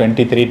மார்ச்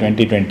 23,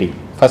 2020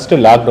 ஃபஸ்ட்டு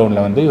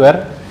லாக்டவுனில் வந்து your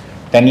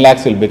 10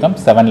 lakhs will become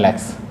 7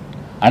 lakhs.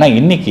 ஆனால்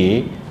இன்றைக்கி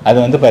அது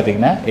வந்து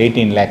பார்த்திங்கன்னா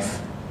 18 lakhs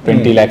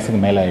 20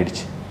 lakhsக்கு மேலே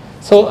ஆயிடுச்சு.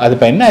 ஸோ அது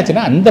இப்போ என்ன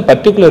ஆச்சுன்னா அந்த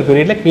பர்டிகுலர்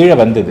பீரியடில் கீழே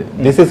வந்தது.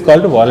 This is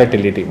called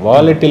volatility.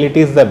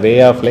 Volatility is the way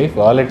of life.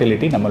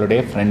 Volatility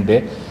நம்மளுடைய friend.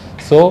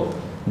 So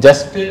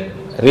just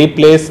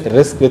replace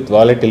risk with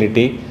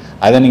volatility.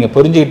 அதை நீங்கள்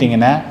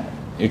புரிஞ்சுக்கிட்டீங்கன்னா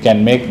you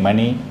can make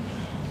money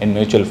in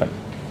mutual fund.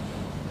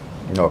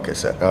 Okay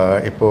sir,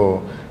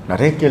 இப்போது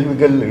நிறைய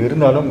கேள்விகள்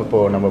இருந்தாலும்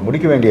இப்போது நம்ம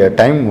முடிக்க வேண்டிய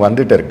டைம்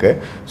வந்துட்டு இருக்குது.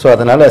 ஸோ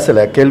அதனால்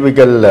சில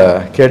கேள்விகள்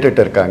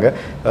கேட்டுட்டு இருக்காங்க.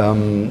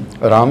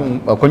 ராம்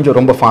கொஞ்சம்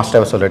ரொம்ப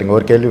ஃபாஸ்ட்டாக சொல்லிடுங்க.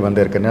 ஒரு கேள்வி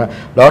வந்து இருக்குன்னா,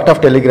 lot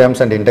of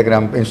telegrams and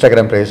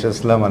Instagram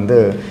பேஜஸ்லாம் வந்து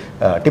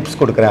டிப்ஸ்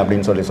கொடுக்குறேன்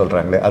அப்படின்னு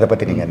சொல்கிறாங்களே, அதை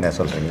பற்றி நீங்கள் என்ன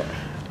சொல்கிறீங்க?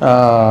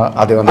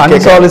 அது வந்து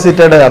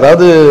அன்சாலிசிட்டட்,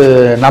 அதாவது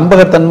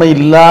நம்பகத்தன்மை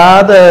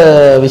இல்லாத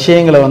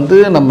விஷயங்களை வந்து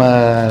நம்ம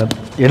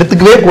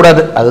எடுத்துக்கவே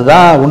கூடாது,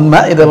 அதுதான் உண்மை.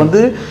 இதை வந்து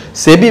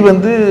செபி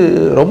வந்து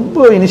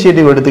ரொம்ப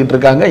இனிஷியேட்டிவ் எடுத்துக்கிட்டு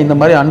இருக்காங்க. இந்த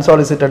மாதிரி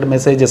அன்சாலிசிட்டட்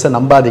மெசேஜஸை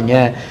நம்பாதீங்க,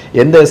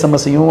 எந்த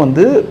எஸ்எம்எஸையும்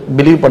வந்து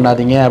பிலீவ்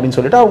பண்ணாதீங்க அப்படின்னு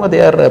சொல்லிட்டு அவங்க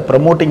they are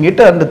promoting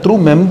it. And through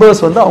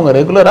members வந்து அவங்க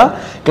ரெகுலராக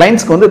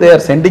கிளைண்ட்ஸ்க்கு வந்து they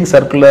are sending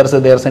circulars,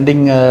 they are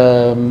sending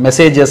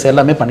messages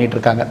எல்லாமே பண்ணிட்டு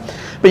இருக்காங்க.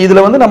 இப்போ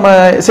இதில் வந்து நம்ம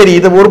சரி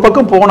இது ஒரு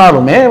பக்கம்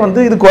போனாலுமே வந்து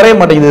இது குறைய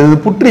மாட்டேங்குது, இது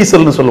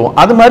புற்றீசல்னு சொல்லுவோம்,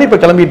 அது மாதிரி இப்போ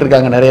கிளம்பிட்டு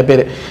இருக்காங்க நிறைய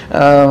பேர்.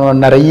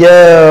 நிறைய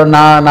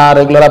நான்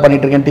ரெகுலராக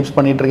பண்ணிட்டு இருக்கேன், டிப்ஸ்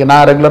பண்ணிட்டு இருக்கேன்,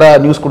 நான் ரெகுலராக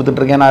நியூஸ்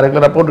கொடுத்துட்டு இருக்கேன், நான்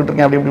ரெகுலராக போட்டுட்டு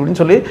இருக்கேன் அப்படி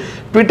இப்படின்னு சொல்லி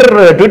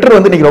ட்விட்டர்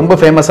வந்து இன்னைக்கு ரொம்ப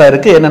ஃபேமஸாக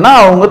இருக்குது. என்னன்னா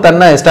அவங்க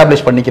தன்னை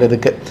எஸ்டாப்ளிஷ்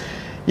பண்ணிக்கிறதுக்கு.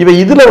 இப்போ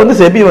இதில் வந்து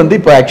செபி வந்து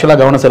இப்போ ஆக்சுவலாக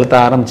கவனம் செலுத்த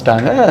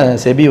ஆரம்பிச்சிட்டாங்க.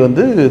 செபி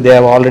வந்து they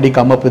have already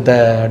come up with the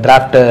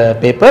draft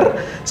paper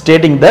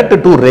stating that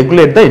to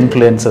regulate the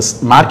influences,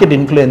 market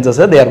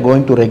இன்ஃப்ளூயன்சஸை they are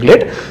going to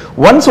regulate.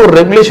 Once ஒரு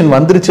ரெகுலேஷன்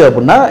வந்துருச்சு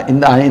அப்படின்னா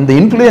இந்த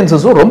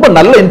இன்ஃப்ளூயன்சஸும் ரொம்ப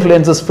நல்ல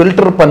இன்ஃப்ளூயன்சஸ்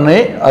ஃபில்டர் பண்ணி,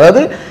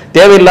 அதாவது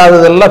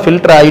தேவையில்லாததெல்லாம்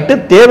ஃபில்டர் ஆகிட்டு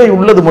தேவை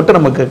உள்ளது மட்டும்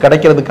நமக்கு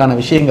கிடைக்கிறதுக்கான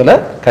விஷயங்களை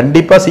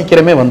கண்டிப்பாக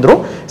சீக்கிரமே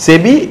வந்துடும்.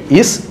 SEBI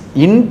is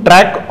in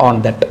track on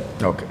that.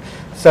 Okay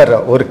sir,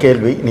 ஒரு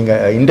கேள்வி.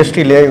 நீங்கள்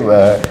இண்டஸ்ட்ரியிலே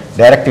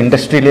டைரக்ட்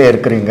இண்டஸ்ட்ரியிலே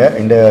இருக்கிறீங்க,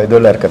 இந்த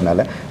இதில்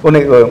இருக்கிறதுனால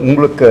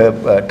உங்களுக்கு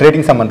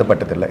ட்ரேடிங்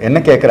சம்மந்தப்பட்டதில்லை. என்ன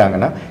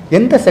கேட்குறாங்கன்னா,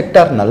 எந்த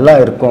செக்டார் நல்லா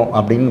இருக்கும்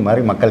அப்படின்னு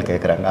மாதிரி மக்கள்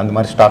கேட்குறாங்க. அந்த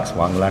மாதிரி ஸ்டாக்ஸ்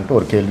வாங்கலான்ட்டு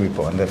ஒரு கேள்வி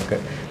இப்போ வந்திருக்கு.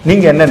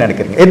 நீங்கள் என்ன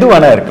நினைக்கிறீங்க? எது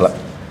வேணால் இருக்கலாம்.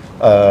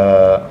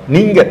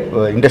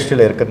 நீங்கள்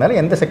இண்டஸ்ட்ரியில் இருக்கிறதுனால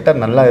எந்த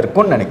செக்டார் நல்லா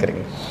இருக்கும்னு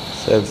நினைக்கிறீங்க?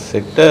 சார்,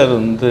 செக்டார்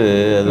வந்து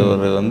அது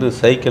ஒரு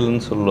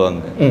சைக்கிள்னு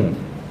சொல்லுவாங்க.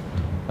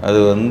 அது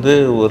வந்து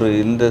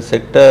இந்த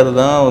செக்டார்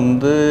தான்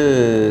வந்து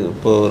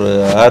இப்போ ஒரு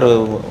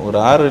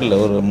 6 இல்லை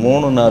ஒரு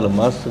 3-4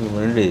 மாதத்துக்கு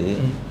முன்னாடி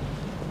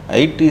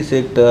ஐடி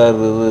செக்டார்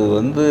இது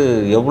வந்து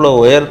எவ்வளோ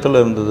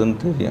உயரத்தில் இருந்ததுன்னு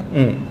தெரியும்.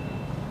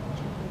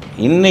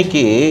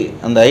 இன்னைக்கு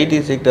அந்த ஐடி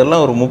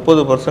செக்டர்லாம் ஒரு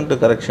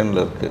 30%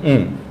 கரெக்ஷனில் இருக்குது.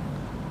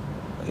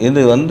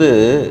 இது வந்து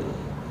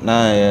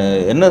நான்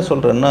என்ன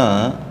சொல்கிறேன்னா,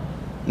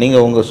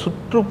 நீங்கள் உங்கள்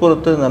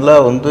சுற்றுப்புறத்தை நல்லா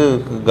வந்து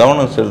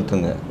கவனம்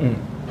செலுத்துங்க.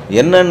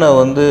 என்னென்ன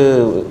வந்து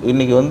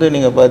இன்றைக்கி வந்து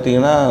நீங்கள்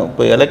பார்த்தீங்கன்னா,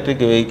 இப்போ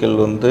எலக்ட்ரிக் வெஹிக்கிள்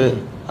வந்து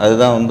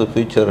அதுதான் வந்து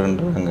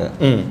ஃபியூச்சர்ன்றாங்க.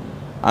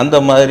 அந்த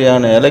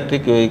மாதிரியான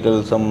எலக்ட்ரிக் வெஹிக்கிள்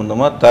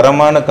சம்மந்தமாக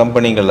தரமான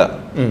கம்பெனிகளாக,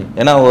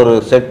 ஏன்னா ஒரு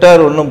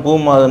செக்டார் ஒன்றும்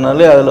பூம்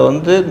ஆகுதுனாலே அதில்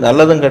வந்து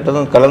நல்லதும்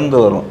கெட்டதும் கலந்து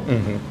வரும்.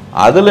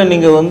 அதில்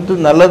நீங்கள் வந்து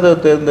நல்லதை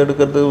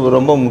தேர்ந்தெடுக்கிறது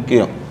ரொம்ப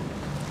முக்கியம்.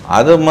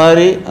 அது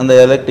மாதிரி அந்த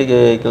எலக்ட்ரிக்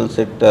வெஹிக்கிள்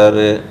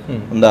செக்டாரு,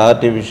 இந்த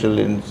artificial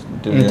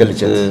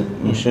intelligence,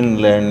 machine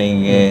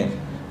learning,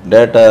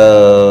 data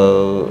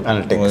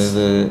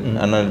இது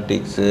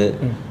அனாலிட்டிக்ஸு,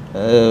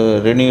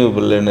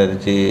 ரினியூவபிள்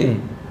எனர்ஜி,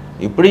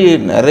 இப்படி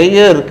நிறைய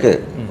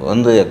இருக்குது.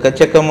 வந்து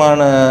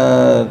எக்கச்சக்கமான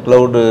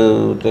க்ளவுடு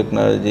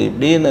டெக்னாலஜி,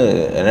 இப்படின்னு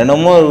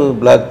என்னென்னமோ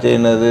பிளாக்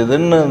செயின் அது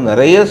இதுன்னு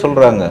நிறைய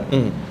சொல்கிறாங்க.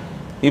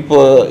 இப்போ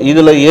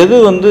இதில் எது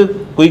வந்து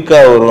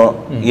குயிக்காக வரும்,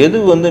 எது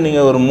வந்து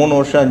நீங்கள் ஒரு 3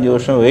 வருஷம் 5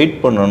 வருஷம் வெயிட்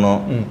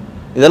பண்ணணும்,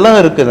 இதெல்லாம்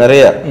இருக்குது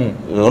நிறையா.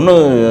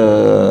 ஒன்றும்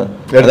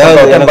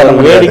அதாவது எனக்கு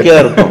ஒரு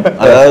வேடிக்கையாக இருக்கும்.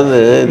 அதாவது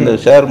இந்த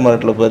ஷேர்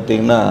மார்க்கெட்டில்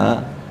பார்த்தீங்கன்னா,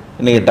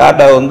 இன்றைக்கி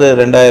டாட்டா வந்து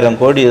 2000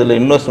 கோடி இதில்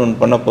இன்வெஸ்ட்மெண்ட்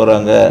பண்ண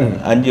போகிறாங்க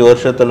 5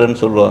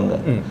 வருஷத்துலன்னு சொல்லுவாங்க.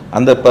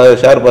 அந்த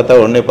ஷேர் பார்த்தா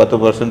உடனே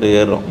 10%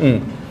 ஏறும்.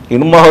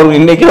 இனிமே அவங்க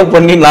இன்னைக்கே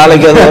பண்ணி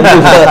நாளைக்கு அதை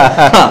வந்து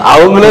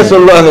அவங்களே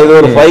சொல்லுவாங்க இது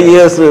ஒரு 5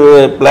 years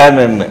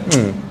பிளான்னு.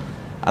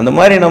 அந்த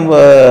மாதிரி நம்ம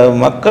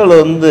மக்கள்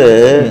வந்து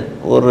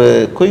ஒரு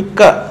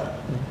குயிக்காக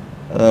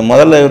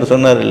முதல்ல இவர்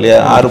சொன்னார் இல்லையா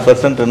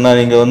 6%ன்னா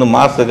நீங்கள் வந்து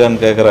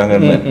மாசுக்கான்னு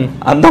கேட்குறாங்கன்னு,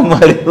 அந்த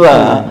மாதிரி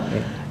தான்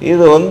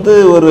இது வந்து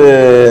ஒரு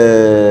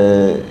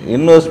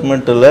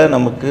இன்வெஸ்ட்மெண்ட்டில்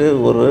நமக்கு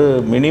ஒரு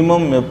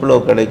மினிமம்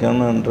எவ்வளோ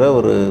கிடைக்கணுன்ற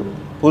ஒரு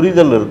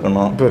புரிதல்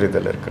இருக்கணும்.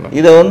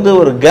 இதை வந்து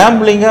ஒரு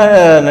கேம்பிளிங்காக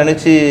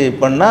நினச்சி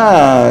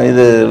பண்ணால்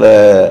இதில்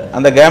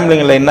அந்த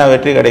கேம்பிளிங்கில் என்ன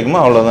வெற்றி கிடைக்குமோ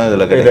அவ்வளோதான்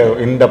இதில் கிடைக்கும்.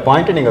 இந்த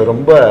பாயிண்ட் நீங்கள்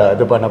ரொம்ப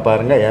இது பண்ண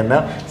பாருங்கள். ஏன்னா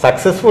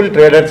சக்ஸஸ்ஃபுல்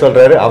ட்ரேடர்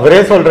சொல்கிறாரு, அவரே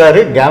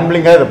சொல்கிறாரு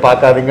கேம்பிளிங்காக இதை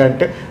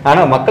பார்க்காதீங்கன்ட்டு.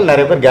 ஆனால் மக்கள்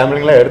நிறைய பேர்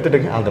கேம்பிளிங்லாம்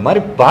எடுத்துட்டுங்க. அந்த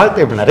மாதிரி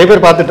பார்த்து இப்போ நிறைய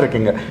பேர்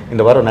பார்த்துட்ருக்கீங்க,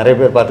 இந்த வாரம் நிறைய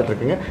பேர்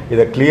பார்த்துட்ருக்கீங்க.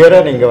 இதை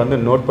கிளியராக நீங்கள் வந்து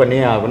நோட்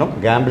பண்ணியே ஆகணும்.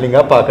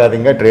 கேம்பிளிங்காக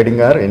பார்க்காதீங்க,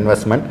 ட்ரேடிங் ஆர்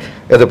இன்வெஸ்ட்மெண்ட்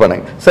இது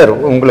பண்ணுங்க. சார்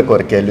உங்களுக்கு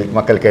ஒரு கேள்வி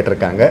மக்கள்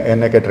கேட்டிருக்காங்க.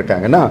 என்ன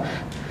கேட்டிருக்காங்கன்னா,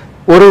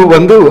 ஒரு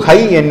வந்து ஹை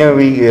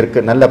என்ஏவி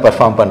இருக்குது, நல்லா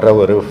பர்ஃபார்ம் பண்ணுற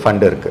ஒரு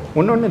ஃபண்ட் இருக்குது,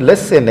 இன்னொன்று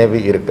லெஸ் என்ஏவி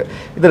இருக்குது.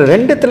 இதில்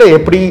ரெண்டுத்தில்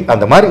எப்படி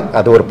அந்த மாதிரி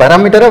அது ஒரு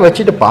பேராமீட்டராக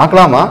வச்சுட்டு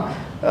பார்க்கலாமா,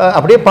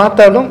 அப்படியே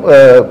பார்த்தாலும்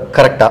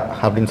கரெக்டாக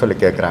அப்படின்னு சொல்லி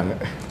கேட்குறாங்க.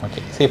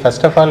 ஓகே, சரி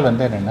ஃபர்ஸ்ட் ஆஃப் ஆல்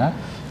வந்து என்னென்னா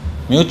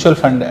மியூச்சுவல்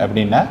ஃபண்ட்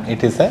அப்படின்னா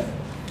it is a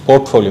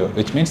portfolio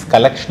which means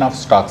collection of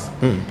stocks.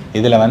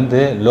 இதில்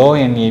வந்து லோ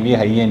என்ஏவி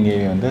ஹை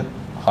என்ஏவி வந்து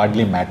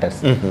Hartley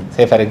matters.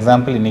 Say for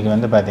example இன்றைக்கி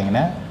வந்து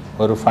பார்த்தீங்கன்னா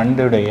ஒரு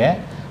ஃபண்டுடைய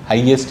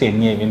ஹையஸ்ட்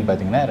என்ஏவின்னு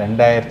பார்த்தீங்கன்னா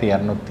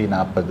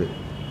 2240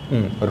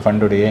 ஒரு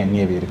ஃபண்டுடைய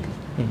என்ஏவி இருக்குது.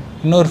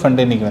 இன்னொரு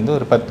ஃபண்டு இன்றைக்கி வந்து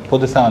ஒரு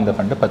புதுசாக வந்த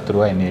ஃபண்டு 10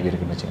 ரூபா என்ஏவி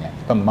இருக்குன்னு வச்சுக்கோங்க.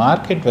 இப்போ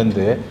மார்க்கெட்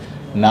வந்து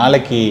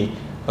நாளைக்கு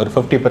ஒரு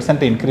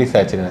 50% இன்க்ரீஸ்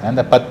ஆச்சுருந்தாங்க,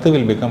 அந்த 10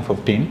 வில் பிகம்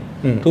 15,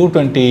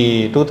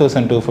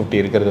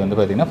 2250 இருக்கிறது வந்து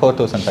பார்த்திங்கன்னா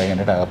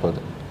 4500 ஆக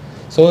போகுது.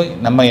 ஸோ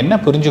நம்ம என்ன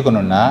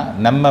புரிஞ்சுக்கணுன்னா,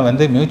 நம்ம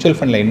வந்து மியூச்சுவல்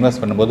ஃபண்டில்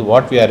இன்வெஸ்ட் பண்ணும்போது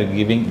what we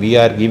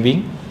are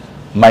giving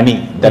money,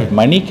 that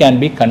money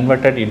can be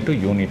converted into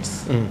units.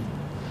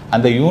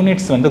 அந்த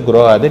யூனிட்ஸ் வந்து க்ரோ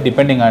ஆகுது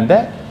depending on the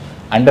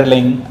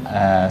underlying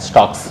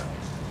stocks.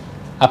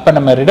 அப்போ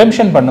நம்ம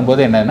ரிடம்ஷன்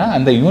பண்ணும்போது என்னென்னா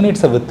அந்த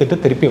யூனிட்ஸை விற்றுட்டு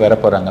திருப்பி வர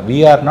போகிறாங்க. We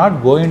are not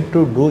going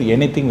to two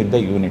anything with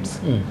the units.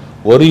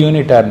 ஒரு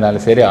யூனிட்டாக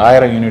இருந்தாலும் சரி,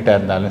 1000 யூனிட்டாக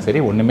இருந்தாலும் சரி,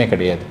 ஒன்றுமே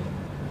கிடையாது.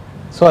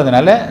 ஸோ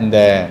அதனால் இந்த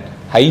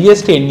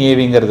ஹையஸ்ட்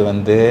என்ஏவிங்கிறது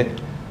வந்து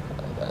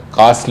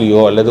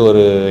காஸ்ட்லியோ அல்லது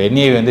ஒரு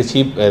என்ஏவி வந்து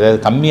சீப், அதாவது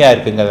கம்மியாக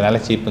இருக்குங்கிறதுனால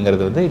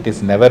சீப்புங்கிறது வந்து it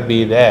is never be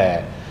the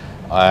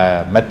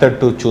method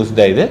to choose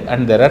the இது.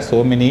 And there are so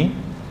many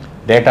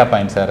data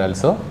points are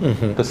also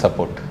to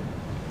support.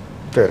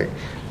 சரி,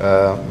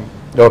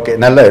 ஓகே,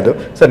 நல்ல இது.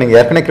 சார் நீங்கள்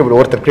ஏற்கனவே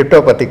ஒருத்தர் கிரிப்டோ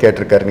பற்றி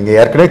கேட்டிருக்காரு. நீங்கள்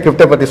ஏற்கனவே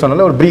கிரிப்டோ பற்றி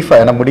சொன்னாலும் ஒரு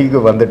ப்ரீஃபாக ஏன்னா முடிவுக்கு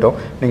வந்துட்டோம்,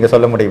 நீங்கள்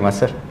சொல்ல முடியுமா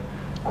சார்?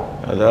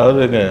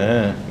 அதாவதுங்க,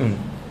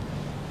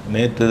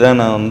 நேற்று தான்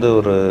நான் வந்து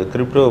ஒரு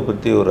கிரிப்டோவை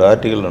பற்றி ஒரு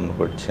ஆர்டிக்கல் ஒன்று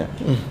படித்தேன்.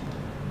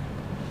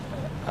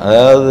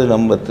 அதாவது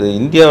நம்ம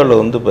இந்தியாவில்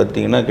வந்து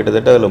பார்த்திங்கன்னா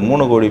கிட்டத்தட்ட அதில்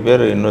 3 கோடி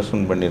பேர்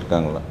இன்வெஸ்ட்மெண்ட்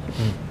பண்ணியிருக்காங்களாம்.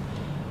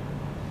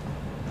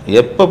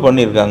 எப்போ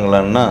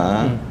பண்ணியிருக்காங்களான்னா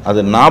அது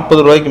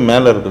 40 ரூபாய்க்கு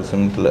மேலே இருக்கிற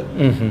சிம்ட்டில்,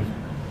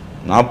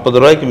 40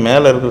 ரூபாய்க்கு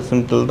மேலே இருக்கிற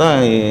சிம்ட்டில் தான்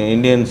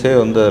இந்தியன்ஸே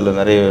வந்து அதில்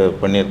நிறைய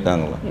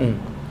பண்ணியிருக்காங்களாம்.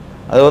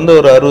 அது வந்து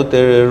ஒரு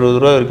 67-70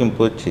 ரூபா வரைக்கும்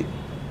போச்சு.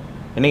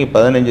 இன்றைக்கி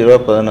 15 ரூபா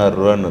 16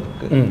 ரூபான்னு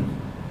இருக்குது.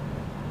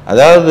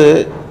 அதாவது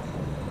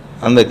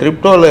அந்த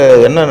கிரிப்டோவில்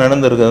என்ன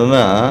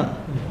நடந்திருக்குதுன்னா,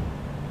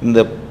 இந்த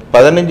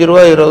 15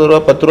 ரூபா 20 ரூபா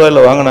 10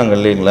 ரூபாயில் வாங்கினாங்க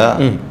இல்லைங்களா,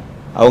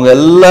 அவங்க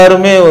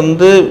எல்லாருமே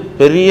வந்து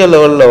பெரிய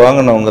லெவலில்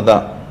வாங்கினவங்க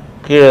தான்.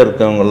 கீழே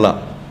இருக்கவங்கெல்லாம்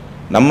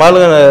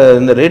நம்மளும்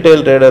இந்த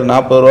ரீட்டைல் ட்ரேடர்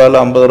 40 ரூபாயில்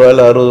 50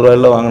 ரூபாயில் 60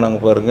 ரூபாயில் வாங்கினாங்க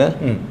பாருங்க.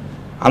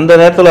 அந்த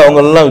நேரத்தில்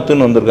அவங்கெல்லாம்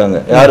விற்றுன்னு வந்திருக்காங்க.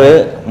 யார்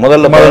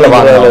முதல்ல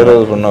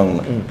 20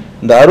 சொன்னவங்க,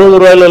 இந்த 60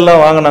 ரூபாயில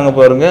எல்லாம் வாங்கினாங்க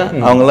பாருங்க,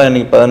 அவங்கெல்லாம்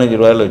இன்னைக்கு 15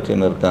 ரூபாயில்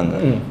வச்சுன்னு இருக்காங்க.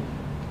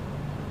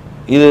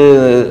 இது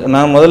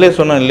நான் முதலே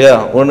சொன்னேன் இல்லையா,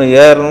 ஒன்று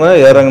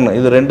ஏறணும் இறங்கணும்,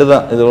 இது 2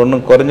 தான். இது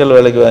ஒன்று குறைஞ்ச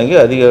விலைக்கு வாங்கி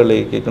அதிக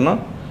விலைக்கு கேட்கணும்,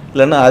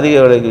 இல்லைன்னா அதிக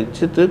விலைக்கு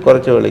வச்சுட்டு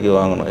குறைச்ச விலைக்கு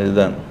வாங்கணும்.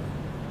 இதுதான்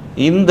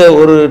இந்த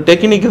ஒரு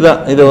டெக்னிக் தான்.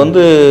 இதை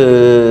வந்து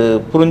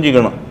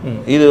புரிஞ்சுக்கணும்.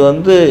 இது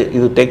வந்து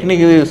இது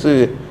டெக்னிக்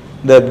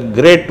இந்த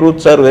கிரேட்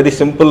ட்ரூத்ஸ் ஆர் வெரி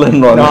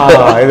சிம்பிள்னுவாங்க.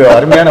 இது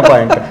அருமையான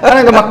பாயிண்ட்.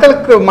 ஆனால் இந்த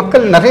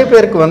மக்கள் நிறைய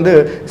பேருக்கு வந்து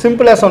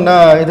சிம்பிளாக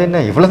சொன்னால் இது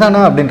என்ன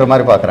இவ்வளோதானா அப்படின்ற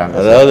மாதிரி பார்க்குறாங்க.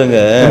 அதாவதுங்க,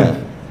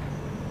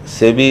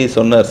 செபி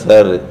சொன்னார்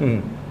சார்,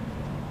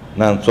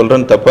 நான்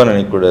சொல்கிறேன்னு தப்பாக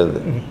நினைக்கக்கூடாது.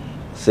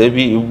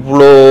 செபி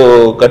இவ்வளோ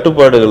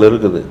கட்டுப்பாடுகள்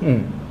இருக்குது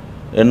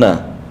என்ன,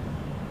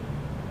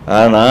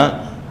 ஆனால்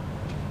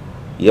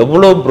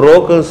எவ்வளோ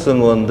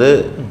புரோக்கர்ஸுங்க வந்து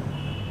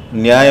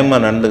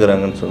நியாயமாக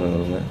நடந்துக்கிறாங்கன்னு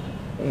சொல்லுங்க.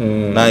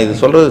 நான் இது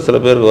சொல்கிறது சில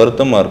பேருக்கு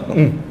வருத்தமாக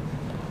இருக்கும்.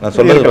 நான்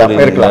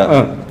சொல்கிறது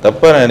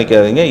தப்பாக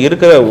நினைக்காதீங்க,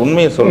 இருக்கிற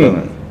உண்மையை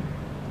சொல்கிறேன்.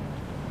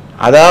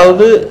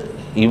 அதாவது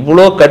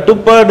இவ்வளோ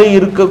கட்டுப்பாடு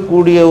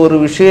இருக்கக்கூடிய ஒரு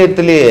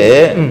விஷயத்திலேயே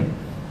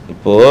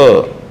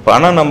இப்போது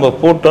பணம் நம்ம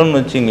போட்டோம்னு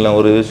வச்சிங்களேன்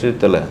ஒரு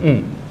விஷயத்தில்,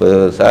 இப்போ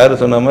சார்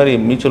சொன்ன மாதிரி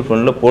மியூச்சுவல்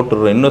ஃபண்டில்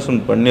போட்டுடுறோம்,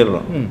 இன்வெஸ்ட்மெண்ட்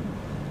பண்ணிடுறோம்.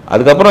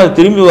 அதுக்கப்புறம் அது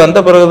திரும்பி வந்த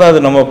பிறகு தான்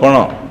அது நம்ம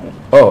பணம்.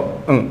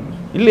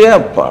 இல்லையா,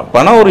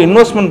 பணம் ஒரு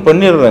இன்வெஸ்ட்மெண்ட்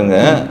பண்ணிடுறாங்க,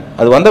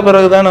 அது வந்த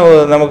பிறகு தானே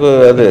நமக்கு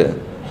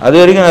அது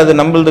வரைக்கும் அது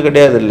நம்மளது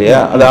கிடையாது இல்லையா,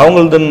 அது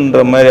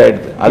அவங்களதுன்ற மாதிரி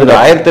ஆயிடுது. அதுக்கு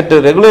 1008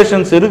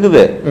 ரெகுலேஷன்ஸ்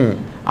இருக்குது.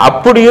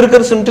 அப்படி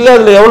இருக்கிற சிம்டில்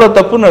அதில் எவ்வளோ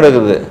தப்பு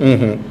நடக்குது.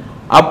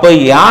 அப்போ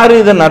யார்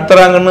இதை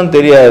நடத்துறாங்கன்னு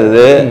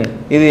தெரியாது,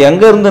 இது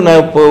எங்கேருந்து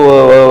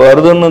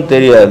வருதுன்னு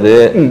தெரியாது,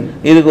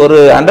 இதுக்கு ஒரு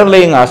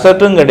அண்டர்லைங்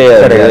அசட்டும்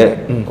கிடையாது.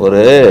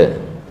 ஒரு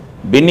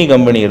பின்னி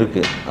கம்பெனி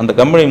இருக்கு, அந்த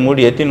கம்பெனி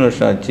மூடி எத்தனை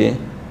வருஷம் ஆச்சு?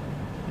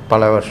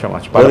 பல வருஷம்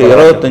ஆச்சு, ஒரு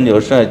 25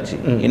 வருஷம் ஆச்சு.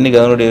 இன்னைக்கு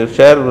அதனுடைய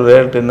ஷேர்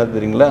ரேட் என்ன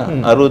தெரியுங்களா?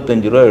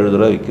 65 ரூபா 70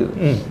 ரூபா விற்குது.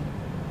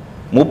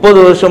 30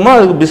 வருஷமா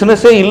அதுக்கு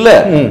பிசினஸே இல்லை.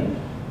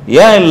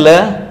 ஏன் இல்லை?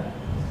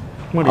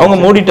 அவங்க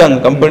மூடிட்டாங்க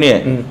கம்பெனியை.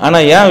 ஆனா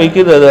ஏன்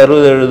விற்குது அது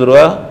 60-70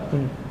 ரூபா?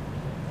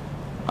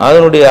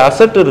 அதனுடைய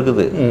அசட்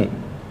இருக்குது,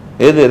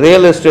 எது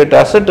ரியல் எஸ்டேட்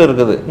அசட்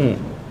இருக்குது.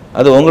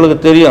 அது உங்களுக்கு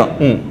தெரியும்.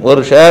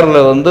 ஒரு ஷேர்ல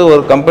வந்து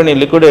ஒரு கம்பெனி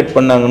லிக்விடேட்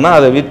பண்ணாங்கன்னா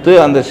அதை விற்று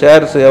அந்த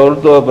ஷேர்ஸ்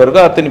எவ்வளோ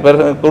பேருக்கோ அத்தனை பேர்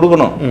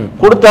கொடுக்கணும்.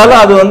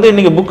 கொடுத்தாலும் அது வந்து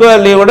இன்னைக்கு புக்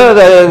வேல்யூ விட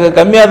அது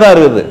கம்மியாக தான்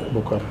இருக்குது.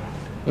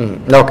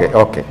 ஓகே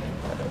ஓகே,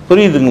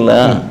 புரியுதுங்களா?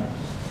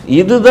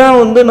 இதுதான்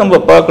வந்து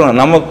நம்ம பார்க்கணும்.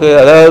 நமக்கு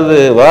அதாவது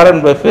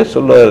வாரன் பஃபெட்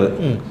சொல்லுவார்,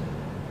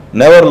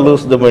 never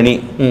lose the money.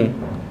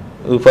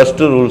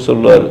 First rule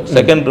சொல்லுவார்,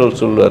 செகண்ட் ரூல்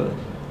சொல்லுவார்,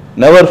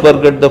 never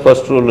forget the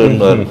first rule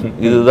என்பார்.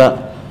 இதுதான்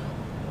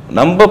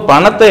நம்ம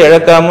பணத்தை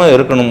இழக்காம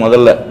இருக்கணும்.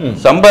 முதல்ல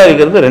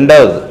சம்பாதிக்கிறது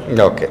ரெண்டாவது.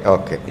 ஓகே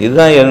ஓகே,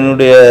 இதுதான்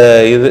என்னுடைய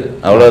இது.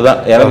 அவ்வளோதான்.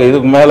 எனக்கு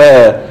இதுக்கு மேலே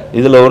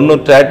இதில் ஒன்றும்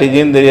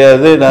ஸ்ட்ராட்டஜியும்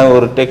தெரியாது, நான்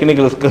ஒரு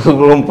டெக்னிக்கல்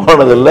ஸ்கில்ஸும்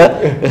போனதில்லை,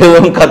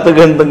 எதுவும்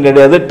கற்றுக்கிறதும்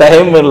கிடையாது,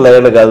 டைம் இல்லை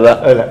எனக்கு.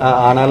 அதுதான்.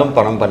 ஆனாலும்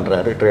பணம்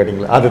பண்ணுறாரு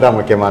ட்ரேடிங்கில், அதுதான்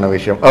முக்கியமான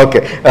விஷயம்.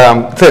 ஓகே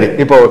சரி,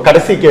 இப்போ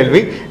கடைசி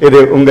கேள்வி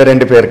இது உங்கள்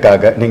 2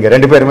 பேருக்காக. நீங்கள்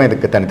 2 பேருமே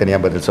இதுக்கு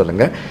தனித்தனியாக பதில்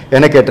சொல்லுங்கள்.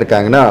 என்ன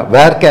கேட்டிருக்காங்கன்னா,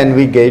 where can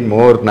we gain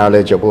more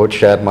knowledge about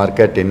share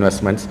market,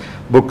 investments,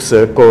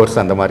 books, course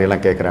அந்த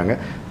மாதிரிலாம் கேட்குறாங்க.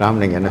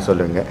 நீங்கள் என்ன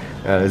சொல்லுவீங்க?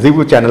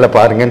 ஜிபு சேனலில்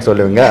பாருங்கன்னு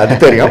சொல்லுவீங்க, அது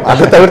தெரியும்.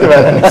 அதை தவிர்த்து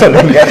வேற என்ன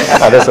சொல்லுவீங்க?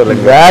 அதை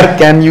சொல்லுங்க. Where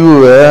can you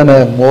earn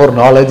more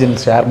knowledge in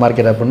share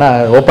market அப்படின்னா,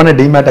 open a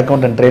demat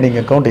account and trading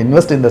account,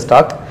 invest in the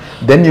stock,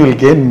 then you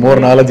will gain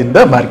more knowledge in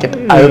the market.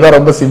 அதுதான்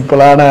ரொம்ப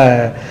சிம்பிளான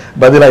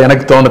பதிலாக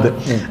எனக்கு தோணுது.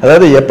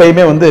 அதாவது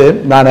எப்பயுமே வந்து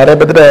நான் நிறைய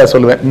பேர்கிட்ட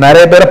சொல்லுவேன்,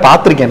 நிறைய பேரை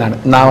பார்த்துருக்கேன்.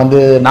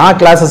 நான்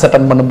கிளாஸஸ்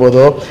அட்டன்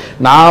பண்ணும்போதோ,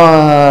 நான்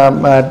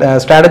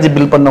ஸ்ட்ராட்டஜி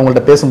பில்ட்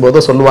பண்ணவங்கள்ட்ட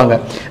பேசும்போதோ சொல்லுவாங்க,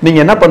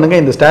 நீங்கள் என்ன பண்ணுங்க,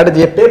 இந்த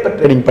ஸ்ட்ராட்டஜியை பேப்பர்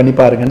ட்ரேடிங் பண்ணி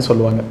பாருங்கன்னு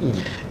சொல்லுவாங்க.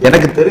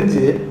 எனக்கு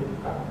தெரிஞ்சு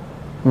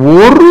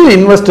ஒரு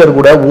இன்வெஸ்டர்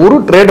கூட, ஒரு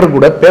ட்ரேடர்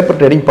கூட பேப்பர்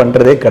ட்ரேடிங்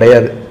பண்ணுறதே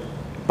கிடையாது,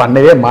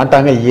 பண்ணவே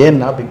மாட்டாங்க.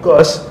 ஏன்னா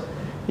because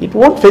it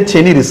won't fetch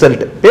any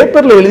result.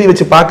 பேப்பரில் எழுதி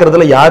வச்சு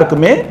பார்க்குறதுல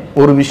யாருக்குமே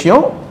ஒரு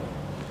விஷயம்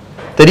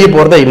தெரிய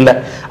போகிறதே இல்லை.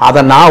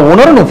 அதை நான்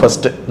உணரணும்.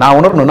 ஃபர்ஸ்ட் நான்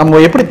உணரணும். நம்ம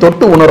எப்படி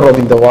தொட்டு உணர்றோம்?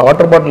 இந்த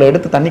வாட்டர் பாட்டில்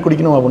எடுத்து தண்ணி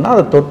குடிக்கணும் அப்படின்னா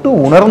அதை தொட்டு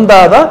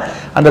உணர்ந்தாதான்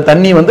அந்த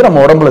தண்ணி வந்து நம்ம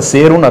உடம்புல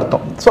சேரும்னு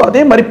அர்த்தம். ஸோ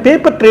அதே மாதிரி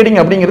பேப்பர் ட்ரேடிங்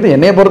அப்படிங்கிறது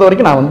என்னைய பொறுத்த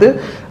வரைக்கும் நான் வந்து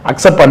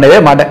அக்செப்ட் பண்ணவே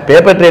மாட்டேன்.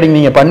 பேப்பர் ட்ரேடிங்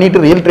நீங்கள்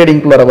பண்ணிட்டு ரியல்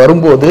ட்ரேடிங்குள்ள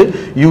வரும்போது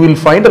you will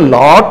find a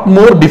lot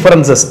more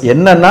differences.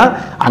 என்னன்னா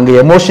அங்கே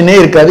எமோஷனே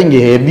இருக்காது,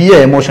 இங்கே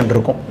ஹெவியாக எமோஷன்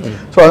இருக்கும்.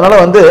 ஸோ அதனால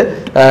வந்து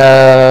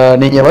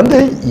நீங்கள் வந்து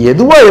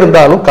எதுவாக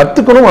இருந்தாலும்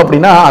கற்றுக்கணும்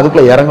அப்படின்னா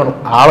அதுக்குள்ளே இறங்கணும்.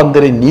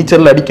 ஆழந்தெரி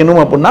நீச்சல்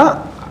அடிக்கணும் அப்படின்னா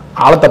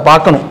ஆழத்தை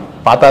பார்க்கணும்,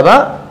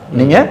 பார்த்தாதான்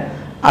நீங்கள்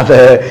அதை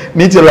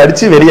நீச்சல்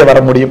அடித்து வெளியே வர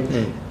முடியும்.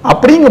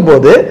 அப்படிங்கும்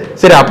போது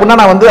சரி அப்படின்னா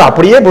நான் வந்து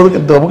அப்படியே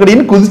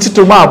தொகுடின்னு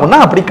குதிச்சுட்டுமா அப்படின்னா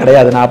அப்படி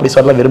கிடையாது, நான் அப்படி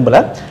சொல்ல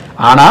விரும்பலை.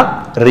 ஆனால்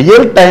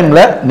ரியல்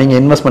டைமில் நீங்கள்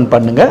இன்வெஸ்ட்மெண்ட்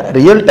பண்ணுங்க,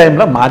 ரியல்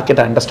டைமில்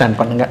மார்க்கெட்டை அண்டர்ஸ்டாண்ட்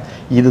பண்ணுங்க.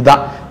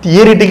 இதுதான்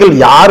தியரிட்டிக்கல்.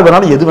 யார்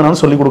வேணாலும் எது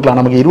வேணாலும் சொல்லிக் கொடுக்கலாம்.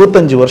 நமக்கு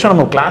 25 வருஷம்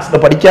நம்ம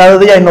கிளாஸில்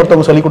படிக்காததையா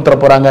இன்னொருத்தவங்க சொல்லி கொடுத்துட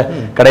போகிறாங்க?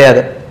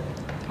 கிடையாது.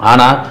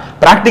 ஆனால்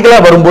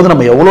ப்ராக்டிக்கலாக வரும்போது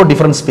நம்ம எவ்வளோ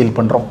டிஃப்ரென்ஸ் ஃபீல்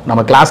பண்ணுறோம்.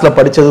 நம்ம கிளாஸில்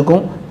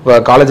படித்ததுக்கும்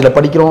காலேஜில்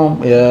படிக்கிறோம்,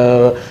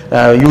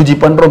 யூஜி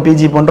பண்ணுறோம்,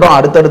 பிஜி பண்ணுறோம்,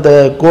 அடுத்தடுத்த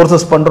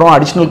கோர்சஸ் பண்ணுறோம்,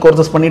 அடிஷ்னல்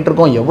கோர்சஸ் பண்ணிட்டு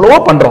இருக்கோம், எவ்வளவோ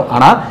பண்ணுறோம்.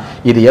 ஆனால்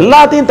இது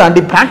எல்லாத்தையும்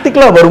தாண்டி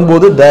ப்ராக்டிக்கலாக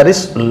வரும்போது there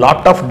is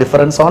lot of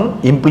difference on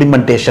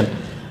implementation.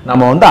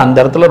 நம்ம வந்து அந்த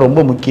இடத்துல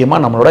ரொம்ப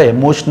முக்கியமாக நம்மளோட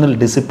எமோஷனல்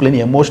டிசிப்ளின்,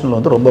 எமோஷனல்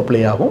வந்து ரொம்ப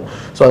ப்ளே ஆகும்.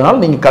 ஸோ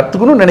அதனால் நீங்கள்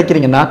கற்றுக்கணும்னு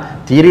நினைக்கிறீங்கன்னா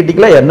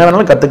தியரிட்டிக்கலாக என்ன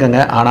வேணாலும்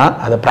கற்றுக்கங்க, ஆனால்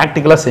அதை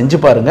ப்ராக்டிக்கலாக செஞ்சு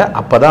பாருங்கள்.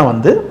 அப்போ தான்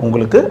வந்து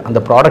உங்களுக்கு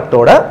அந்த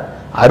ப்ராடக்டோட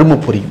அருமை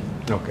புரியும்.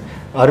 ஓகே,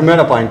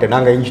 அருமையான பாயிண்ட்டு.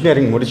 நாங்கள்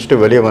இன்ஜினியரிங் முடிச்சுட்டு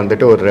வெளியே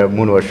வந்துட்டு ஒரு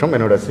 3 வருஷம்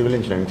என்னோட சிவில்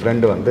இன்ஜினியரிங்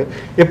ஃப்ரெண்டு வந்து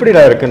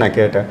எப்படிடா இருக்குன்னு நான்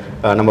கேட்டேன்.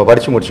 நம்ம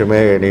படித்து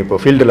முடிச்சுமே நீ இப்போ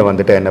ஃபீல்டில்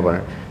வந்துட்டு என்ன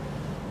பண்ண,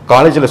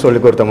 காலேஜில் சொல்லி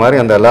கொடுத்த மாதிரி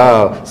அந்த எல்லாம்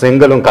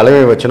செங்கலும்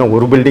கலவையும் வச்சுன்னா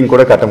ஒரு பில்டிங்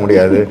கூட கட்ட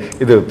முடியாது,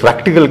 இது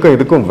ப்ராக்டிக்கலுக்கும்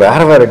இதுக்கும்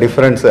வேறு வேறு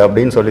டிஃப்ரென்ஸ்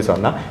அப்படின்னு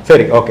சொன்னால்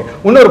சரி ஓகே.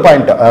 இன்னொரு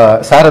பாயிண்ட்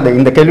சார், அது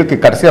இந்த கேள்விக்கு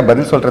கடைசியாக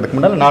பதில் சொல்கிறதுக்கு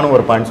முன்னால் நானும்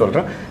ஒரு பாயிண்ட்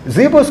சொல்கிறேன்.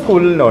 ஜீபோ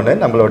ஸ்கூல்னு ஒன்று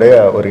நம்மளுடைய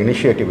ஒரு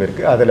இனிஷியேட்டிவ்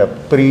இருக்குது. அதில்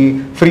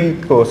free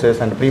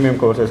courses and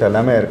premium courses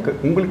எல்லாமே இருக்குது.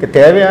 உங்களுக்கு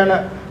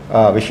தேவையான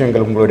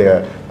விஷயங்கள் உங்களுடைய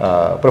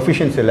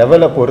ப்ரொஃபிஷியன்சி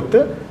லெவலை பொறுத்து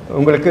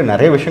உங்களுக்கு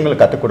நிறைய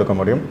விஷயங்கள் கற்றுக் கொடுக்க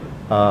முடியும்.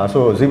 ஸோ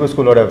ஜிபு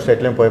ஸ்கூலோட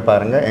வெப்சைட்லேயும் போய்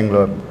பாருங்கள்.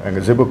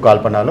 எங்கள் ஜிபுக்கு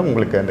கால் பண்ணாலும்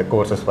உங்களுக்கு அந்த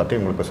கோர்சஸ் பற்றி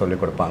உங்களுக்கு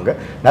சொல்லிக் கொடுப்பாங்க.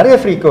 நிறைய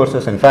ஃப்ரீ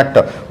கோர்சஸ், இன்ஃபேக்ட்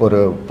ஒரு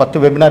 10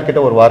 வெபினார்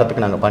கிட்ட ஒரு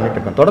வாரத்துக்கு நாங்கள் பண்ணிட்டு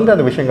இருக்கோம். தொடர்ந்து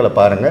அந்த விஷயங்களை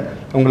பாருங்கள்,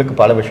 உங்களுக்கு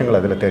பல விஷயங்கள்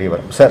அதில் தெரிய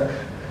வரும். சார்,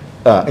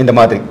 இந்த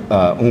மாதிரி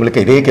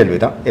உங்களுக்கு இதே கேள்வி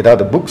தான்,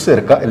 ஏதாவது புக்ஸ்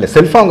இருக்கா, இல்லை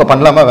செல்ஃபாக அவங்க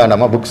பண்ணலாமா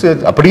வேண்டாமா, புக்ஸ்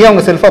அப்படியே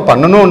அவங்க செல்ஃபாக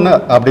பண்ணணும்னு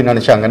அப்படின்னு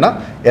நினச்சாங்கன்னா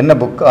என்ன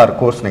புக் ஆர்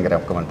கோர்ஸ் நீங்கள்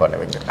ரெக்கமெண்ட்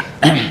பண்ணுவீங்க?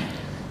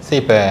 சரி,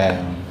 இப்போ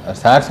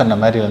சார் சொன்ன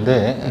மாதிரி வந்து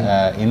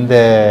இந்த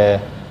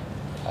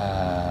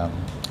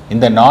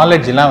இந்த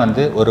நாலேஜ்லாம்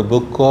வந்து ஒரு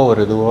புக்கோ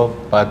ஒரு இதுவோ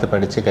பார்த்து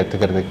படித்து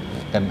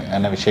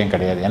கற்றுக்கிறதுக்கான விஷயம்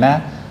கிடையாது. ஏன்னா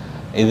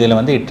இதில்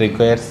வந்து இட்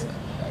ரிக்வயர்ஸ்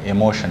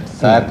எமோஷன்ஸ்.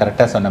 சார்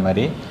கரெக்டாக சொன்ன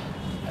மாதிரி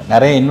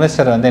நிறைய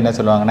இன்வெஸ்டர் வந்து என்ன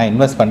சொல்லுவாங்கன்னா,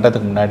 இன்வெஸ்ட்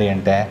பண்ணுறதுக்கு முன்னாடி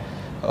என்கிட்ட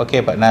ஓகே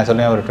நான்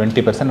சொல்லுவேன் ஒரு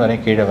 20%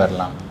 வரையும் கீழே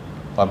வரலாம்,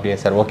 அப்படியே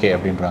சார் ஓகே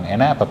அப்படின்றாங்க.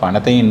 ஏன்னா அப்போ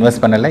பணத்தையும்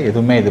இன்வெஸ்ட் பண்ணலை,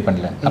 எதுவுமே இது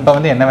பண்ணல, அப்போ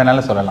வந்து என்ன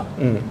வேணாலும் சொல்லலாம்.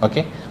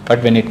 Okay,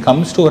 but when it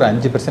comes to ஒரு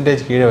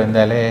 5% கீழே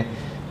வந்தாலே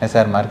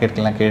சார்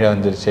மார்க்கெட்டுக்கெல்லாம் கீழே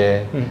வந்துருச்சு,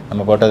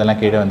 நம்ம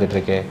போட்டதெல்லாம் கீழே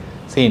வந்துட்டுருக்கு.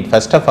 சரி,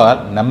 ஃபர்ஸ்ட் ஆஃப் ஆல்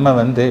நம்ம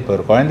வந்து இப்போ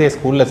ஒரு குழந்தைய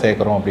ஸ்கூலில்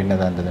சேர்க்குறோம்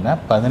அப்படின்னது இருந்ததுன்னா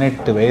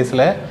 18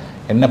 வயசில்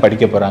என்ன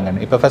படிக்க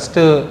போகிறாங்கன்னு. இப்போ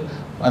ஃபஸ்ட்டு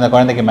அந்த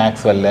குழந்தைக்கு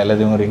மேக்ஸ் வரல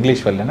அல்லது ஒரு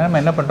இங்கிலீஷ் வரலன்னா நம்ம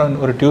என்ன பண்ணுறோம்,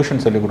 ஒரு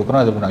டியூஷன் சொல்லி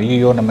கொடுக்குறோம். அது பண்ணுறோம்,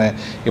 ஐயோ நம்ம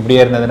இப்படியே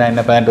இருந்ததுன்னா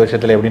என்ன 18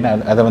 வருஷத்தில் எப்படின்னு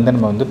அதை வந்து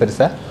நம்ம வந்து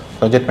பெருசாக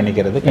ப்ரொஜெக்ட்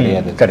பண்ணிக்கிறது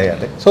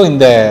கிடையாது. ஸோ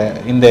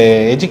இந்த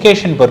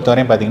எஜுகேஷன்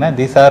பொறுத்தவரையும் பார்த்தீங்கன்னா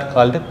these are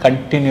called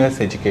continuous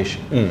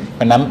education.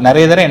 இப்போ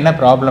நிறைய தடவை என்ன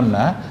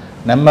ப்ராப்ளம்னா,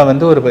 நம்ம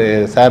வந்து ஒரு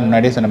சார்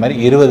முன்னாடியே சொன்ன மாதிரி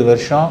 20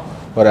 வருஷம்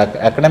ஒரு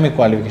அகடமிக்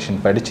குவாலிஃபிகேஷன்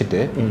படிச்சுட்டு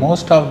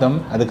மோஸ்ட் ஆஃப் தம்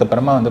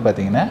அதுக்கப்புறமா வந்து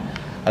பார்த்தீங்கன்னா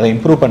அதை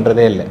இம்ப்ரூவ்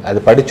பண்ணுறதே இல்லை. அது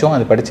படித்தோம்,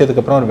 அது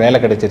படித்ததுக்கப்புறம் ஒரு வேலை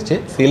கிடைச்சிருச்சு.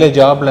 சில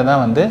ஜாபில்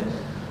தான் வந்து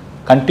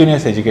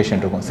கண்டினியூஸ்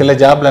எஜுகேஷன் இருக்கும். சில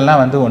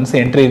ஜாப்லலாம் வந்து ஒன்ஸ்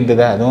என்ட்ரி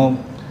இருந்தது, அதுவும்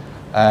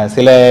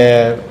சில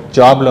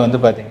ஜாபில் வந்து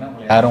பார்த்தீங்கன்னா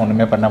யாரும்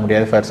ஒன்றுமே பண்ண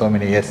முடியாது ஃபார் சோ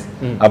மெனி இயர்ஸ்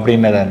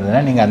அப்படின்னதாக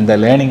இருந்ததுன்னா நீங்கள் அந்த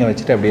லேர்னிங்கை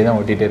வச்சுட்டு அப்படியே தான்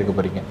ஓட்டிகிட்டே இருக்க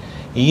போகிறீங்க.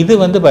 இது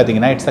வந்து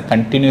பார்த்தீங்கன்னா it's a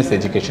continuous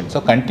education. So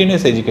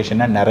continuous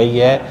எஜுகேஷன்னா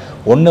நிறைய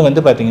ஒன்று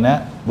வந்து பார்த்தீங்கன்னா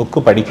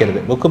புக்கு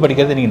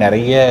படிக்கிறது நீங்கள்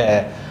நிறைய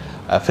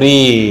ஃப்ரீ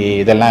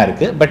இதெல்லாம்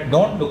இருக்குது. பட்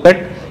டோன்ட் லுக்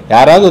அட்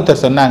யாராவது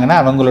ஒருத்தர் சொன்னாங்கன்னா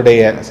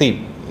அவங்களுடைய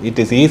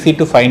it is easy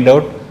to find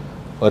out.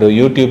 ஒரு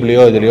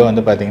யூடியூப்லேயோ இதுலையோ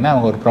வந்து பார்த்தீங்கன்னா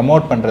அவங்க ஒரு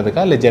ப்ரொமோட்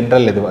பண்ணுறதுக்கா இல்லை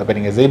ஜென்ரல் இது இப்போ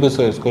நீங்கள் ஜேபு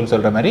ஸ்கூல்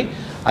சொல்கிற மாதிரி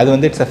அது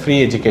வந்து இட்ஸ் அ ஃப்ரீ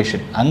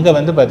எஜுகேஷன். அங்கே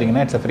வந்து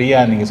பார்த்தீங்கன்னா இட்ஸ் அ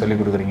ஃப்ரீயாக நீங்கள் சொல்லிக்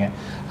கொடுக்குறீங்க.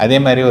 அதே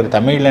மாதிரி ஒரு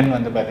தமிழன்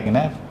வந்து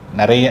பார்த்தீங்கன்னா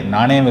நிறைய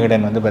நாணய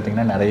விகடன் வந்து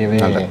பார்த்தீங்கன்னா நிறையவே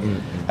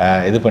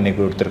இது பண்ணி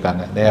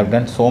கொடுத்துருக்காங்க. They have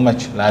done so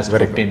much last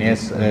 15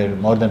 years,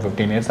 மோர் தென்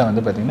 15 இயர்ஸாக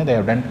வந்து பார்த்தீங்கன்னா they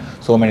have done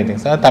so many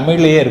things.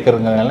 தமிழ்லேயே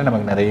இருக்கிறதுனால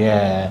நமக்கு நிறைய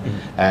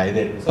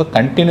இது. ஸோ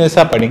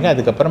கண்டினியூஸாக படிங்க.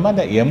 அதுக்கப்புறமா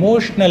அந்த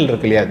எமோஷ்னல்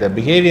இருக்கு இல்லையா, அந்த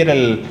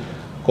பிஹேவியரல்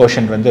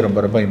கோஷன் வந்து ரொம்ப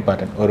ரொம்ப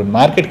இம்பார்ட்டன்ட். ஒரு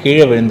மார்க்கெட்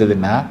கீழே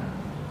விழுந்ததுன்னா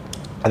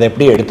அதை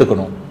எப்படி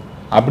எடுத்துக்கணும்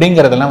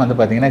அப்படிங்கிறதெல்லாம் வந்து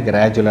பார்த்தீங்கன்னா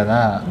கிராஜுவலாக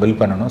தான் பில்ட்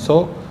பண்ணணும். ஸோ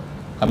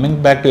கம்மிங்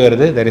பேக் டு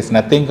வருது, தெர் இஸ்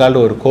நத்திங் கால்டு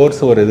ஒரு கோர்ஸ்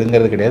ஒரு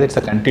இதுங்கிறது கிடையாது. It's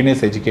a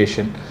continuous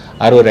education.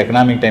 ஒரு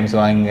எக்கனாமிக் டைம்ஸ்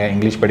வாங்குங்க,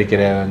 இங்கிலீஷ்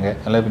படிக்கிறவங்க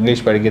அல்லது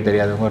இங்கிலீஷ் படிக்க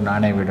தெரியாதவங்க ஒரு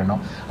நாணயம்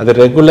விடணும். அது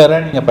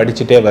ரெகுலராக நீங்கள்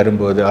படிச்சுட்டே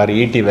வரும்போது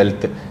ஈடி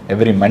வெல்த்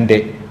எவ்ரி மண்டே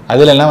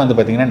அதிலெல்லாம் வந்து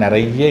பார்த்திங்கன்னா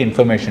நிறைய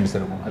இன்ஃபர்மேஷன்ஸ்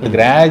இருக்கும். அது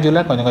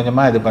கிராஜுவலாக கொஞ்சம்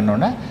கொஞ்சமாக இது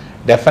பண்ணோன்னா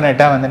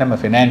டெஃபினட்டாக வந்து நம்ம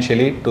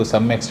ஃபினான்ஷியலி டு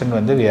சம் எக்ஸ்டென்ட்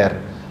வந்து we are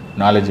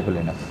knowledgeable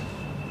enough.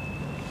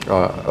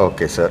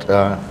 Okay sir,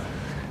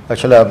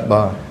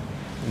 ஆக்சுவலாக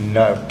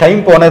டைம்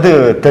போனது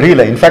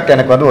தெரியல. இன்ஃபேக்ட்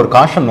எனக்கு வந்து ஒரு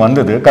காஷன்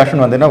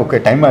வந்துன்னா ஓகே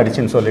டைம்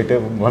ஆகிடுச்சின்னு சொல்லிட்டு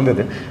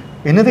வந்தது.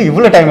 என்னது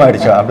இவ்வளோ டைம்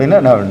ஆகிடுச்சா அப்படின்னா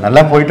நான்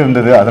நல்லா போயிட்டு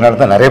இருந்தது. அதனால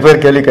தான் நிறைய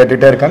பேர் கேள்வி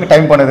கேட்டுகிட்டே இருக்காங்க.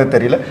 டைம் போனதே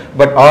தெரியல.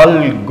 But all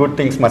good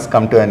things must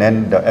come to an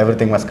end, every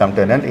thing must come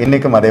to an end.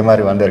 இன்றைக்கும் அதே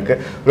மாதிரி வந்திருக்கு,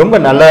 ரொம்ப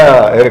நல்லா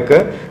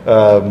இருக்குது.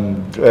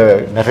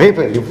 நிறைய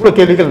பேர் இவ்வளோ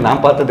கேள்விகள்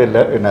நான் பார்த்தது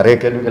இல்லை, நிறைய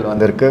கேள்விகள்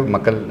வந்திருக்கு.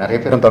 மக்கள் நிறைய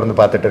பேரும் தொடர்ந்து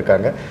பார்த்துட்டு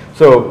இருக்காங்க.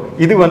 ஸோ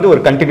இது வந்து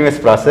ஒரு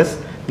கண்டினியூஸ் ப்ராசஸ்.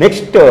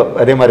 நெக்ஸ்ட்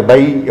அதே மாதிரி பை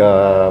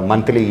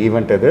மந்த்லி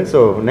ஈவெண்ட் அது. ஸோ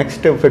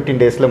நெக்ஸ்ட் 15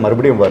 டேஸில்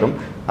மறுபடியும் வரும்.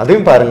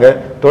 அதையும் பாருங்கள்.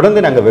 தொடர்ந்து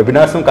நாங்கள்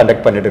வெபினார்ஸும்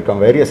கண்டக்ட் பண்ணிட்டு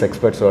இருக்கோம் வேரியஸ்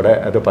எக்ஸ்பர்ட்ஸோட.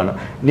 அது பண்ணோம்.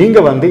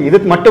 நீங்கள் வந்து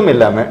இதுக்கு மட்டும்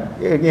இல்லாமல்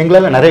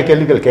எங்களால் நிறைய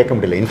கேள்விகள் கேட்க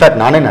முடியல.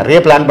 இன்ஃபேக்ட் நானே நிறைய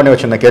பிளான் பண்ணி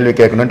வச்சிருந்தேன் கேள்வி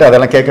கேட்கணுன்ட்டு,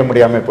 அதெல்லாம் கேட்க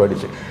முடியாமல்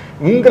போயிடுச்சு.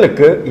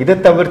 உங்களுக்கு இதை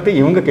தவிர்த்து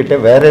இவங்கக்கிட்ட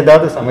வேறு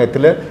ஏதாவது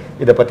சமயத்தில்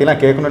இதை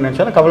பற்றிலாம் கேட்கணும்னு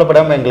நினச்சாலும்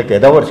கவலைப்படாமல் எங்களுக்கு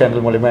ஏதாவது ஒரு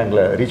சேனல் மூலிமா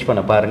எங்களை ரீச்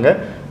பண்ண பாருங்கள்.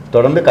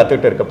 தொடர்ந்து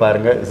கற்றுக்கிட்டு இருக்க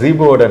பாருங்கள்.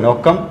 ஜீபுவோட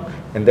நோக்கம்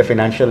இந்த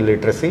ஃபினான்ஷியல்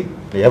லிட்ரஸி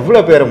எவ்வளோ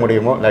பேர்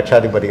முடியுமோ,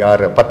 லட்சாதிபதி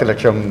 10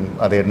 லட்சம்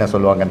அது என்ன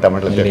சொல்லுவாங்கன்னு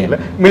தமிழில் தெரியல,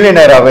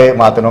 மில்லியனராகவே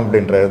மாற்றணும்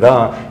அப்படின்றது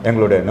தான்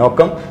எங்களுடைய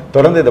நோக்கம்.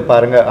 தொடர்ந்து இதை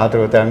பாருங்கள்,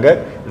 ஆதரவு தாங்க.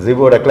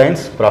 ஜீபுவோட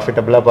கிளைண்ட்ஸ்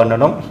ப்ராஃபிட்டபுளாக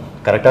பண்ணணும்,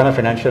 கரெக்டான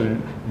ஃபினான்ஷியல்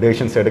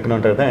டெசிஷன்ஸ்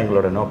எடுக்கணுன்றது தான்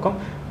எங்களோட நோக்கம்.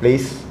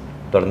 ப்ளீஸ்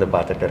தொடர்ந்து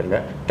பார்த்துட்டு இருங்க.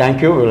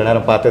 தேங்க்யூ, இவ்வளோ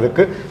நேரம்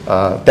பார்த்ததுக்கு.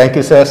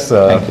 Thank you sir,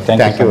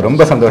 thank you.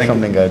 ரொம்ப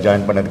சந்தோஷம் நீங்கள்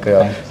ஜாயின் பண்ணதுக்கு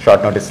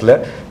ஷார்ட் நோட்டீஸில்.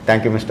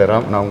 Thank you mister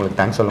Ram. நான் உங்களுக்கு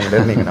தேங்க்ஸ் சொல்ல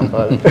முடியாது, நீங்கள்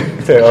நம்ம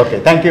சரி. Okay,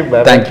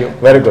 thank you.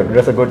 Very good. It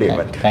was a good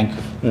event.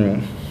 Thank you.